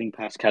are not getting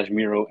past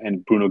Casemiro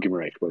and Bruno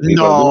Guimaraes, bro. These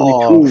are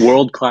literally two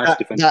world-class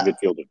defensive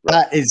midfielders, bro.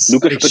 That is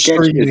Lucas Paquetá is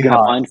extremely going to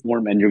hard. find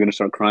form, and you're going to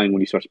start crying when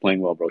he starts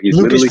playing well, bro. He's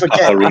Lucas literally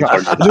Karim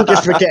Sargent.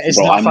 Paquetá is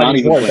Bro, not I'm not fighting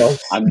even forward, playing. bro.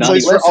 I'm He not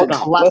plays even. for a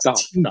Stop, class stop,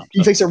 team. stop,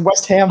 He plays for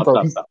West Ham, bro.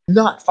 Stop, He's stop.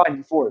 not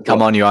fighting forward.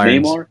 Come on, you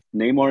Irons.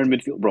 Neymar in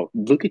midfield, bro.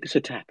 Look at this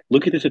attack.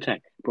 Look at this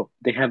attack, bro.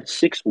 They have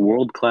 6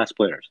 world-class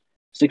players.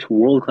 6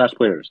 world-class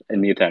players in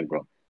the attack,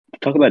 bro.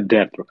 Talk about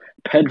depth, bro.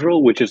 Pedro,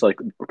 which is like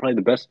probably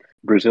the best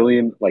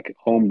Brazilian, like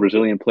home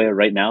Brazilian player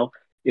right now,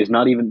 might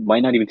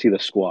not even see the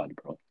squad,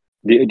 bro.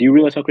 Do you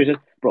realize how crazy it is?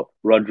 Bro,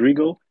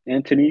 Rodrigo,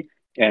 Anthony,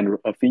 and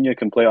Rafinha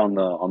can play on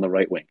the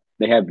right wing.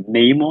 They have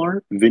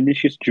Neymar,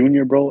 Vinicius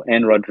Jr., bro,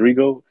 and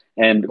Rodrigo,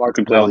 and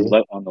can play on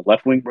the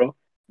left wing, bro.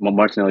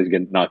 Martinelli's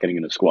not getting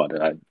in the squad.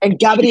 And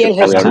Gabriel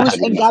Probably Jesus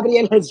already- and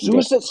Gabriel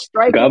Jesus at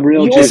striker.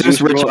 Gabriel You are- Jesus,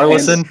 bro,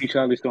 Richarlison. and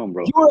Richarlison,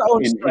 bro, You are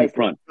on in striker.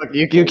 front. Look,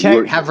 you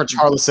can't have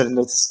Richarlison in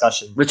this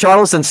discussion.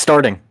 Richarlison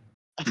starting.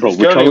 Bro, He's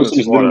gotta be in the Richarlison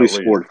has squad literally at least.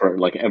 scored for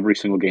like every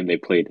single game they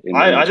played.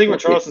 I think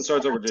squad. Richarlison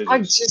starts over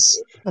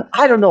Jesus.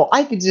 I don't know.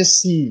 I could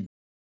just see.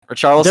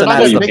 Richarlison They're not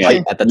has gonna the make bite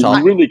him- at the top.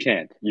 You really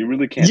can't. You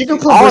really can't. You can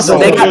see put that. Also,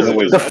 Brazil they got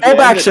over. the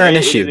fullbacks are an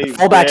issue. The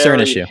fullbacks are an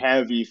issue.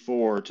 Heavy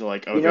four to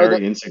like a You know very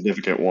the-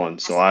 insignificant one.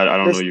 So I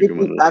don't The know you can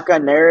win sticky this. Baka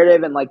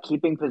narrative and like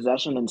keeping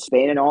possession in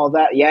Spain and all of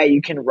that. Yeah,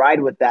 you can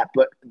ride with that,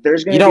 but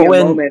there's You going to don't be a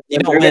win. moment You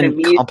when don't they're going to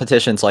win meet.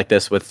 competitions like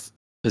this with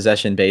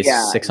possession-based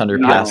Yeah, 600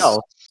 you pass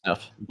don't.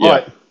 stuff.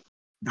 But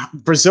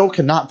Brazil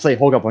cannot play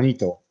Joga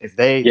Bonito if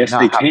they Yes, not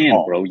they have the can,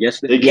 ball. bro. Yes,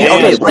 They Yeah,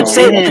 can, Okay, bro. let's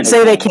say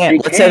they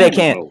can't. Let's say they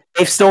can't. bro.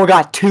 They've still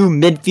got two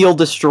midfield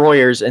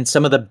destroyers and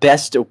some of the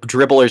best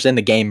dribblers in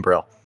the game,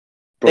 bro.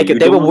 Bro, They you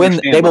will don't win.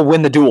 understand, They bro. will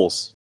win the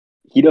duels.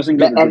 He doesn't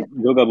get And-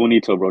 Joga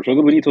Bonito, bro.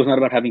 Joga Bonito is not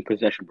about having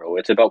possession, bro.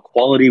 It's about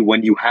quality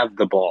when you have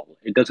the ball.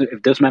 It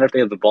doesn't matter if they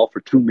have the ball for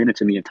 2 minutes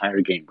in the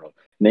entire game, bro.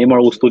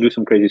 Neymar will still do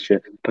some crazy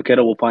shit.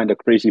 Paqueta will find a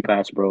crazy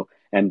pass, bro.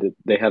 And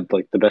they have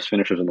like the best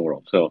finishers in the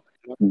world. So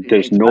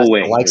there's no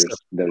way.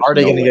 Are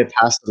they going to get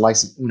past the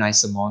likes of Unai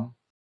Simon?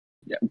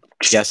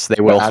 Yes,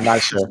 they will. I'm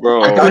not sure.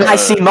 Bro, Unai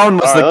Simon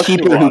was the let's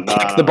keeper move who on.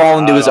 kicked the ball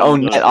into his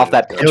own net off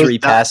that It was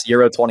Pedri that- pass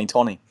Euro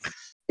 2020.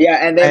 Yeah,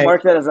 and they Hey.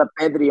 marked it as a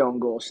Pedri own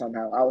goal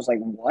somehow. I was like,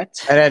 what?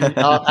 And then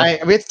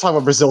we have to talk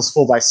about Brazil's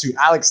fullbacks too.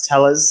 Alex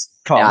Telles.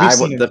 Come on, Yeah, we've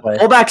seen him the play.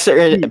 fullbacks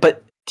are.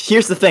 But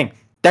here's the thing: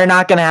 they're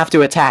not going to have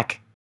to attack.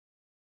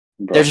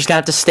 Bro. They're just going to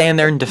have to stand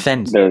there and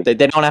defend. They're- They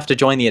don't have to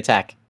join the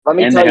attack. Let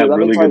me And tell they you. have Let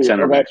me really tell good you.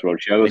 center okay, backs, bro. Thiago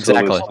Silva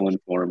Exactly. is still in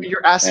form.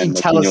 You're asking And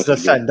Telles Marquinhos to is good.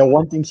 defend the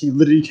one thing he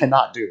literally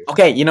cannot do.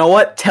 Okay, you know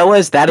what?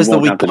 Tellez, that He is the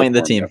won't weak have to point of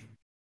the defend, team.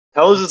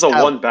 Tellez is the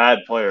Tell- one bad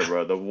player,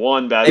 bro. The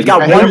one bad. They've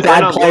got They one have bad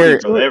Renan player.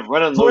 Lodi, bro. They have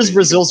Renan Who Lodi. is He can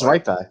Brazil's play.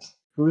 right back?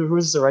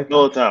 Who's the right back?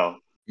 Militao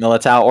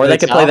Militao, or they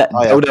could play Militao? that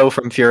Oh, yeah. Dodo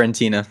from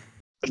Fiorentina.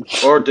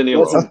 or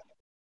Danilo. Listen,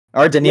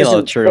 Or Danilo,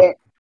 listen, true.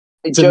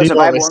 Joseph,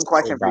 I have is one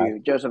question for so you.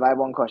 Joseph, I have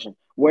one question.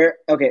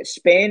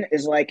 Spain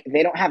is like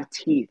they don't have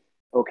teeth.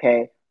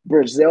 Okay,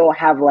 Brazil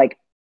have like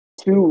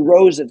 2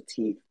 rows of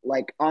teeth.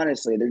 Like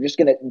honestly, they're just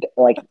gonna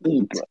like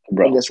eat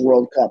Bro. in this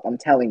World Cup. I'm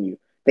telling you,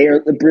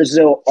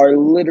 Brazil are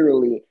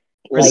literally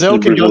Brazil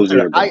like, can go Brazil's through.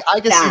 here, bro. I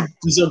can see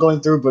Brazil going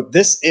through, but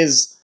this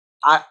is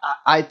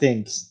I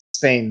think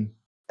Spain,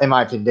 in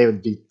my opinion, they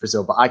would beat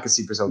Brazil, but I could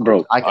see Brazil.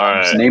 Bro, I can all right.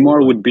 understand.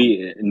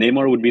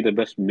 Neymar would be the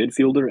best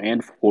midfielder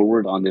and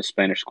forward on this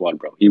Spanish squad,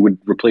 bro. He would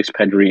replace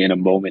Pedri in a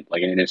moment,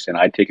 like in an instant.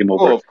 I'd take him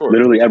over of course.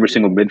 literally every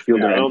single midfielder.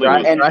 Yeah, I don't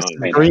and think it was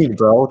and- done. Green,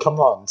 bro. Come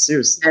on,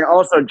 seriously. And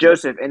also,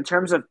 Joseph, in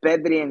terms of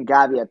Pedri and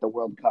Gavi at the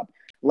World Cup,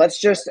 let's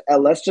just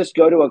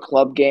go to a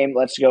club game.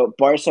 Let's go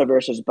Barca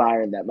versus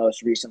Bayern that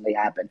most recently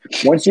happened.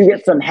 Once you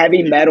get some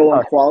heavy metal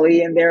and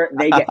quality in there,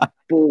 they get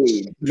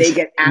bullied. They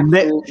get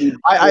absolutely.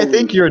 I think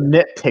bullied. you're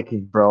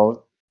nitpicking,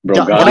 bro. Bro,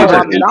 No, Gavi's no, a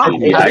I'm good not. team.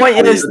 The The Actually,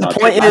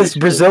 point is,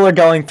 Brazil are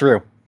going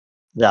through.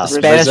 Yeah, The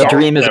Spanish Brazil-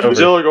 dream is Yeah, over.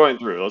 Brazil are going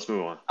through. Let's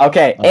move on.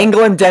 Okay,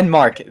 England,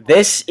 Denmark.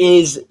 This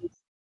is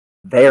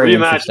very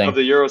Rematch interesting. of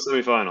the Euro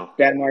semifinal.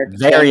 Denmark.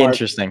 Very Denmark,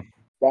 interesting.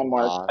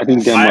 Denmark. I think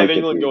I Denmark have gets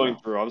England through, going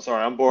bro. through. I'm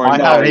sorry, I'm boring. I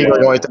No, have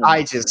England no, going.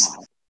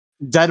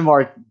 no.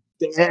 Denmark.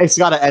 It's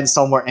got to end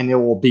somewhere, and it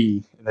will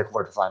be in the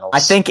quarterfinals. I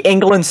think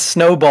England's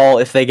snowball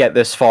if they get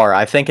this far.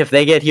 I think if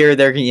they get here,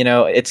 they're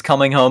it's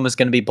coming home is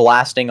going to be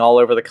blasting all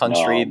over the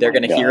country. Oh they're my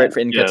going to hear God.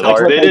 it in Yeah, Qatar. like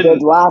That's what they they did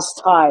didn't-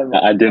 last time.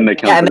 I didn't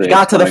account Yeah, and for they the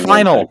got to the coming one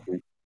final.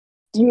 second.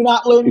 Do you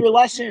not learn your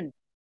lesson?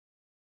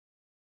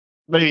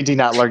 Maybe you do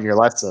not learn your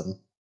lesson.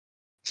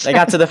 They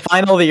got to the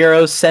final of the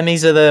Euros,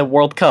 semis of the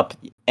World Cup,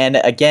 and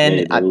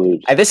again, Yeah, they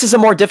lose. this is a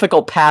more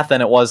difficult path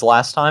than it was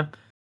last time.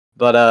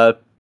 But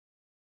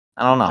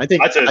I don't know. I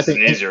think. I'd say I it's think.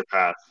 an easier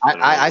path. than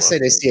it I was say last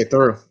they time. see it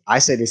through. I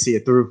say they see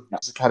it through.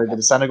 Just kind of did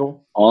the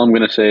Senegal. All I'm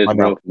gonna say is, I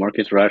bro, know. if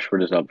Marcus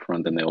Rashford is up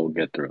front, then they will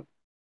get through.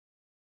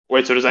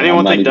 Wait, so does I'm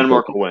anyone not think even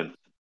Denmark joking. will win?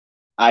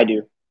 I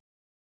do.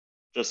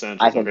 Just Sanchez.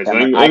 I think Okay, so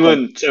Denmark-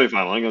 England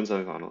semifinal. England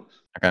semifinals.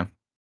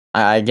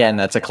 Again,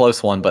 that's a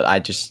close one, but I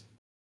just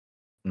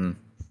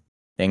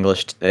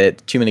English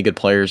too many good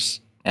players,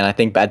 and I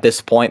think at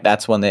this point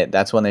that's when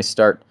they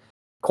start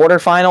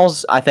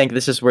quarterfinals. I think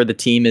this is where the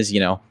team is.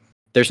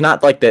 There's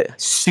not like the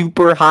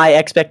super high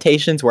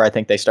expectations where I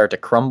think they start to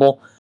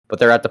crumble, but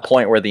they're at the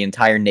point where the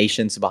entire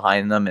nation's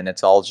behind them, and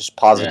it's all just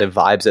positive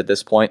vibes at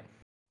this point.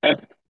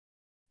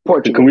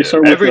 Portugal. Can we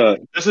start with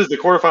This is the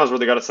quarterfinals where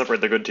they got to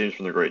separate the good teams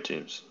from the great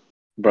teams.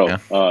 bro?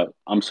 Yeah.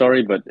 I'm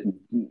sorry, but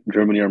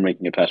Germany are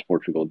making it past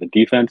Portugal. The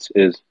defense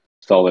is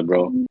solid,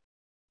 bro.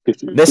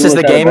 This is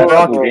the game,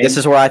 Barock. This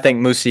is where I think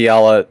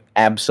Musiala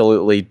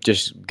absolutely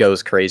just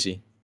goes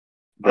crazy.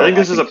 I think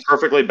this is a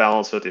perfectly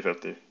balanced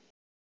 50-50.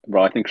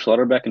 Bro, I think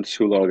Schlotterbeck and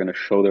Sula are going to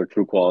show their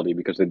true quality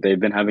because they've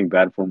been having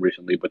bad form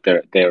recently, but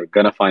they're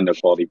going to find their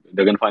quality.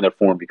 They're going to find their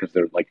form because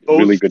they're like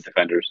really good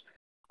defenders.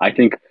 I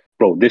think,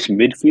 bro, this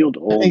midfield.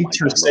 Oh my think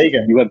Ter God, bro.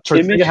 Stegen- You have Ter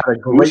Stegen Kimmich, had a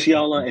great-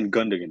 Musiala, and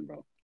Gundogan,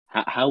 bro.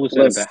 How is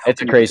that? Listen, how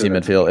It's a can you crazy say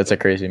that? midfield. It's a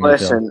crazy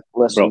midfield.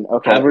 Listen. Bro,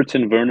 Okay. Havertz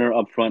and Werner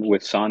up front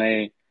with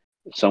Sane,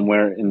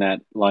 somewhere in that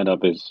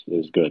lineup is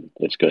good.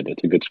 It's good.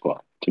 It's a good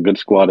squad. It's a good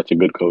squad. It's a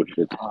good coach.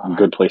 It's a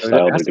good play style.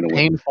 They're That's going to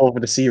win. painful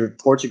to see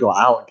Portugal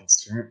out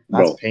against Germany.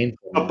 That's Bro.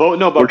 painful. But Man.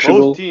 both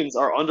Portugal- teams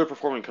are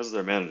underperforming because of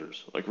their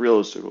managers, like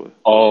realistically.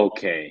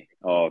 Okay.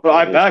 But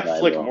I this back guy,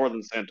 Flick bro. more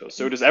than Santos.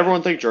 So does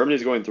everyone think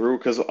Germany's going through?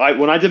 Because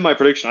when I did my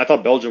prediction, I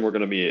thought Belgium were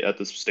going to be at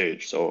this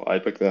stage, so I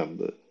picked them.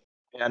 But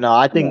Yeah, no,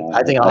 I think No, I'll I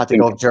have to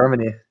think- go with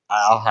Germany.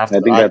 I'll have to. I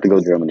think I have to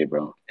go Germany,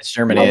 bro. It's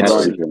Germany. It I'm has to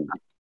going- be Germany.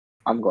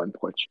 I'm going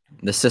Portugal.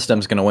 The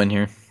system's gonna win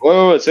here.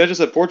 wait. Sanchez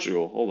said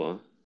Portugal. Hold on.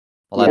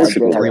 Well, that's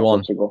Portugal. 3-1.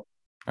 Portugal.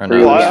 Or Three,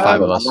 no, Well, there's I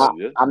 5 of have-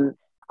 us.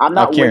 I'm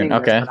not Kieran, winning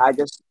okay.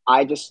 this, but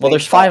I just Well, think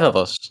there's 5 that- of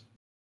us.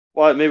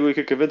 Well, maybe we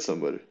could convince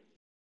somebody.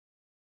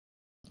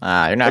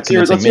 You're not Let's hear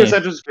convincing me.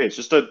 Sanchez's case.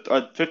 Just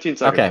a 15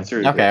 seconds. Okay, Let's hear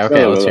his okay, case.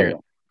 okay. Let's hear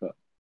it.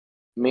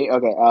 Me,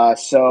 okay.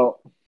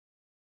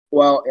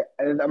 Well,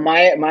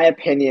 my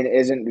opinion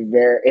isn't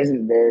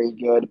very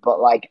good, but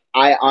like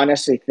I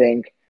honestly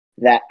think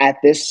that at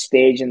this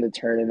stage in the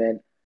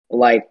tournament,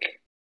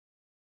 like,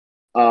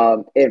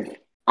 if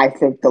I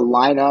think the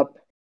lineup,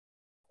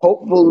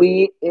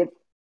 hopefully, if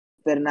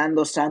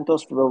Fernando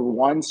Santos for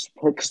once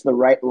picks the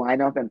right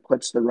lineup and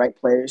puts the right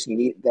players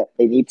that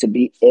they need to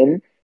be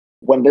in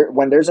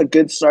when there's a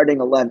good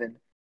starting 11,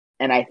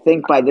 and I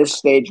think by this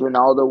stage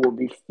Ronaldo will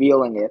be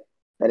feeling it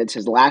that it's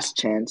his last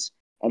chance,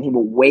 and he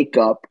will wake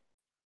up,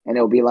 and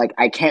it'll be like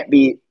I can't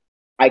be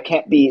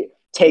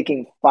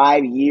taking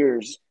 5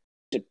 years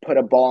to put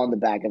a ball in the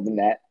back of the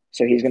net.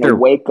 So he's gonna Sure.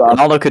 wake up.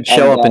 Ronaldo could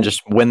show up then- and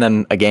just win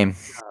them a game.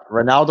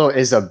 Ronaldo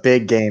is a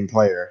big game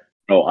player.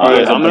 Bro, All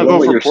right, I'm I gonna love go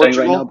what for you're saying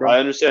Portugal. right now, bro. I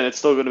understand it's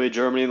still gonna be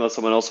Germany unless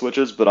someone else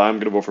switches, but I'm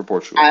gonna go for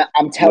Portugal.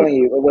 I'm telling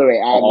you. Wait.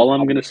 All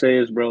I'm gonna say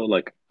is, bro,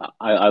 like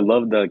I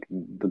love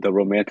the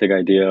romantic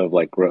idea of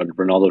like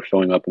Ronaldo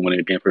showing up and winning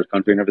a game for his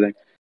country and everything,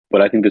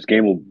 but I think this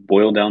game will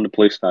boil down to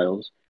play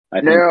styles. I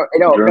think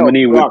No,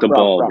 Germany with the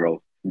ball, Brock.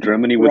 bro.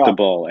 Germany with the Brock.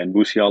 ball and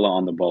Musiala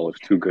on the ball is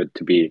too good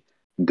to be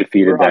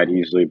defeated Brock. that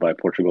easily by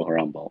Portugal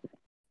around ball.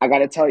 I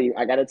gotta tell you.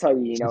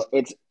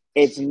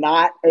 It's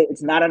not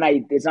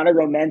a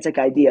romantic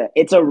idea.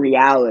 It's a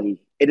reality.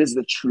 It is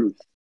the truth.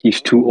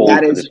 He's too old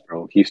That for is- this,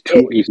 bro.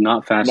 He's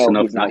not fast No,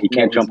 enough he's now. not. He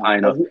can't No, jump he's high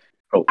not. enough.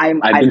 Bro,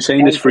 I'm I've been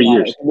saying this for banking on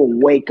years. it. He will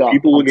wake up.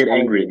 People will I'm get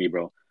telling angry you. at me,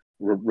 bro.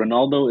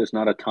 Ronaldo is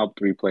not a top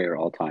 3 player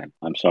all time.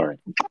 I'm sorry.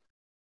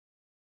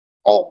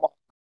 Oh,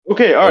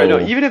 Okay, all right. No,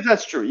 Oh. even if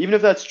that's true, and Yeah,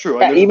 there's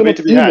a even debate if-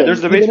 to be had. even- There's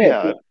a debate to be even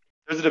if- had.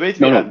 There's a debate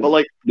to be No, had. But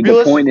like, the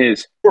realistically, point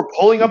is, we're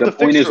pulling up the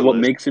point is fixture what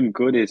list. makes him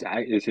good is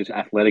his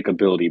athletic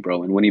ability,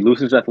 bro. And when he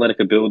loses athletic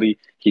ability,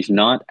 he's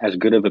not as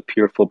good of a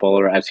pure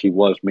footballer as he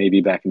was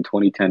maybe back in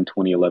 2010,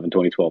 2011,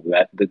 2012,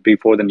 that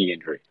before the knee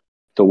injury.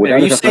 So Are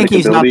without you his saying athletic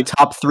he's ability, not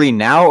top 3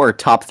 now or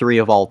top 3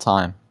 of all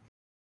time?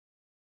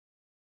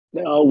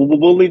 no,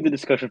 we'll leave the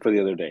discussion for the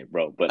other day,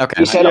 bro. But Okay.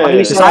 He said. Yeah, He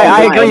yeah, said yeah. all I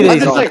time. agree that I'm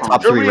he's just not saying,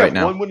 top 3 Germany right have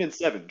now. 1 win in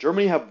 7.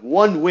 Germany have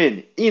 1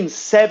 win in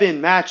 7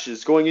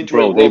 matches going into a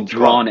bro, World they've Cup.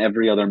 drawn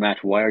every other match.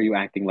 Why are you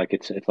acting like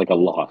it's like a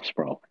loss,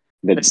 bro?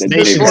 It's they've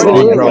Nations drawn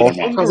League, every bro. other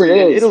match. Because it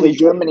is. For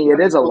Germany, it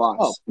is a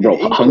loss.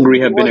 Bro, Hungary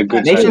have been a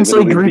good side. Nations They've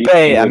League literally Group beat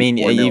A. I England mean,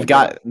 4-0, you've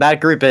got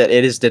that group.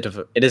 It is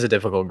a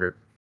difficult group.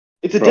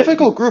 It's a Bro.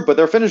 difficult group, but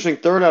they're finishing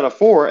 3rd out of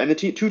 4, and the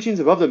 2 teams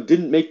above them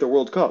didn't make the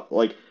World Cup.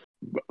 Like,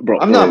 bro.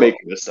 I'm not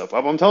making this stuff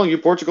up. I'm telling you,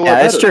 Portugal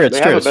Yeah, are it's better. true, it's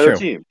They true, have a it's better true.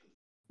 team.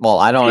 Well,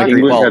 I don't Not agree.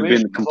 England Well, have been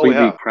That's all we completely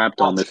have.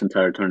 crapped on this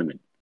entire tournament.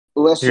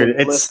 Listen, Dude,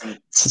 it's listen.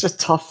 such a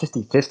tough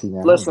 50-50,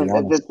 man. Listen, I'll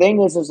be the honest.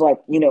 thing is like,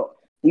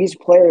 these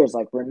players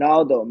like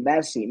Ronaldo,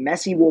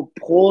 Messi will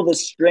pull the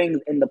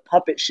strings in the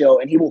puppet show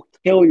and he will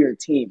kill your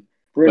team.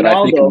 But I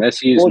think Ronaldo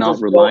Messi is will not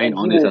just go relying and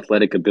on he his will-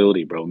 athletic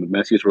ability, bro.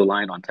 Messi is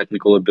relying on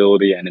technical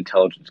ability and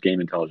intelligence,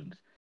 game intelligence.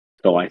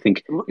 So I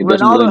think it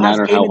doesn't Ronaldo really has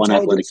matter game how unathletic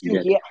intelligence he too.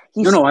 gets.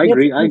 He No, I sniffs-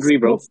 agree, he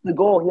bro. sniffs the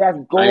goal. He has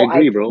goal I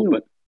agree, IQ. bro.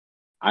 But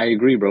I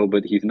agree, bro.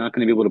 But he's not going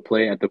to be able to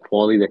play at the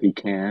quality that he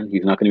can.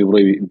 He's not going to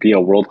be able to be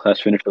a world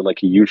class finisher like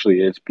he usually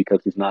is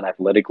because he's not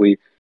athletically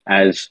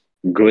as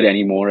good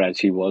anymore as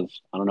he was.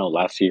 I don't know,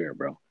 last year,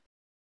 bro.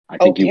 I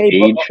think you Okay,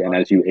 but- age, and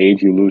as you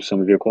age, you lose some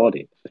of your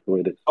quality. That's the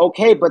way it is.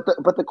 Okay, but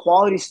the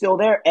quality's still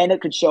there, and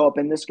it could show up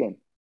in this game.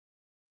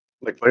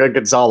 Look at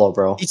Gonzalo,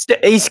 bro.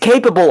 he's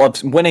capable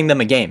of winning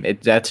them a game.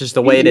 That's just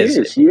the way it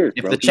is. He is,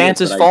 If bro. the He is,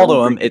 chances but I fall don't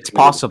to him, think it's he's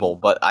gonna be- possible.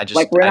 But I just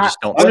Like, we're I not-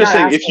 just don't. I'm We're just not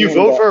saying, if asking you him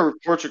vote to- for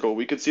Portugal,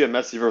 we could see a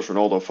Messi versus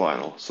Ronaldo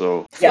final.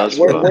 So Yeah, that's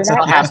we're what.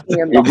 not asking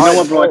him. You to know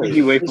what, bro? I hard think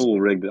play. UEFA will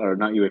rig, or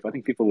not UEFA. I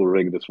think FIFA will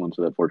rig this one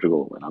so that Portugal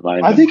will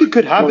win. I think it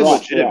could happen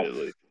Correct,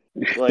 legitimately.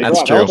 Like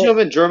That's true. Belgium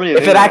and Germany. And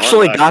If it England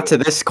actually aren't got that to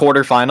good. this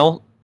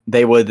quarterfinal,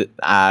 they would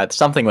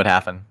something would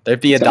happen. There'd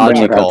be a Something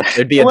dodgy would call. happen.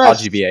 There'd be a Correct.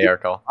 dodgy VAR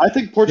call. I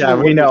think Portugal. Yeah,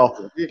 we would know. I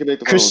think it could make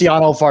the final.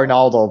 Cristiano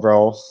Ronaldo,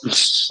 bro.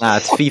 Nah,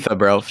 it's FIFA,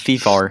 bro.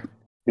 FIFA.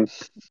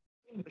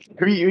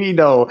 We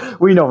know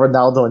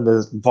Ronaldo in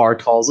the VAR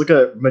calls. Look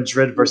at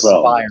Madrid versus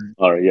Bro. Bayern.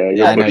 All right, yeah,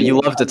 Yeah, I know pushing you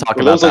it. love to talk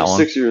Well, that about was like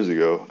that 6 years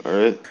ago. All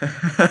right.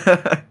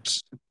 one.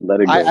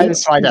 Let it go. I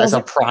just find that as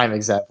a prime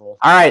example.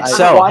 All right, I-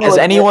 so wanna has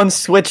admit- anyone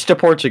switched to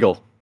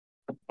Portugal?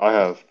 I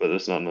have, but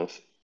it's not enough.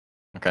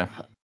 Okay.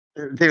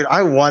 Dude,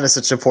 I want to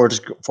switch to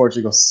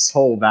Portugal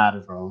so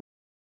bad, bro.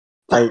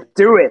 Like,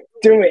 Do it.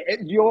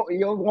 You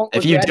won't.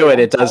 If you regret do it, I'm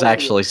it does telling you.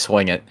 actually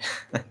swing it.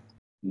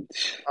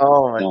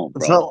 oh my, No,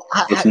 bro. so,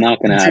 It's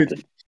not gonna dude,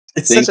 happen.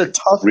 It's Think such a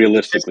tough.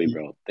 realistically, 50.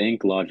 bro.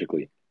 Think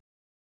logically.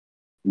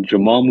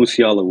 Jamal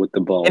Musiala with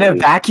the ball. In a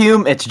is-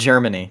 vacuum, it's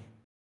Germany.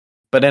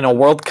 But in a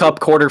World Cup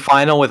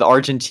quarterfinal with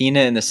Argentina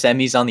in the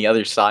semis on the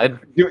other side,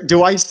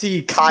 Do I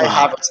see Kai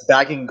Havertz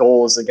bagging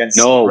goals against?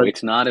 No,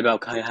 it's not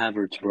about Kai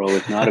Havertz, bro.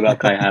 It's not about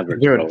Kai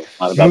Havertz, Dude, bro. It's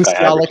not about Kai Musiala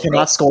Havertz, bro.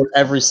 cannot score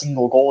every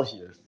single goal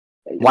here.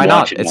 why Watch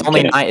not? it, It's I'm only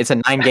kidding. 9. It's a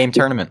 9-game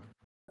tournament.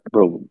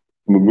 Bro,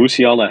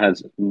 Musiala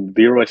has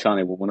Leroy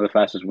Sané, one of the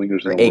fastest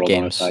wingers in Or the 8 world on his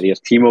games. side. He has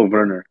Timo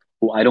Werner,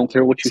 who I don't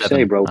care what you 7,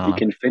 say, bro. I don't He know.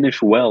 can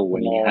finish well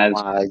when he Oh has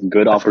my-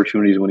 good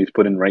opportunities when he's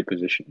put in right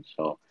positions.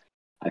 So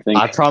I think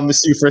I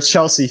promise you, for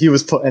Chelsea, he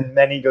was put in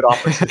many good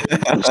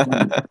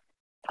opportunities.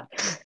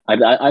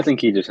 I think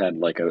he just had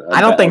like a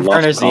I don't think loss of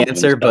Werner's the confidence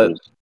answer, that but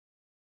was-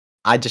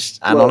 I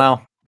don't Look,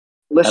 know.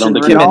 Listen,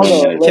 think he Kimmich,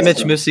 Ronaldo- Ronaldo.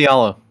 Kimmich Listen,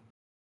 Musiala.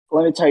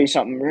 let me tell you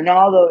something.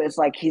 Ronaldo is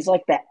like he's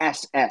like the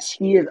SS.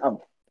 He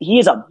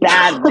is a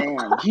bad man.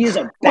 He is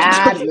a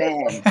bad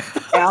man.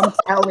 And I'm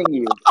telling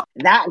you,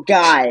 that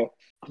guy,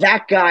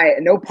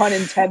 no pun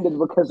intended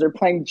because they're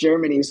playing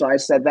Germany, so I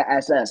said the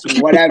SS.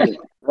 Whatever,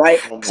 right?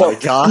 Oh my so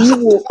God. he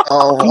will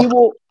Oh. he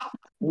will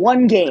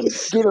one game,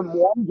 give him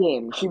one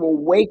game. He will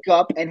wake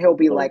up and he'll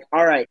be like,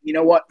 "All right, you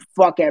know what?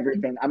 Fuck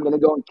everything. I'm gonna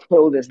go and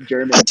kill this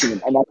German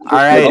team." And that's All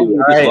right, What all this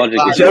right. logic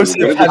is, Joseph,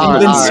 what if have this you All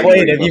been right, logic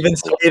swayed? is Have you been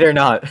possible? swayed or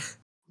not?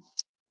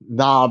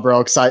 Nah, bro,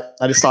 because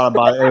I just thought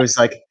about it. It was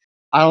like,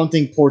 I don't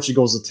think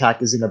Portugal's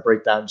attack is going to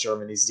break down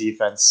Germany's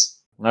defense.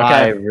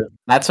 Okay,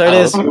 that's what it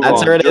is. Let's move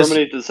That's on. what it is.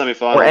 Germany to the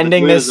semifinals. We're The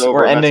ending queen is this. over.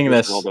 We're Messi ending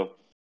versus this. Ronaldo.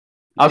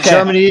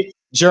 Okay,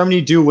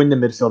 Germany do win the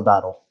midfield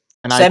battle.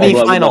 And Although I would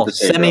semifinal. love to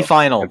say, bro,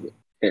 Semifinal.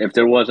 if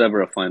there was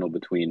ever a final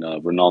between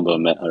Ronaldo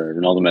and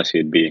Ronaldo Messi,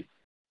 it'd be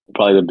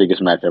probably the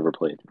biggest match ever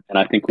played. And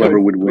I think whoever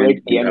would win,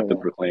 Break the you'd have to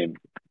internet.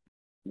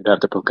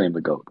 proclaim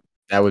the GOAT.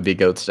 That would be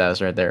GOAT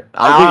status right there.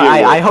 I think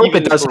it I will, hope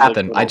even it does for, like,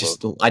 happen.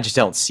 Ronaldo. I just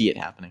don't see it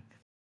happening.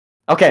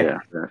 Okay, Yeah.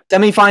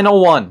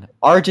 semifinal 1: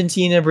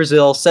 Argentina,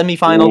 Brazil.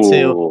 Semifinal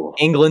 2: Ooh.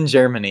 England,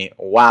 Germany.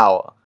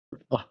 Wow.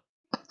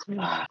 These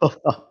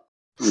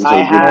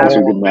I are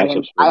good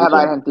matchups. I have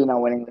Argentina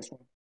winning this one.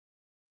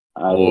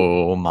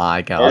 Oh my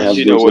I gosh. have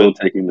Argentina Brazil win.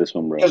 taking this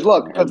one, bro. Because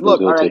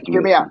look, all right,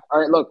 hear me out. All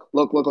right, look.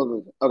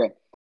 Okay,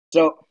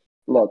 so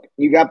look,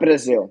 you got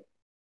Brazil.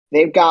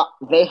 They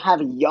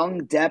have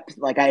young depth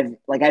like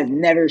I've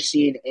never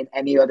seen in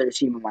any other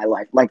team in my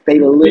life. Like they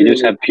They literally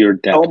just have pure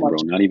depth, so much- bro.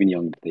 Not even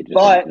young. They just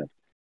But- have depth.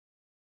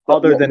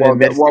 Other than in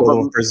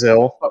midfield of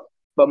Brazil.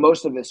 but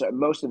most of it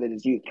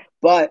is youth.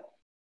 But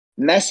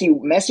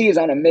Messi is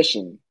on a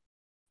mission.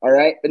 All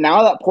right, but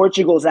now that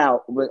Portugal's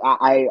out,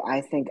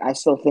 I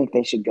still think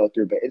they should go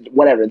through. But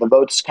whatever, the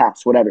votes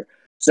cast, whatever.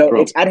 So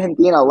Bro. it's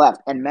Argentina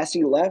left and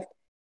Messi left.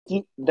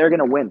 They're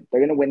gonna win.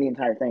 They're gonna win the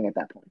entire thing at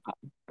that point.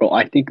 Bro,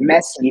 I think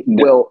Messi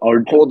will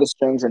pull the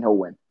strings and he'll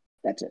win.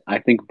 That's it. I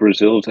think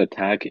Brazil's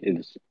attack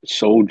is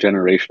so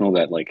generational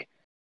that like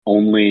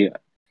only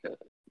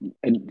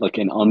like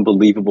an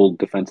unbelievable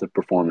defensive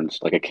performance,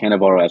 like a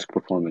Cannavaro-esque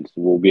performance,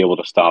 will be able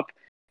to stop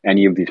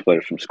any of these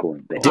players from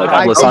scoring. Bro. Do you Like,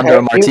 have Alessandro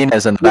okay,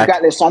 Martinez in the You've back?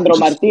 got Alessandro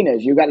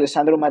Martinez. You've got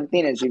Alessandro who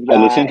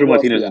else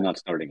Martinez you is got? not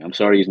starting. I'm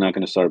sorry, he's not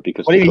going to start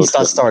because What do you the mean coach he's not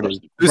doesn't starting?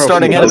 trust him. Who's Bro,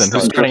 starting he ahead of does him?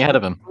 Who's start. starting ahead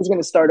of him? Who's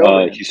gonna start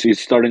over? him? He's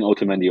starting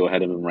Otamendi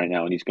ahead of him right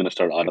now, and he's going to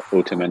start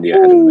Otamendi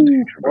ahead of him in the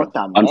future, bro.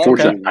 Otamendi,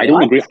 Unfortunately, I don't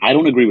what? agree. I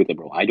don't agree with it,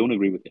 bro. I don't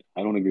agree with it.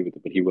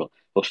 But he will.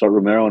 He'll start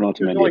Romero and You're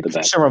Otamendi going at the back.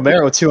 Christian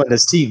Romero too on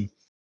this team.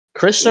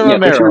 Christian Yeah,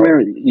 Romero Christian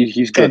Romero,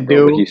 he's can good,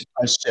 bro. But do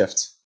a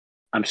shift.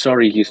 I'm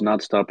sorry, he's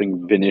not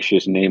stopping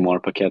Vinicius,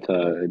 Neymar,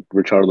 Paqueta,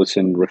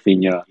 Richarlison,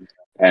 Rafinha,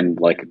 and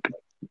like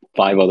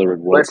 5 other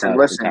world-class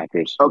Listen.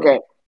 attackers. Okay.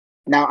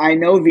 Now I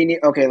know Vini.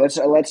 Okay, let's.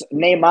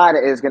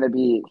 Neymar is gonna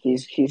be.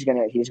 He's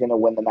gonna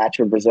win the match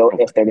for Brazil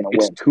if they're gonna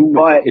It's win.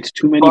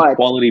 too many but-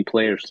 quality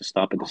players to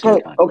stop at the same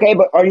time. Okay,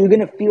 but are you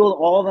gonna field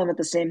all of them at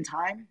the same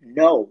time?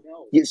 No.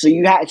 So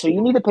you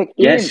need to pick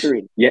 3 and Yes,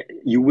 3. yeah,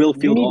 you will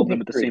field need all to of them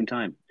pick at the 3. same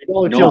time. You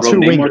only No, field bro, two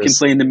Neymar wingers. can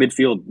play in the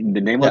midfield.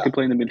 Neymar Yeah. can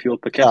play in the midfield.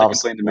 Paqueta Yeah, can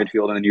play in the yeah.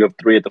 midfield, and then you have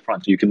 3 at the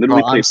front. So you can Bro,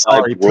 literally play I'm 5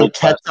 sorry.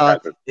 world-class Paqueta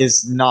attackers.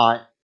 is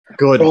not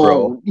good,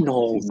 bro.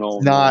 No,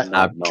 Not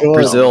good.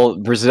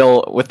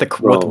 Brazil with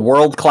Bro.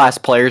 world class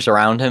players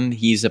around him,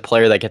 he's a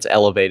player that gets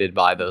elevated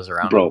by those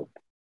around him. Bro,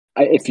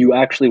 if you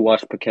actually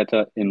watch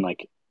Paqueta in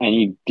like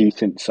any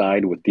decent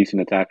side with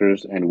decent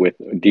attackers and with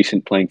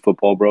decent playing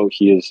football, bro,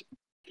 he's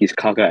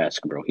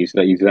Kaka-esque, bro. He's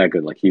that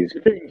good. Like he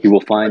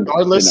will find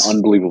Regardless- an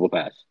unbelievable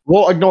pass.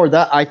 We'll ignore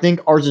that. I think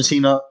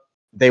Argentina,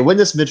 they win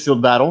this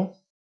midfield battle.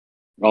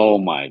 Oh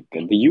my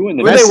god, you and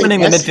the Who are they Messi-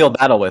 winning the Messi- midfield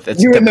battle with?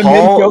 It's You're in the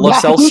DePaul, midfield Lo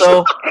battle.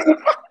 Celso.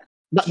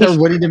 They're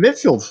winning the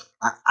midfield.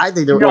 I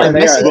think they're. No, and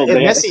they Messi, are. and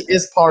They- Messi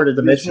is part of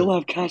the They still midfield.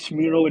 have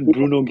Casemiro and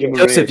Bruno Guimaraes.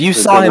 Joseph, you for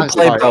saw him goodness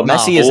play, sake. bro. No.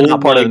 Messi is Oh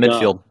not part of the my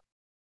midfield.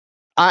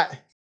 I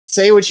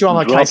say what you want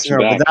about Drops Casemiro,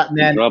 back. but that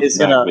man Drops is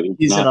back, gonna but it's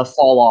he's not. gonna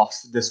fall off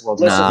this World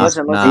Cup.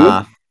 Listen.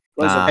 Nah.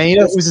 And you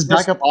know who's his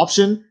backup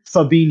option?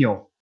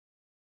 Fabinho.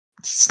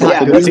 It's not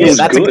Yeah, good. That's Fabinho's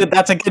good. good.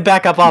 That's a good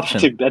backup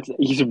option.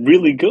 He's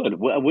really good.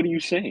 What are you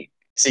saying,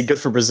 Is he good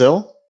for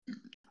Brazil?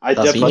 I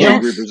Does he? definitely Yes.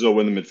 agree Brazil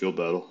win the midfield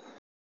battle.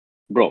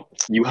 bro?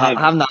 You have.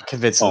 I'm not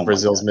convinced Oh of my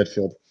Brazil's God.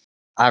 midfield.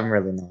 I'm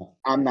really not.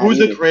 I'm not Who's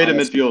the either, creative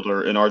honestly.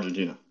 midfielder in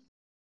Argentina?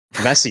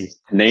 Messi.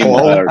 Name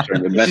Hello?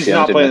 Messi.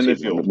 not I playing would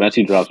say midfield.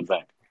 Messi. Messi drops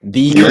back. The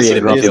Yes,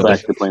 creative it is. midfielder. Back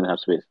to playing half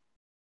space.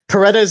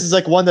 Paredes is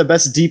like one of the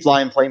best deep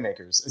line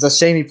playmakers. It's a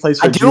shame he plays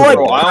for I do Juve. like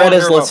Bro, I don't want to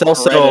Paredes, hear about Lo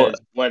Celso, Paredes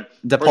when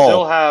De Brazil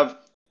Paul. have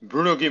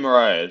Bruno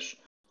Guimaraes,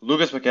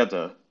 Lucas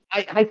Paqueta.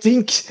 I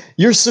think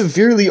you're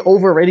severely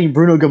overrating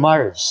Bruno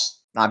Guimaraes.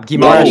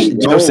 Guimaraes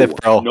No, Joseph,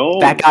 bro. no,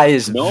 That guy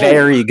is no.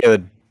 very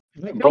good.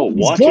 Bro, He's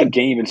watch a good.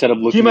 game instead of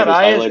looking at his Guimaraes,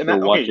 highlights or okay,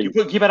 watching. you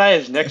put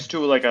Guimaraes next to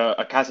like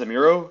a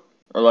Casemiro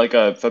or like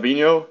a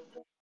Fabinho.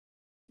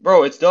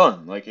 Bro, it's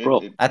done. Like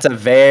Bro. That's a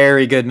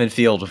very good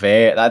midfield.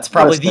 That's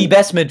probably the Listen,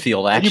 best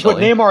midfield, and you put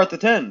actually. Neymar at the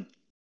 10.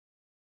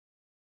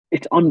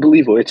 It's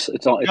unbelievable. It's You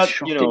shocking.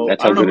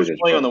 That's I how don't know good who's it is,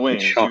 playing on bro. the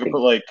It's wings. You could shocking.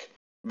 put like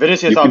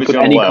Vinicius You can obviously put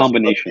on the any left.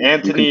 combination.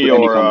 Anthony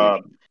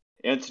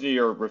Anthony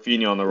or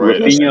Rafinha on the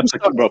right. Rafinha,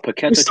 Who bro, Paqueta Who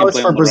can starts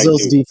play for on the right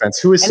Brazil's too. defense?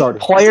 Who is Any starting?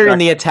 player in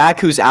the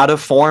attack who's out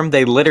of form,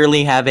 they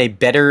literally have a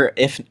better,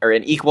 or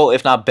an equal,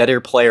 if not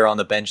better, player on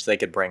the bench they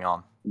could bring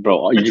on.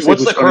 Bro, you just What's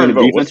who's the starting current the vote?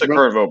 defense, What's the bro?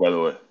 current vote, by the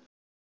way?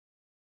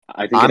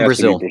 I think I'm it has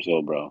Brazil. to be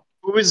Brazil, bro.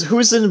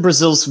 Who's in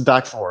Brazil's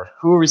back four?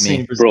 Who are we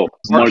seeing? Brazil?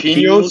 Bro,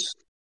 Marquinhos,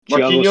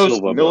 Thiago Marquinhos,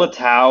 Silva, bro.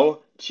 Militao,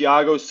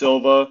 Thiago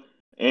Silva,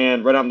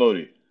 and Renan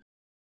Lodi.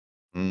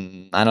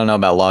 I don't know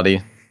about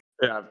Lodi.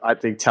 Yeah, I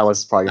think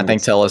Tellus probably. I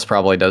think Tellus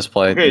probably does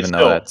play, Okay, even though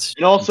still. that's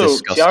And also,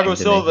 disgusting Thiago to me,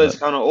 Silva is but-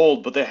 kind of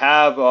old, but they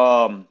have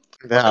a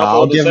Yeah, couple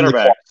I'll of the give him center the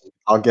backs. qual.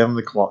 I'll give him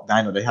the qual.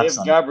 I know they They have have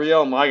some.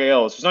 Gabriel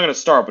Magalhaes. He's not going to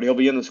start, but he'll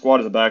be in the squad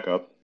as a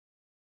backup.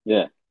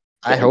 Yeah.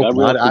 I hope Gabriel's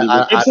not. pretty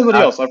good. They have somebody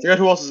else. I forget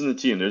who else is in the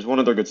team. There's one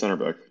other good center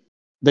back.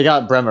 They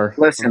got Bremer.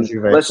 Listen, from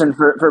Juve. listen.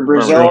 For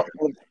Brazil,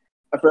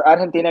 for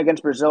Argentina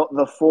against Brazil,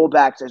 the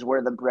fullbacks is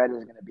where the bread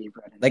is going to be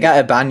for Argentina. They got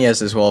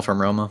Ibanez as well from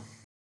Roma.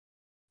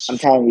 I'm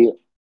telling you.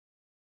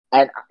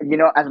 And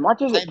as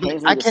much as it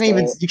pains me I to can't say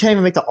even. it, You can't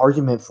even make the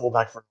argument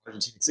fullback for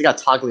Argentina. They got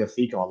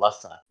Tagliafico on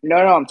left side. no,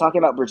 I'm talking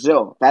about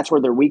Brazil. That's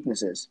where their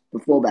weakness is. The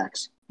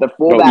fullbacks. The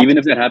fullbacks. Bro, even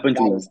if that happens,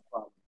 that is the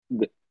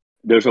problem.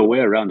 there's a way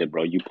around it,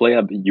 bro. You play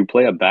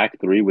a back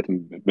three with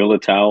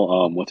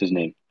Militao. What's his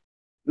name?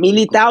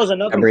 Militao's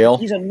another. Gabriel?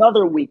 He's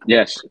another weak.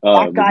 Yes.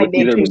 That guy With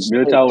either makes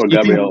Militao or Do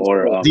you think- Gabriel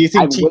or Do you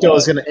think I would- Tito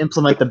is going to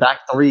implement the back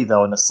three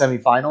though in the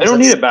semifinals? They don't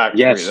need a back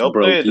yes, three. They'll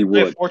bro. play, He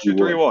play would.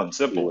 4-2-3-1. He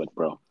Simple. would,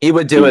 bro. He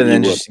would do it and He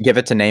then would. just give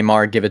it to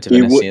Neymar, give it to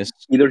He would. Vinicius.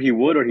 Either he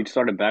would or he'd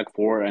start a back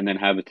four and then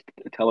have it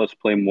tell us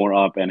play more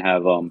up and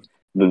have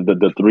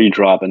the three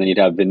drop and then you'd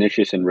have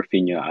Vinicius and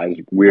Rafinha as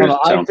weird as it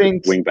I sounds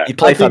think- wing back. He'd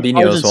play I think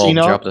Fabinho as well,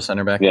 Argentina- drop the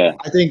center back. Yeah.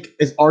 I think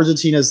if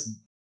Argentina's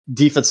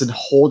defense would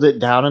hold it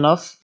down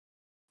enough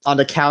on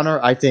the counter,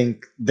 I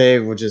think they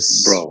would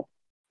just. Bro.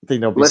 I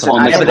think they'll be Listen,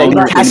 something. I Yeah, but think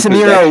then that-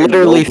 Casemiro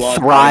literally low block,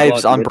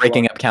 thrives on mid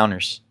breaking block. up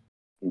counters.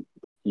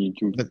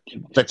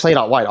 They played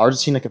out wide.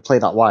 Argentina could play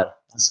that wide.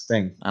 That's the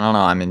thing. I don't know.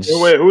 I mean,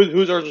 Wait,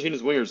 who's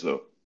Argentina's wingers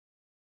though?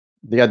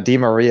 They got Di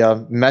Maria.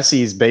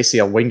 Messi is basically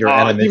a winger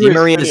and a Di Di mid.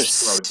 Maria is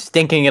finished, bro.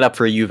 stinking it up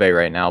for Juve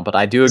right now, but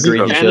I do Is he- agree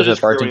he Fernandes should is have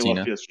clear when he Argentina.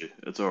 left PSG.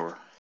 It's over.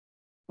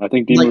 I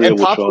think Di Like, Maria and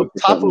will Papu- show up for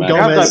Papu certain They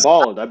matches. have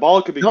Gomez-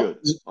 Dybala could be No, good.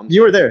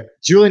 you were there.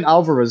 Julian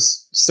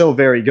Alvarez still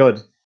very good.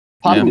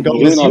 Papu Yeah. Gomez,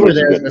 Julian you were Alvarez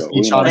there is as good, a bro.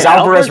 speech Julian on Is it.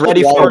 Alvarez should ready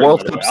be for a starting, World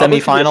by the Cup way. Alvarez should be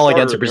a semifinal starter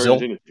against in the Brazil?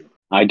 Argentina team.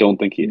 I don't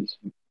think he is.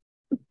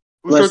 Who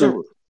starts Listen.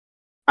 over?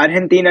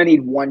 Argentina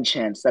need one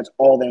chance. That's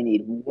all they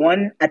need.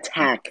 One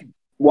attack,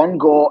 one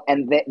goal,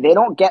 and they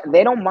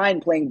don't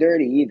mind playing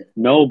dirty either.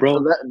 No, So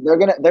bro. they're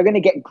gonna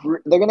get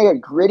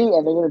gritty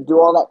and they're gonna do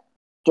all that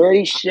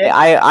dirty shit.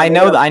 I and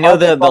know they're I know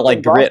gonna the like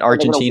fucking bust, grit and they're gonna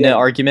Argentina win.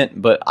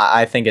 argument, but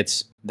I think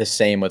it's the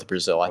same with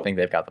Brazil. I think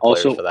they've got the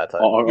players Also, for that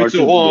type. Wait,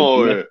 so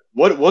hold on,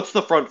 wait. What's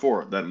the front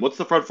four then? What's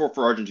the front four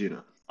for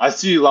Argentina? I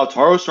see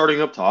Lautaro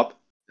starting up top.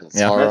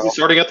 Yeah. Messi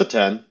starting at the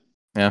 10.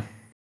 I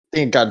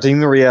think got Di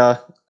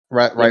Maria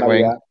right Maria.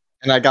 wing,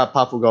 and I got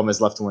Papu Gomez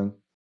left wing.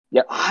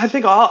 I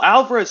think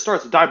Alvarez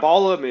starts.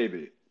 Dybala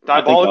maybe.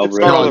 I think Dybala could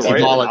start on Alvarez the is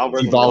right. good. and Alvarez on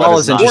the Dybala left. Dybala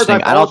is not. interesting. Or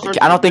I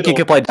Dybala don't think you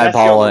could play starts Dybala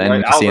Messi on and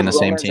the right, Messi in the Alvarez on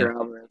same Gomez team. or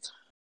Alvarez.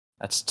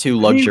 That's two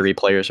luxury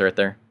players right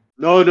there.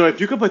 No. If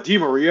you could put Di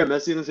Maria and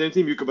Messi in the same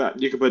team, you could put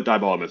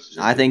Dybala and Messi.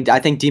 in the same team. I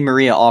think Di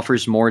Maria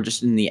offers more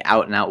just in the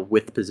out and out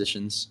width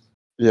positions.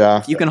 Yeah.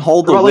 If you can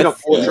hold the What about like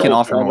a width, you can 4-4-2?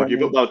 offer more. You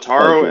put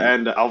Lautaro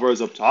and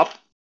Alvarez up top.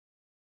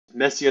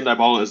 Messi and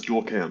Dybala as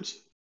dual cams.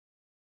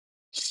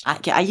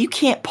 You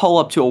can't pull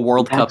up to a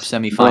World Cup That's-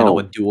 semifinal bro.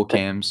 with dual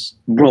cams.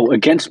 Bro,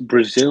 against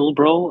Brazil,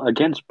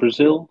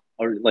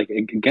 or like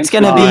It's against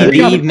gonna they be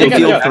got- the they got-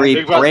 midfield yeah, three: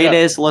 they've got-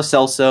 Paredes, Lo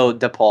Celso,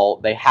 De Paul.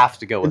 They have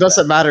to go It with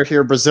doesn't that. matter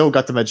here. Brazil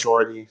got the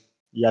majority.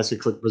 You guys could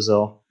click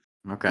Brazil.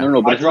 Okay.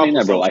 No, but I it's not dropped even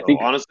that, bro. I Celso.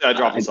 think Honestly, I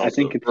dropped I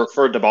think Celso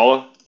for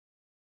Dybala.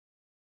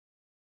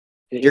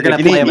 You're gonna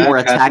if you play a think more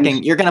Matt Haskins-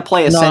 attacking. You're gonna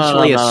play No, no,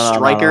 essentially no, a no, no,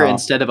 striker no.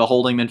 instead of a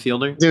holding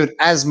midfielder. Dude,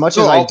 as much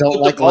No, as I I'll don't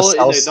put like Lo Dybala is a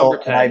number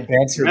Celso and I 10.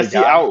 banter the Messi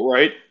guy,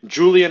 outright,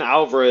 Julian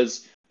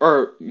Alvarez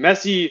or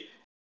Messi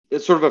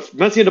it's sort of a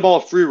Messi had the ball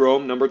free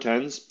roam, number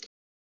 10s.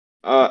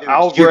 You're gonna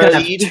Alvarez.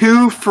 have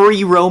two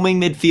free roaming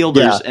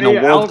midfielders in a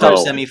World Cup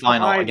Alvarez semifinal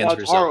behind against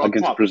Brazil. Lautaro up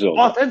Against top. Brazil,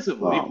 bro.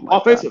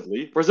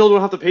 Offensively, Brazil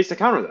don't have the pace to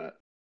counter that.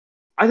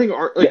 I think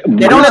They don't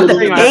I'm have not the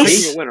saying I'm pace.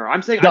 picking a winner.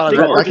 I'm saying No, I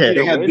think no, okay. Argentina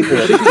They have wins.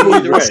 Vinicius But it could go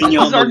either way. Junior This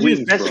on is the Argentina's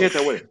wings, best bro. chance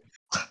at winning.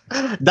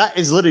 That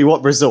is literally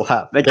what Brazil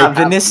have. They got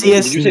Did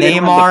Vinicius, you say they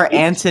don't have the Neymar, pace?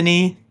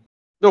 Antony.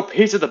 No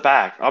pace at the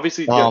back.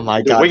 Obviously, Oh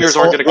my the God, wingers this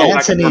aren't whole going to go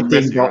back and Antony forth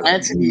thing, Messi. bro. Right?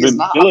 Antony is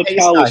not a pace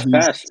Militao guy. is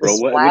fast, bro.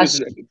 He's What is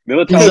flashy. it?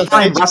 Militao He's Okay, a is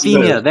fine, fidget spinner.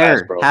 Rafinha, fast,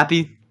 there. bro.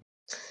 Happy?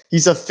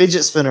 He's a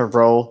fidget spinner,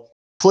 bro.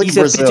 Click He's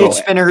a Brazil. fidget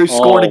spinner who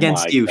scored Oh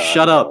against my you. God,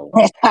 Shut up.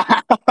 bro.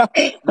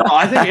 No,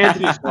 I think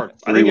Anthony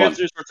starts. I think 3-1.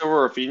 Anthony starts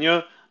over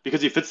Rafinha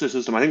because he fits the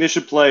system. I think they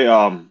should play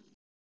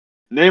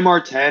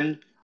Neymar 10,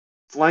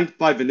 flanked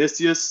by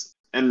Vinicius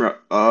and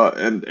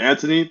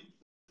Anthony,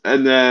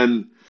 and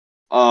then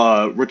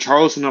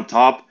Richarlison up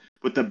top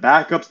with the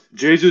backups: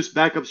 Jesus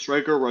backup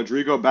striker,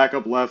 Rodrigo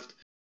backup left,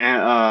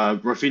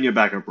 and Rafinha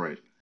backup right.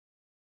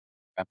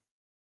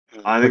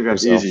 I think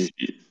that's Brazil.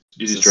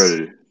 easy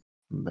strategy.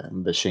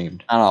 I'm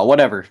ashamed. I don't know.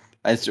 Whatever.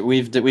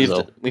 We've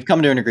Brazil.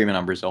 come to an agreement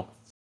on Brazil.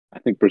 I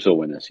think Brazil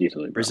win this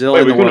easily. Bro. Brazil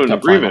Wait, in we the couldn't World an Cup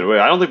agreement. final. Wait,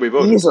 I don't think we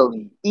voted.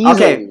 Easily.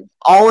 Okay,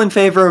 all in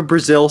favor of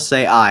Brazil,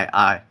 say aye.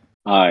 Aye.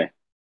 Aye.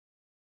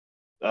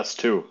 That's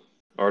 2.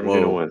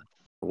 Argentina Whoa. win.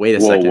 Wait a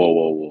Whoa, second.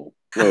 whoa.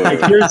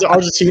 Wait. Here's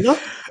Argentina.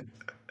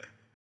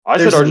 I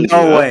There's said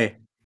Argentina. no way.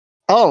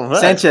 Oh, man.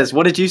 Sanchez,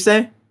 what did you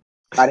say?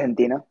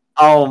 Argentina.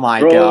 Oh my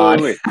Bro,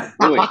 God. wait.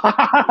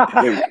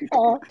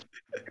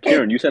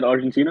 Kiran, you said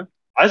Argentina?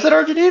 I said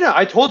Argentina.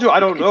 I told you I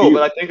don't know,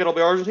 but I think it'll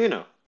be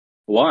Argentina.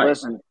 Why?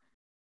 Listen,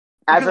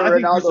 as Because a I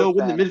think Ronaldo Brazil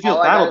win fan, the midfield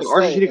all I battle, gotta but say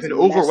Argentina is can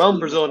overwhelm Messi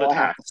Brazil in is all I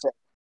have attack. to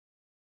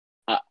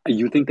say.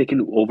 You think they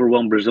can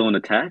overwhelm Brazil in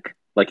attack?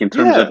 Like in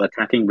terms of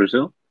attacking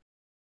Brazil?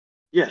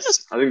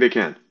 Yes, I think they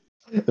can.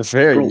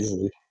 Very Bro,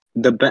 easily.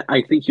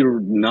 I think you're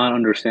not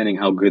understanding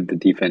how good the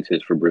defense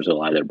is for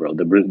Brazil either, bro.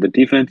 The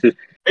defense is.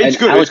 It's and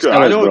good. Alex It's good. I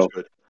Telles, know bro. it's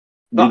good.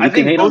 No, You I can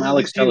think hate both on of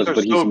Alex these teams Telles, are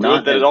but he's so good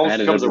not that as it almost bad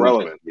as becomes everyone says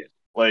irrelevant. he is.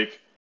 Like,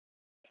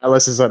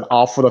 Ellis is an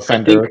awful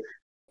defender.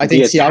 I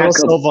think The Thiago attack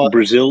Silva. of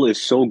Brazil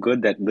is so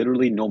good that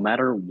literally no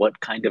matter what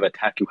kind of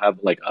attack you have,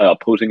 like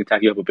opposing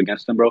attack you have up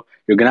against them, bro,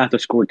 you're gonna have to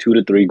score 2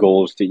 to 3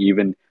 goals to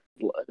even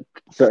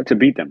to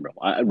beat them, bro.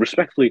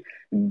 Respectfully,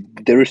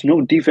 there is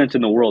no defense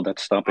in the world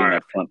that's stopping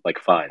that front like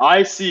 5.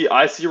 I see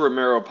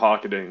Romero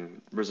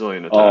pocketing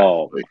Brazilian attack.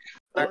 Oh, Like,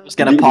 They're just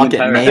gonna The pocket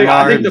entire I Neymar,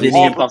 think attack. the Vinny.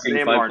 ball puts Fucking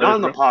 5 Neymar, not players,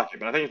 in the bro. pocket,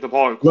 but I think the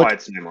ball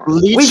quiets Neymar.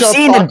 We've Licha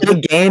seen in pocket-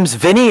 big games,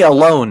 Vinny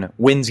alone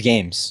wins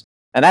games,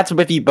 and that's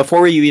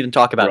before you even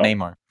talk about Bro.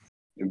 Neymar.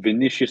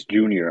 Vinicius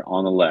Jr.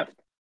 on the left,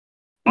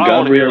 I don't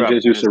wanna hear Gabriel about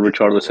Jesus or Vinicius,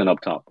 Richarlison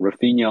up top,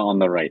 Rafinha on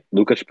the right,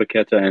 Lucas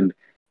Paqueta and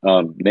He's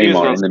Neymar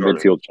not in the starting.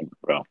 midfield,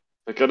 bro.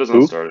 Paqueta's Who?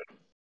 not started.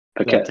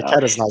 Paqueta.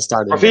 Paqueta's not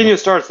starting. Rafinha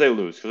starts, they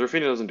lose because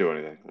Rafinha doesn't do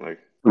anything. Like,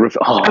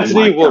 Oh Anthony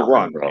my will God,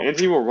 run. bro.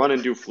 Anthony will run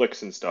and do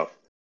flicks and stuff,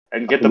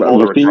 and get the ball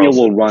to Rafinha Richarlison.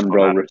 will run, That's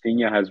bro. what matters.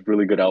 Rafinha has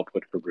really good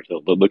output for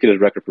Brazil. Look at his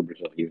record for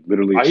Brazil. He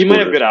literally He might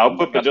have scored good in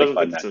output, but past, like, doesn't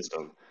 5 fit the matches.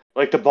 system.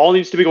 Like, the ball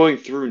needs to be going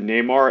through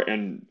Neymar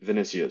and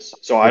Vinicius.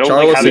 So I don't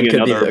think Charlison having could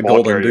be another a ball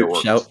golden carrier boot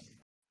works. shout.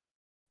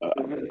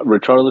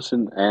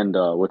 Richarlison and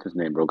what's his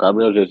name, bro?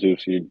 Gabriel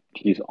Jesus.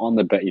 He's on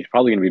the bench. He's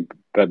probably going to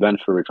be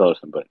bench for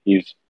Richarlison, but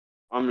he's.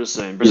 I'm just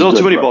saying, Brazil has good,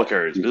 too many bro. ball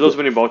carriers. He's Brazil has good.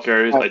 too many ball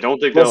carriers. I don't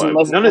think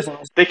Listen,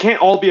 they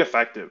can't all be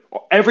effective.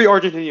 Every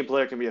Argentinian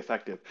player can be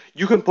effective.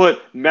 You can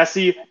put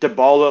Messi,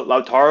 Dybala,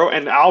 Lautaro,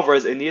 and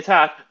Alvarez in the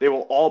attack. They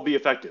will all be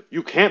effective.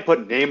 You can't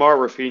put Neymar,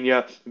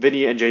 Rafinha,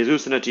 Vinny, and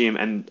Jesus in a team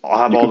and I'll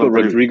have You all can of put them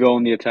produce. Rodrigo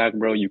in the attack,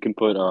 bro. You can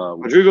put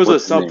Rodrigo's a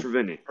what's his sub name? for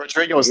Vinny.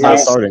 Rodrigo is Yeah. not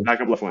starting.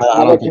 Backup left wing.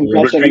 I have a confession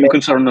to Rodrigo make.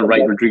 can start on the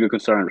right. Rodrigo can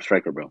start on the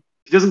striker, bro.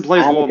 He doesn't play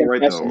as I have well a on the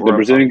right though. confession.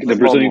 or The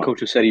Brazilian more. coach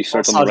has said he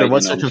starts on the Alessandro, right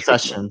what's and your on the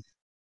striker, bro. confession?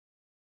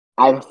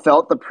 I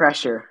felt the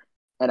pressure,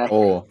 and I.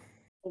 Oh.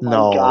 Oh my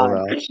No, God.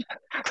 bro.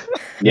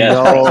 Yes,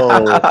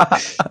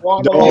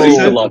 One No. Concede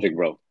to more. logic,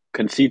 bro.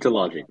 Concede to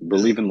logic.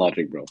 Believe in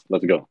logic, bro.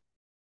 Let's go.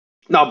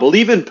 No,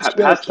 believe in Yo,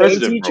 past K precedent,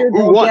 bro. teacher, Who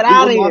bro, won? get Who out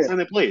won of last here. time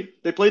they played?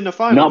 They played in the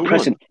final. Not Who won?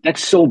 present.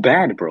 That's so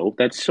bad, bro.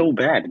 That's so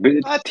bad. But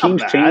That's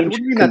teams not bad. change, What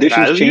do you mean that's bad?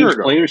 conditions It was a year change,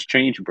 ago. players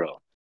change,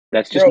 bro.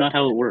 That's just not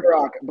how it works.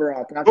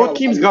 Barock, not Both gonna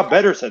teams lie, got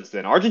better since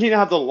then. Argentina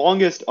have the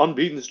longest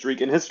unbeaten streak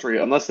in history,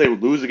 unless they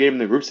lose a game in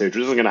the group stage,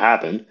 which isn't going to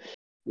happen.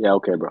 Yeah,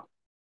 okay, bro.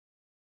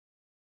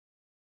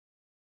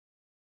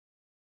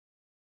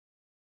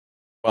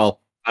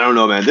 Well, I don't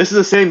know, man. This is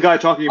the same guy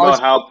talking about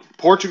how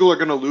Portugal are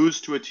going to lose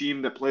to a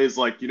team that plays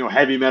like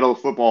heavy metal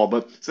football,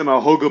 but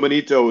somehow Hugo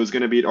Bonito is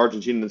going to beat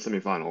Argentina in the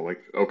semifinal. Like,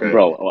 okay,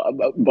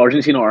 Bro,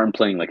 Argentina aren't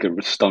playing like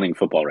a stunning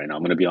football right now.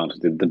 I'm gonna be honest.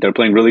 They're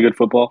playing really good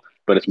football,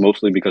 but it's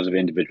mostly because of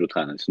individual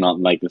talent. It's not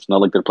like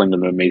they're playing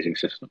an amazing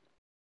system.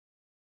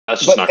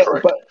 that's just not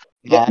correct.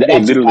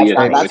 It literally is,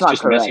 bro. That's It's not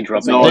just correct. Messi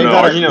dropping. No, They've got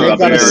a- Argentina they've got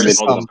got a better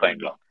system. and playing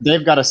well.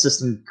 They've got a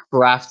system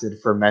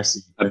crafted for Messi.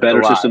 A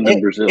better system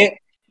than Brazil.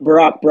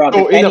 Barock. So if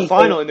in anything, the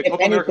final, in the if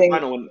Copa America anything,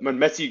 final, when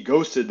Messi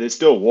ghosted, they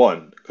still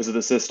won because of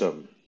the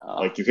system.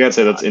 Like, you can't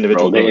say that's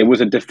individual. Bro, it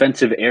was a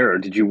defensive error.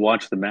 Did you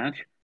watch the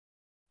match?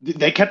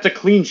 They kept a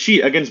clean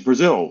sheet against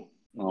Brazil.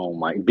 Oh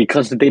my!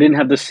 Because they didn't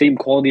have the same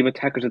quality of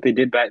attackers that they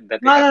did back that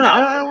they No, have no, no.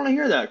 now. I don't want to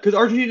hear that because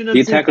Argentina didn't have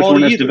The the same attackers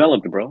quality weren't as either.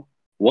 developed, bro.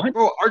 What?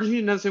 Bro, Argentina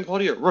didn't have the same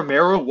quality either.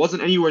 Romero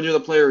wasn't anywhere near the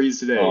player he is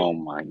today. Oh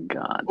my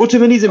god!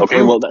 Otamendi's improved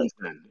Okay, well, since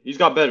then. He's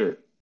got better.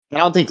 I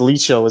don't think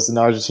Licho was in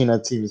the Argentina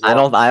team as well. I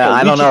don't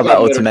Leach know has about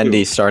gotten better, Otamendi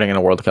too. starting in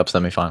a World Cup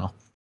semifinal.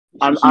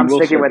 I'm will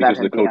sticking start with because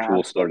the Argentina. coach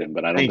will start him,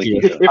 but I don't Thank think you.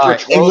 he If does. All right,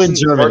 Richarlison England,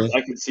 Germany. starts,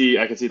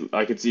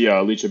 I could see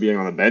Leach being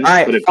on the bench. All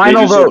right, But if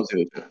final Jesus vote. starts,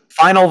 Leach.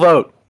 Final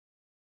vote.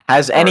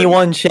 Has All right.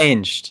 anyone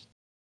changed?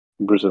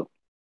 Brazil.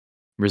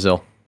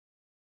 Brazil.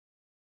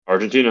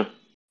 Argentina.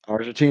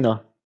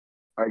 Argentina.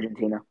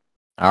 Argentina.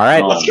 All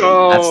right. Let's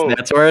go.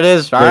 That's where it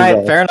is. All There you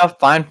right, go. fair enough.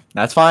 Fine.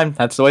 That's fine.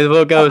 That's the way the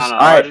vote goes. No, no, All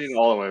right. Argentina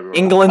all the way, bro.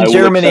 England, I will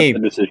Germany.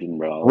 accept the decision,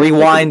 bro. I will accept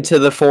Rewind to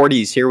the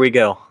 40s. Here we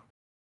go.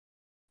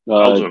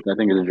 Belgium. I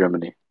think it's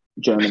Germany.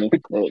 Germany.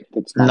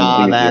 It's I Nah,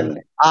 think it's man.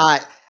 Germany.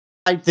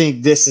 I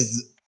think this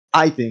is.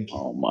 I think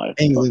Oh my.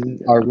 England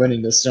fucking are God.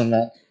 winning this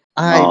tournament.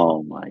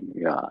 Oh my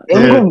god.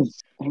 England.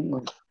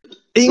 England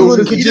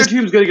Because could either just,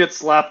 team's gonna get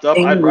slapped up.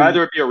 I'd England.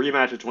 rather it be a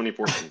rematch of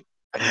 2014.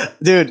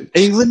 dude.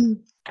 England.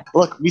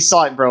 Look, we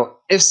saw it, bro.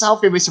 If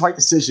Southgate makes the right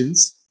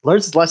decisions,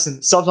 learns his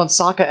lesson, subs on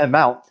Saka and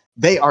Mount,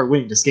 they are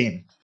winning this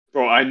game.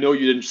 Bro, I know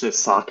you didn't say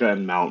Saka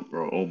and Mount,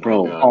 bro. Oh my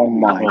Bro. god. Oh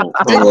my.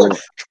 They Bro. are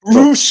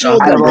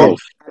crucial. I Bro.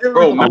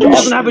 Bro, Mount Bro,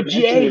 doesn't have a you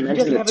GA. He mentioned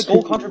doesn't the have a two goal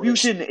worst.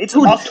 contribution. It's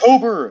Dude.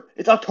 October.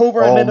 It's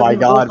October and Oh men don't my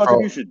even have a god, goal bro.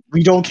 contribution.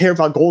 We don't care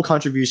about goal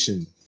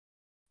contribution.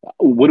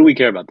 What do we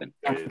care about then?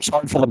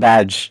 Sorry for the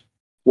badge.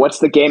 What's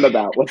the game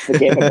about?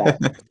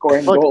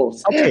 Scoring Look,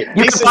 goals. okay, You can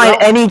Mason find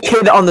Mount- any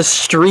kid on the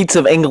streets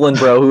of England,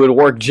 bro, who would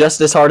work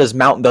just as hard as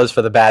Mountain does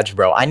for the badge,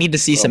 bro. I need to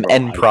see some bro,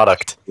 end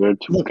product. We're too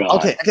Look, god.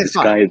 okay, This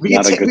fine. guy is We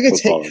not could a good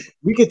footballer.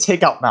 we could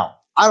take out Mount.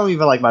 I don't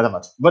even like Mount that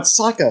much. But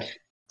Saka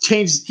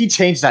changed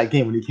that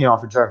game when he came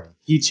off for Germany.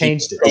 He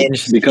changed it.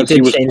 Because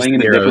he was playing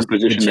in a different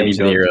position than he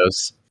does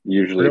Euros.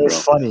 usually, Real bro.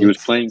 funny. He was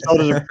playing. So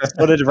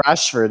did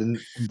Rashford, and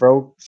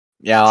bro.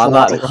 Yeah, I'm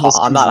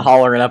not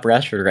hollering up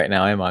Rashford right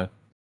now, am I?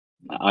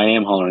 I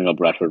am hollering up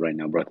Rashford right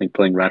now, bro. I think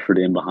playing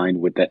Rashford in behind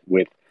with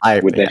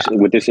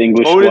this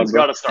English squad, Foden's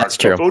bro. got to start. That's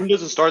true. If Foden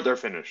doesn't start, they're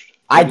finished.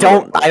 I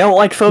don't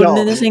like Foden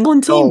in this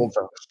England team. No,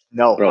 bro.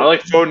 No, Bro. I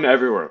like Foden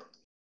everywhere.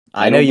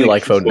 I know you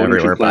like Foden should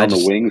everywhere, play but I on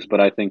just the wings, but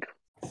I think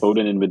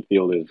Foden in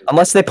midfield is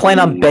unless they plan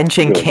on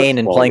benching good, Kane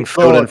and quality.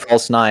 playing Foden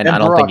false nine, And I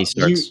don't think he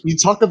Barock, starts. You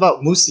talked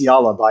about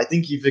Musiala, but I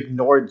think you've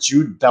ignored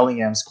Jude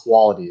Bellingham's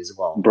quality as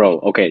well. Bro,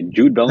 okay,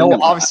 Jude Bellingham.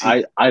 No,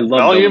 obviously. I love Bellingham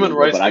Bellingham, and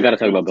bro, Rice. but I gotta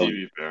talk about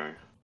Bellingham.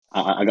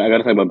 I gotta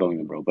talk about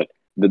Bellingham, bro. But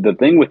the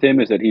thing with him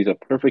is that he's a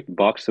perfect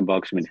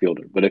box-to-box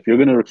midfielder. But if you're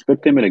gonna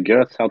restrict him in a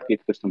Gareth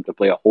Southgate system to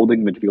play a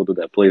holding midfielder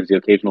that plays the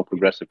occasional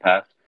progressive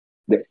pass,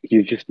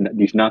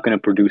 he's not gonna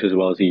produce as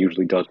well as he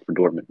usually does for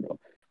Dortmund, bro.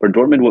 For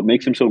Dortmund, what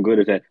makes him so good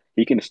is that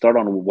he can start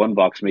on one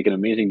box, make an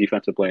amazing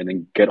defensive play, and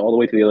then get all the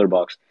way to the other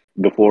box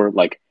before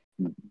like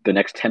the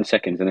next 10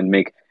 seconds, and then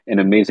make an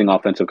amazing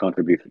offensive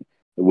contribution.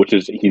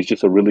 He's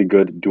just a really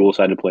good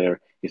dual-sided player.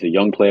 He's a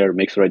young player,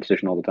 makes the right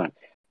decision all the time.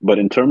 But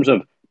in terms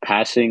of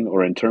passing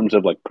or in terms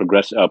of like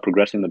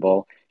progressing the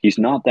ball, he's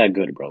not that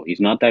good, bro.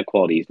 He's not that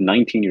quality. He's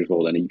 19 years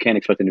old, and you can't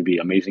expect him to be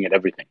amazing at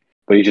everything.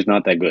 But he's just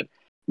not that good.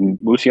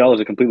 Musiala is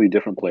a completely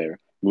different player.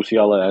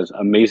 Musiala has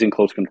amazing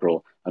close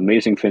control,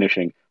 amazing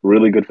finishing,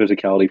 really good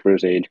physicality for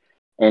his age,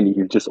 and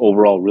he's just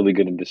overall really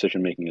good in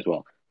decision making as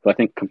well. So I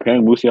think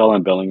comparing Musiala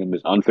and Bellingham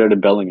is unfair to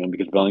Bellingham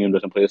because Bellingham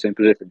doesn't play the same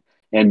position,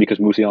 and because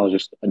Musiala is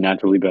just a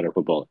naturally better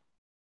footballer.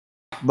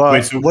 But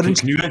Wait, so wouldn't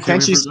can you guys hear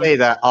can't me you for a say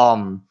that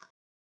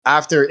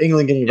after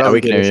England getting Yeah,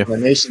 we can relegated hear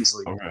from the Nations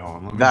League, Okay, hold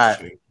on. Let me that-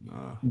 see.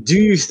 do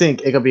you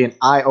think it could be an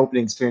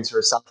eye-opening experience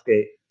for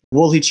Southgate?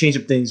 Will he change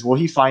up things? Will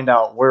he find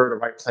out where the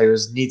right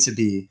players need to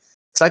be?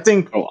 Because I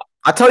think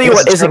I'll tell you This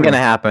what is isn't Germany. going to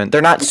happen.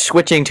 They're not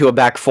switching to a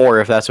back four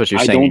if that's what you're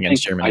I saying don't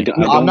against think-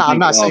 Germany. I'm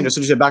not saying think,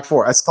 there's a back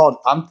four. It's called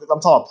I'm talking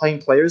about playing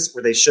players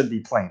where they should be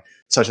playing,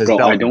 such as Bro, I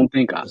Bellingham.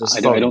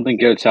 don't think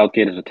Gareth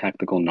Southgate has a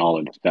tactical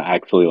knowledge to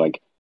actually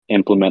like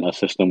implement a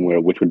system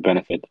which would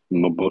benefit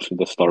most of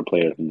the star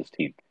players in this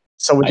team.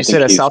 So would I you say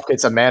think that he's-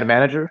 Southgate's a man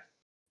manager?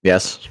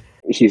 Yes.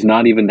 He's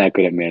not even that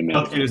good at man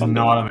Southgate management. is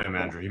not a man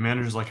manager. He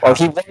manages like Well, half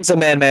he the- was a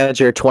man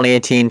manager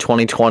 2018,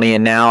 2020,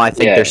 and now I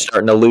think Yeah. they're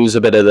starting to lose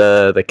a bit of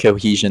the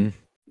cohesion.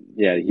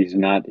 Yeah, he's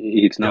not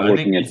Yeah, I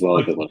working think as well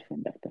it's as it was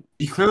from back then.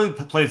 he clearly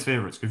plays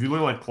favorites. If you look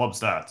at like club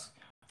stats,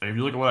 like if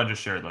you look at what I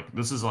just shared, like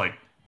this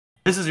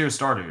is your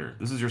starter here.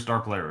 This is your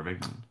star player.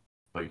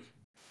 Like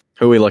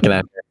Who are we looking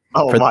at?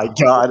 Oh For- my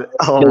god!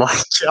 Oh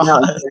my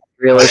god!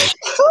 Grealish.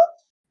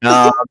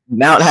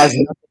 Mount has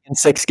nothing in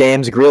 6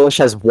 games. Grealish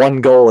has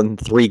 1 goal in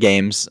 3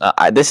 games.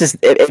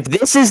 If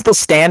this is the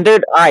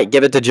standard, all right,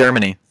 give it to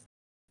Germany.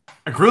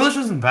 Grealish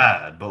isn't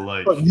bad, but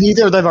like But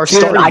neither of them are Dude,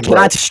 starting. I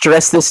cannot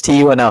stress this to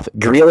you enough.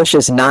 Grealish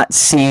is not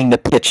seeing the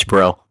pitch,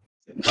 bro. all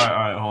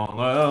right, hold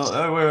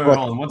on. Wait, Look,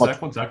 hold on. One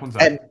look. sec.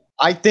 And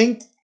I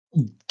think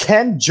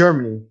can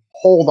Germany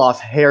hold off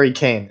Harry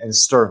Kane and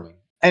Sterling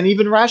and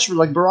even Rashford,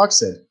 like Barock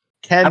said?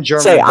 Can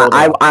Germany hold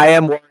off? I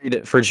am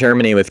worried for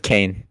Germany with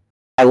Kane.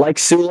 I like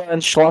Sula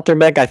and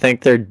Schlotterbeck. I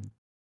think they're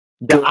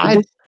good.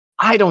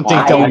 I don't think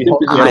I they'll think be. this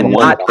is I'm the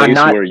one not- I'm place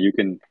not- where you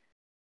can.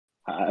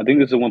 I think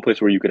this is the one place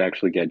where you could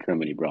actually get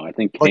Germany, bro. I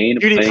think But Kane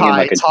playing in PewDiePie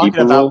like a talking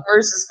deeper about role.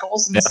 where's his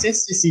goals and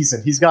assists this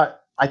season. He's got,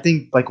 I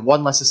think, like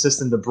one less assist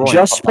than De Bruyne.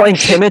 Just playing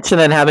Kimmich and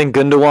then having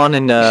Gundogan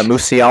and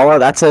Musiala,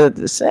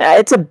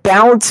 it's a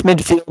balanced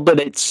midfield,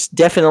 but it's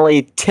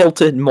definitely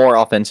tilted more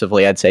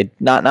offensively. I'd say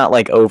not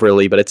like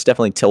overly, but it's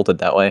definitely tilted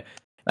that way.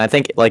 And I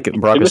think, like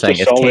Barock was Kimmich's saying,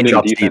 if solid Kane in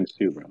drops deep, defense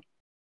too, bro.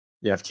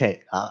 Yeah, if Kane.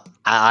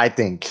 I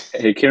think.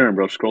 Hey, Kiran,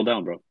 bro, scroll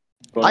down, bro.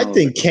 Scroll I down a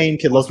think little bit, Kane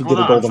could Well, look to scroll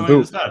get a down, I'm golden showing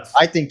you boot. the stats.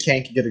 I think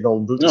Kane could get a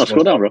golden boot. bro. No, this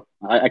scroll World down, Cup.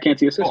 bro. I can't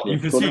see assists, Oh, bro. you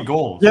can Scroll see down.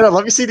 goals. Yeah,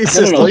 let me see the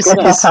assist. no, Let me see scroll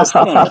the down. assist.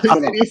 Scroll down, Let me scroll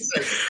see down. the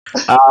assist.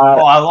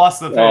 Oh, I lost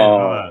the page.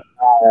 My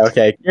bad.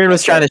 okay. Kieran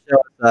was trying to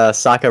show us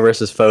Saka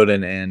versus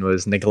Foden and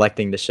was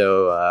neglecting to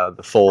show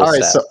the full All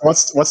right, stat.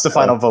 so what's the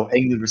final vote?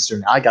 England versus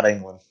Germany? I got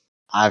England.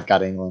 I've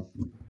got England.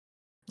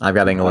 I've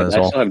got England as I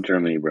well. still have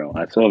Germany, bro.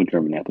 I still have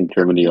Germany. I think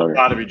Germany are.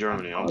 Gotta be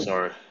Germany. I'm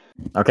sorry.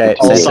 Okay,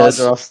 Oh, Sanchez.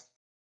 Alessandro.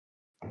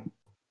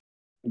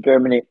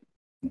 Germany.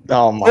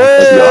 Oh my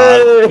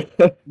Hey!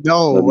 god.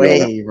 No Let's go.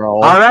 way, bro.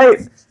 All right.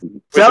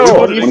 so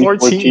So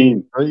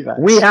 2014. Rematch.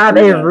 we have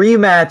a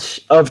rematch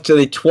of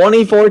the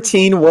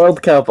 2014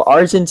 World Cup,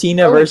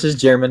 Argentina Oh. versus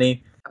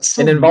Germany. That's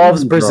so It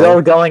involves mean, Brazil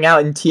bro. going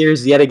out in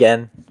tears yet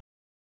again.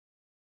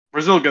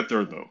 Brazil get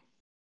third though.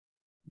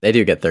 They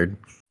do get third.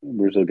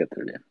 Brazil get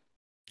third,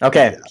 yeah.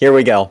 Okay, here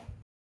we go.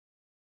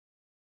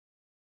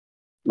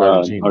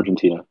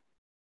 Argentina.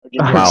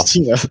 Wow.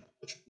 Argentina.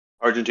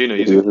 Argentina,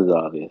 This easy. is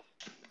obvious.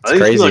 I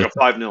think it's crazy. gonna be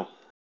like a 5-0.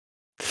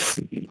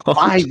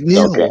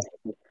 5-0. Okay.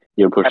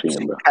 You're pushing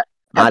him, bro.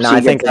 No,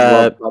 I think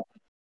Yeah,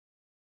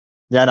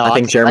 no, I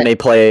think Germany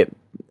play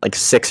like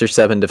 6 or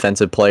 7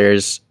 defensive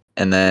players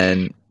and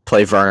then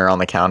play Werner on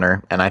the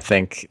counter, and I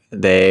think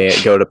they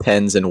go to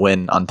pens and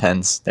win on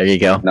pens. There you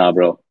go. Nah,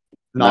 bro.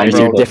 Nah, Here's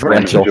bro. your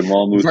differential.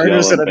 Jamal Werner's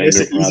Musiala, gonna miss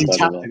banger an from easy outside the box.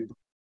 captain.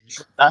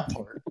 That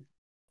part.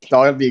 They're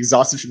all gonna be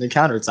exhausted from the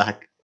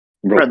counterattack.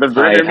 Bro, the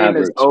Kai Werner meme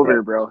is Havertz,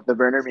 over, bro. The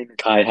Werner meme is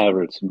Kai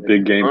Havertz,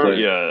 big game player.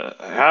 Yeah,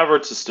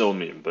 Havertz is still a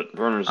meme, but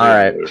Werner's All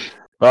right.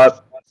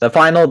 But the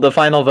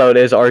final vote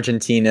is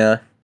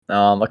Argentina.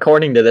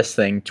 According to this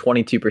thing,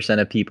 22%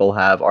 of people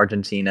have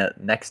Argentina.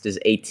 Next is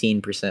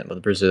 18%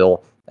 with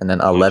Brazil, and then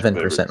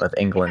 11% with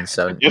England.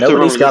 So You have to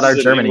nobody's remember, got this our is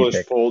an Germany English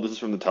pick. poll. This is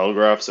from the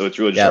Telegraph, so it's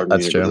really just Yeah, Argentina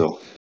that's and true.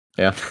 Brazil.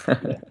 Yeah.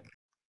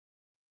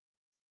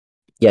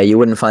 Yeah, you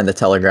wouldn't find the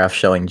Telegraph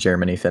showing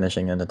Germany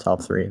finishing in the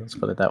top 3. Let's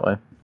put it that way.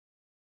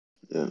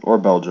 Yeah, or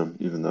Belgium,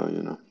 even though,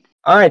 you know.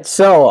 All right,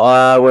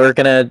 so we're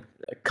gonna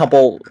a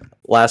couple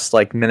last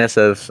minutes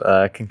of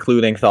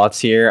concluding thoughts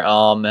here.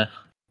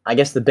 I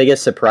guess the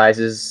biggest surprise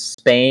is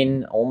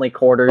Spain, only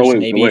quarters, Oh, wait,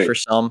 maybe wait. for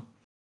some.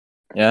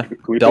 Yeah, Can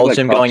we pick,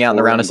 Belgium top going out in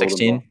the scorer round of and golden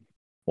 16. ball?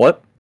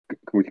 What?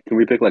 Can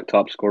we pick like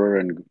top scorer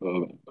and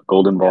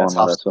golden ball and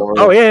all that stuff?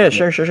 Oh yeah,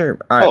 sure.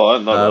 All right. Oh, I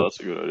love that. That's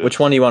a good idea. Which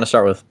one do you want to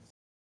start with?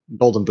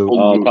 Golden boot.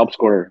 Top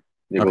scorer.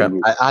 Yeah, Okay. golden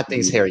boot. I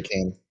think it's Harry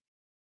Kane.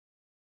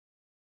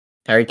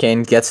 Harry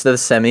Kane gets to the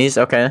semis.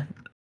 Okay,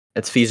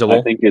 it's feasible.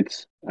 I think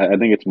it's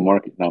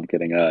Mark. No, I'm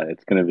kidding.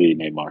 It's gonna be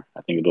Neymar.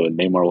 I think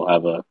Neymar will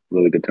have a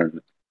really good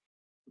tournament.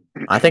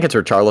 I think it's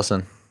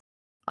Richarlison.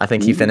 I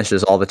think he Mm.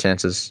 finishes all the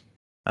chances.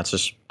 I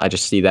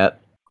just see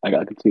that. I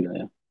can see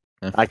that.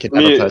 Yeah. I could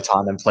never put a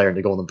Tottenham player in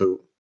the golden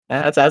boot.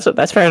 Yeah,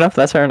 that's fair enough.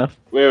 That's fair enough.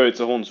 Wait,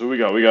 so hold on. So we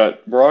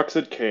got Brock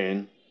said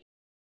Kane.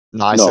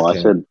 No, I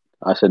said Kane.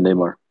 I said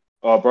Neymar.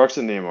 Brock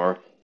said Neymar.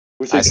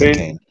 Who I said said Kane?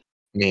 Kane.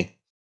 Me.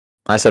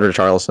 I said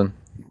Richarlison.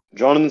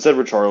 Jonathan said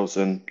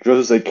Richarlison.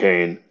 Joseph said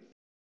Kane.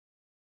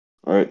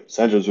 All right,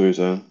 Sanchez, what are you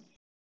saying?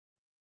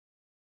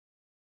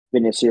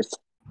 Vinicius.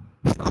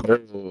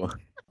 Ooh.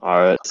 All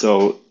right,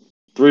 so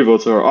 3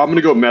 votes are. I'm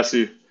gonna go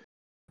Messi.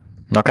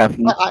 Okay,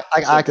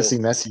 I could see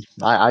Messi.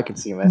 I could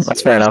see Messi.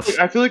 that's fair enough.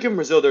 I feel like in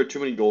Brazil there are too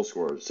many goal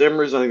scorers. Same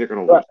reason I think they're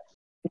gonna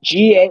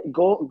win.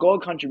 Goal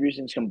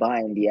contributions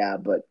combined, yeah,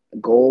 but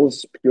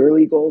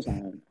purely goals. I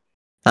don't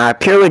know.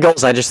 Purely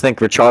goals. I just think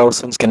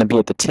Richarlison's going to be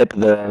at the tip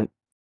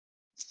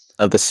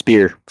of the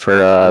spear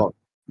for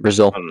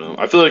Brazil. I don't know.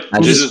 I feel like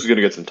Jesus is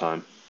gonna get some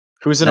time.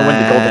 Who's gonna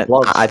win the golden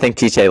glove? I think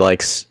TJ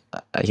likes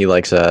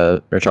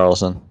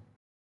Richarlison.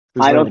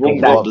 Who's I winning don't the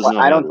think golden glove? does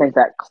not I don't matter. think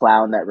that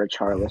clown that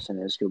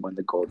Richarlison is who won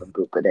the Golden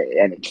Boot, but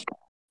anyway.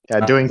 Yeah,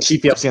 doing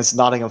keepy ups against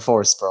Nottingham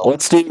Forest, bro.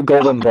 Let's do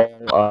golden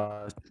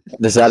ball.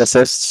 Does that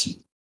assists?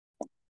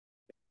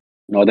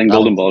 No, I think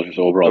golden ball is just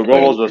overall. So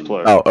goal ball's best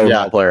player. Oh, overall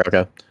Yeah. player.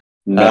 Okay.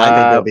 No, I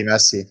think it'll be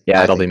Messi.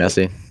 Yeah, I it'll be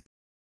think Messi.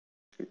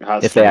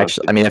 Has If to they be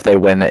actually, Messi. if they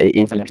win,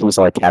 even if it was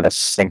had a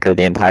stinker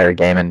the entire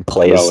game and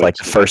plays Bro, the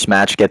it's- first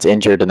match, gets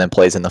injured, and then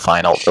plays in the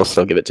final, they'll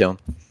still give it to him.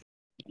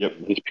 Yep.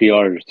 his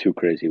PR is too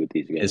crazy with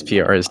these guys. His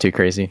PR is too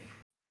crazy.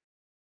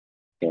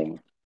 So, All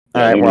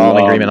right, we're all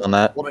in agreement on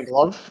that. Golden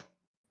glove.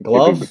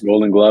 Glove?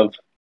 golden glove.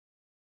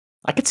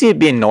 I could see it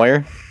being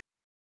Neuer.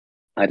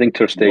 I think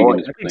Ter Stegen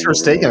is I think playing Ter over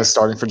Stegen Neuer. is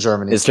starting for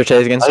Germany. Is Ter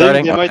Stegen I think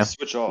starting? they Okay. might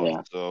switch off.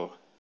 Yeah. So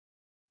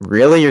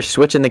Really? You're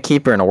switching the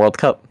keeper in a World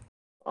Cup?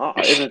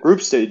 in the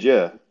group stage,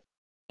 yeah.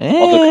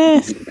 Also,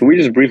 Eh. can we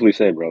just briefly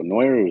say, bro,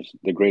 Neuer is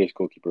the greatest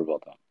goalkeeper of all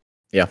time.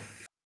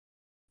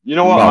 You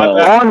know what? No.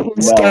 On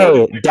his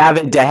No. day,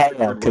 David De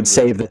Gea could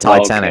save the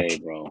Titanic. Okay,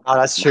 bro. Oh,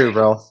 that's true,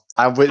 bro.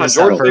 I witnessed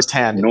Jordan that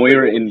firsthand.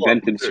 Neuer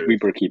invented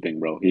sweeper keeping,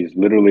 bro. He's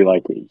literally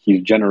like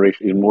he's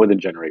more than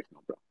generational,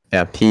 bro.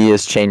 Yeah, he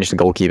has changed the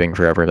goalkeeping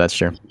forever. That's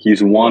true.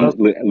 He's won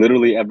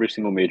literally every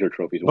single major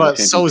trophy. He's won But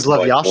so is Champions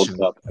League twice, World Levyashin.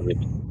 Cup,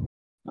 everything.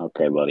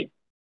 Okay, buddy.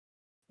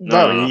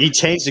 No, he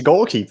changed the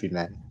goalkeeping,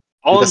 man.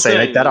 All You I'm can say, make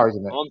saying, that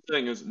argument. all I'm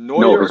saying is No,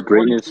 Neuer, his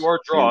according greatness- to our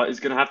draw,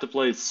 is going to have to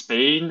play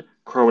Spain,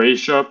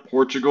 Croatia,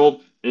 Portugal,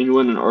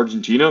 England, and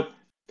Argentina.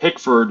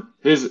 Pickford,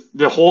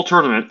 the whole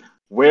tournament,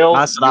 Wales,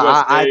 That's what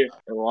USA,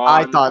 Iran,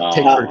 I thought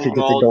Pickford could get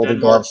the Portugal, Golden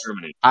Denmark, Glove.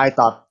 Germany. I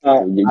thought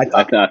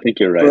I think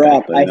you're right. Barock,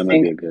 actually. I That might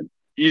be think- a good.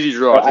 Easy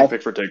draw. I think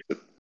Pickford takes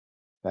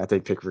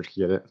it. Pickford could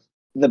get it.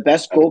 The best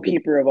That's good.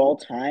 goalkeeper of all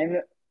time.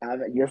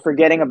 You're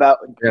forgetting about.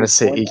 You're gonna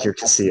say Iker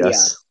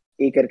Casillas.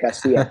 Iker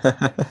Casillas.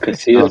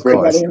 Casillas, You're Of course.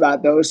 forgetting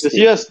about those two.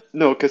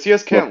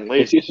 Casillas can't Bro,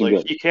 lace. Casillas is Like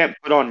good. he can't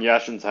put on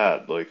Yashin's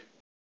hat. Like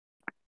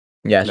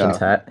Yashin's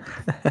No.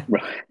 hat.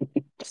 bro.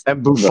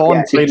 And Buffon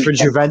Yeah, played for he-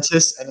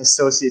 Juventus and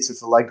associates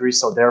with Allegri,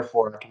 so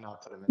therefore I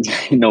cannot put him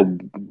in. No,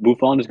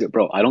 Buffon is good,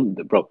 bro.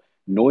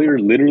 Neuer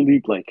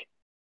literally like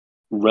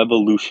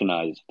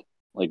revolutionized.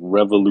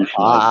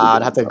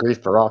 I'd have to agree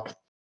with Barock.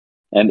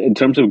 And in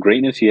terms of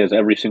greatness, he has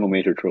every single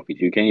major trophy.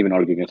 You can't even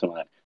argue against him on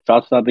that.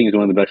 Shot stopping is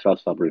one of the best shot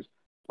stoppers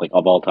like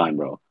of all time,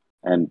 bro.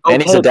 And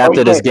And he's Okay,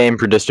 adapted okay. his game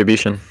for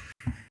distribution.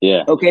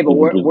 yeah, Okay, but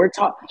he's we're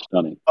talking.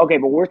 stunning. Okay,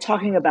 but we're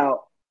talking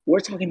about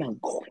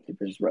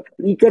goalkeepers, bro.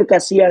 Iker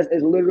Casillas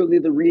is literally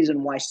the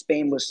reason why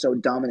Spain was so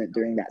dominant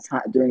during that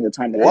time. During the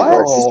time that they What?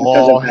 were, just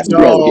because of Casillas.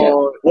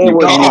 No, They You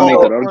were can't even make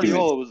so- that argument.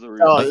 Guardiola was the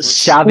reason. No,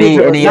 Xavi,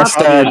 We're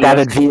Iniesta, not-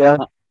 David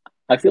Villa.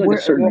 I feel like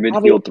a certain we're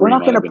midfield three. not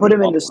might going have to been put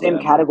him in the responsible for same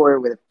that. category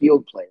with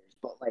field players,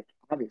 but like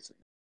obviously,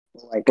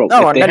 like Bro,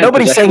 No, if they had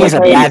nobody's possession saying he's a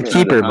like bad 80% of the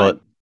keeper, time- but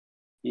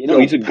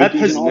he's a good. Pep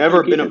he's has an all-time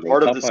never been keeper, a bro.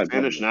 part of Top the five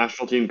Spanish probably.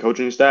 national team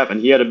coaching staff,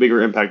 and he had a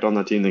bigger impact on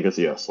that team than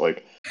Casillas.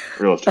 Like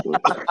realistically.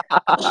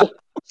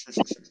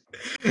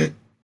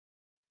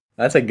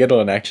 that's a good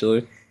one,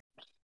 actually.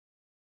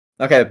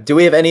 Okay, do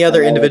we have any other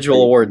I know, individual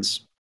that's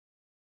awards?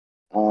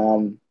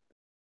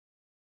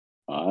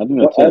 I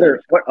think that's it.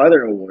 what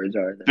other awards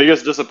are there?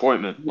 Biggest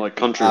disappointment, like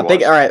country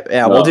wise. All right,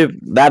 yeah, we'll do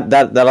that.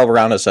 That'll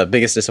round us up.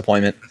 Biggest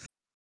disappointment.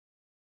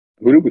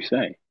 Who did we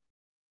say?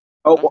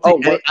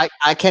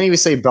 I can't even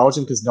say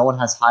Belgium because no one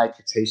has high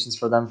expectations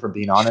for them. For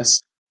being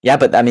honest, Yeah,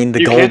 but I mean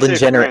the You can't golden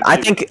say generation.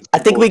 France either. I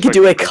think we could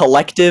do a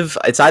collective.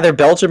 It's either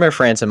Belgium or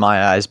France in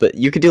my eyes, but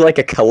you could do like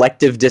a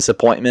collective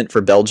disappointment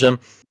for Belgium,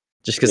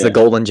 just because the Yeah.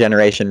 golden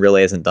generation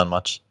really hasn't done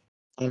much.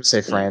 I'm gonna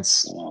say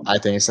France. Um, I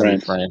think it's gonna be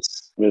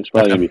France. France. It's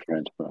probably gonna be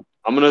France, bro.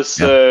 I'm gonna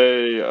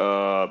say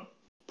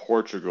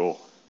Portugal.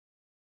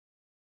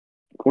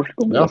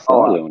 Portugal. No. No.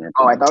 Though, in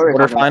our I thought we were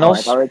talking about. Quarterfinals?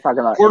 I thought we were talking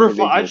about Quarterfinal.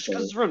 individual Just because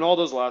players. it's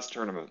Ronaldo's last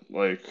tournament,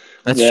 like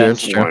That's Yeah, true.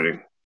 that's It's true.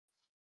 disappointing.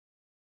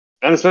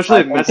 And especially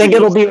if I Messi think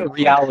it'll goes be to, a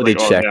reality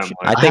like, oh, check. damn,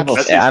 like, I think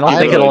Messi's I don't team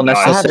think really it'll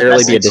died.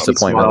 necessarily be a Messi's team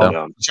disappointment tomorrow. though.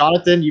 Down.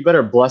 Jonathan, you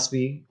better bless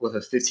me with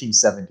a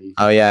 1570.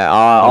 Oh yeah,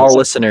 all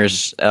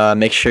listeners,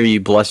 make sure you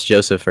bless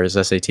Joseph for his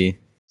SAT.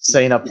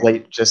 Staying up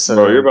late just so.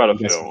 Bro, you're about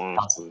to you guys fail, can-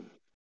 honestly.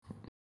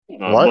 What?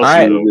 bless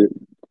Alright. you,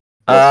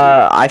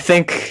 though. I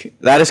think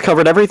that has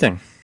covered everything.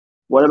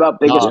 What about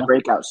biggest Nah.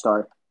 breakout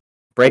star?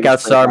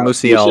 Breakout star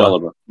Musiala.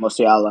 bro.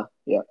 Musiala.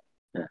 Yeah.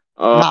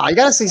 Nah, you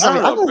gotta say I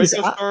something. don't know. I'm gonna Breakout say-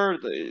 star,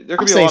 there I'm could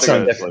be a saying lot of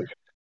something guys. different. Like,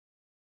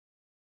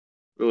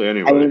 really, I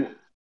anyway. mean,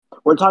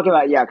 we're talking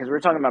about because we're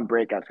talking about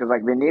breakouts because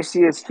like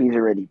Vinicius, he's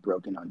already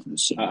broken onto the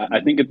scene.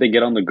 I think if they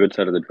get on the good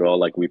side of the draw,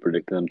 like we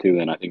predicted them to,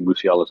 then I think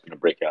Musiala is going to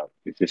break out.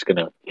 He's just going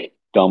to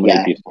dominate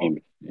Yeah. these teams.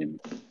 And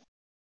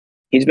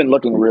He's been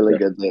looking really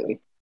good lately.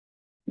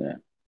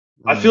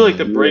 I feel like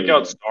the Mm,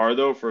 breakout star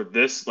though for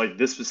this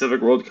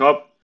specific World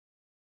Cup,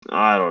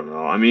 I don't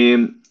know. I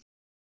mean,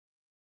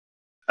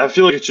 I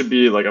feel like it should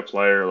be like a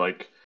player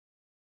like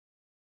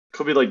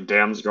could be like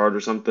Damsgaard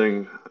or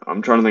something.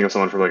 I'm trying to think of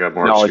someone from like a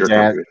more No, obscure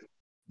Dan- country.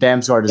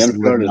 Damsgaard is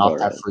Damsgaard living is off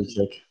alright. that free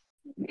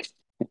kick.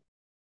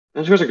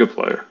 Damsgaard's a good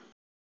player.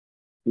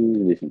 he's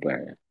a decent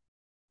player.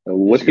 Yeah.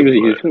 What team is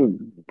he? He's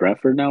from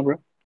Brentford now, bro?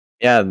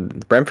 Yeah,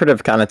 Brentford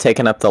have kind of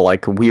taken up the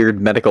like weird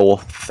medical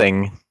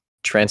thing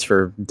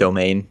transfer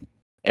domain.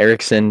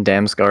 Ericsson,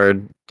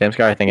 Damsgaard.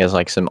 Damsgaard, I think, has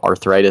like some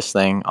arthritis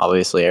thing.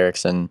 Obviously,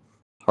 Ericsson,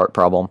 heart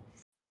problem.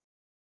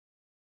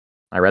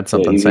 I read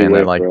something easy saying way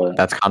that like for-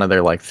 that's kind of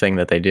their like thing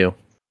that they do.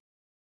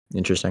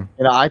 Interesting.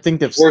 You know, I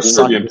think if Or a Saka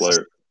Serbian gets,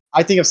 player.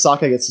 I think if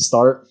Saka gets to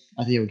start,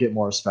 I think he'll get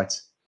more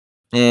respect.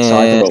 So I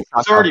Eh, think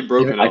He's already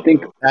broken I out.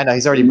 think- though. I know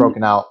he's already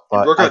broken out, He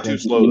but broke I out too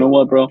think slow. You know though.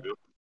 what, bro?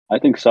 I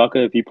think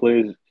Saka, if he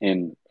plays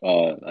in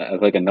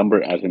as like a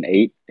number as an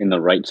 8 in the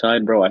right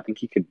side, bro, I think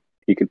he could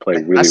play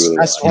really that's, really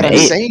that's well. what An I'm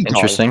eight. saying. Dog.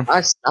 Interesting.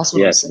 That's what I'm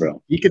Yes, saying.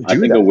 bro. He could I do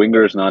think that. a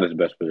winger is not his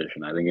best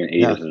position. I think an 8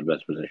 Yeah. is his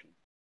best position.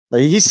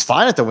 Like, he's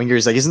fine at the winger.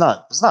 He's like he's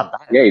not bad.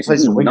 Yeah, He he's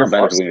plays the winger not bad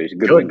for as a us. winger. He's a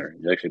good Good. winger.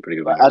 He's actually a pretty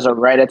good winger. As a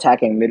right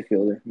attacking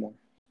midfielder. More.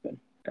 Yeah,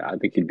 I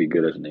think he'd be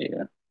good as an 8.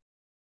 Yeah.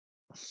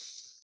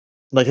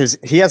 Like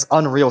he has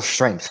unreal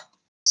strength.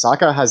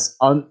 Saka has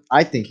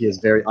I think he has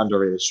very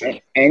underrated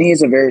strength. And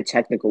he's a very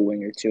technical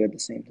winger too. At the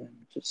same time,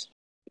 just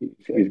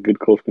He's good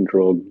close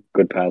control,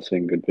 good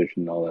passing, good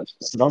vision, all that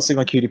stuff. So don't sleep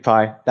on Cutie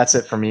Pie. That's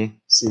it for me.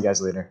 See you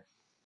guys later.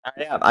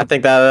 Yeah, I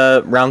think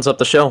that rounds up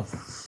the show.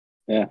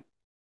 Yeah.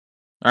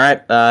 All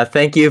right.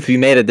 Thank you. If you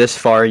made it this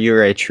far,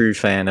 you're a true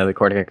fan of the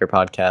Quarter Kicker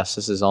podcast.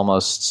 This is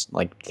almost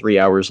like 3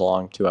 hours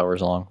long, 2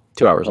 hours long,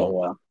 2 hours Oh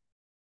long.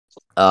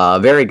 wow.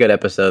 Very good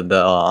episode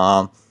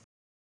though.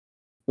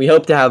 We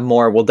hope to have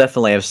more. We'll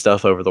definitely have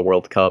stuff over the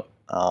World Cup.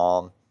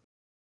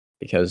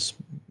 Because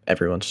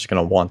everyone's just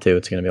gonna want to.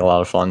 It's gonna be a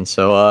lot of fun.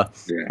 So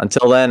Yeah.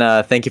 until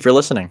then, thank you for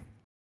listening.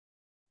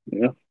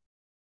 Yeah.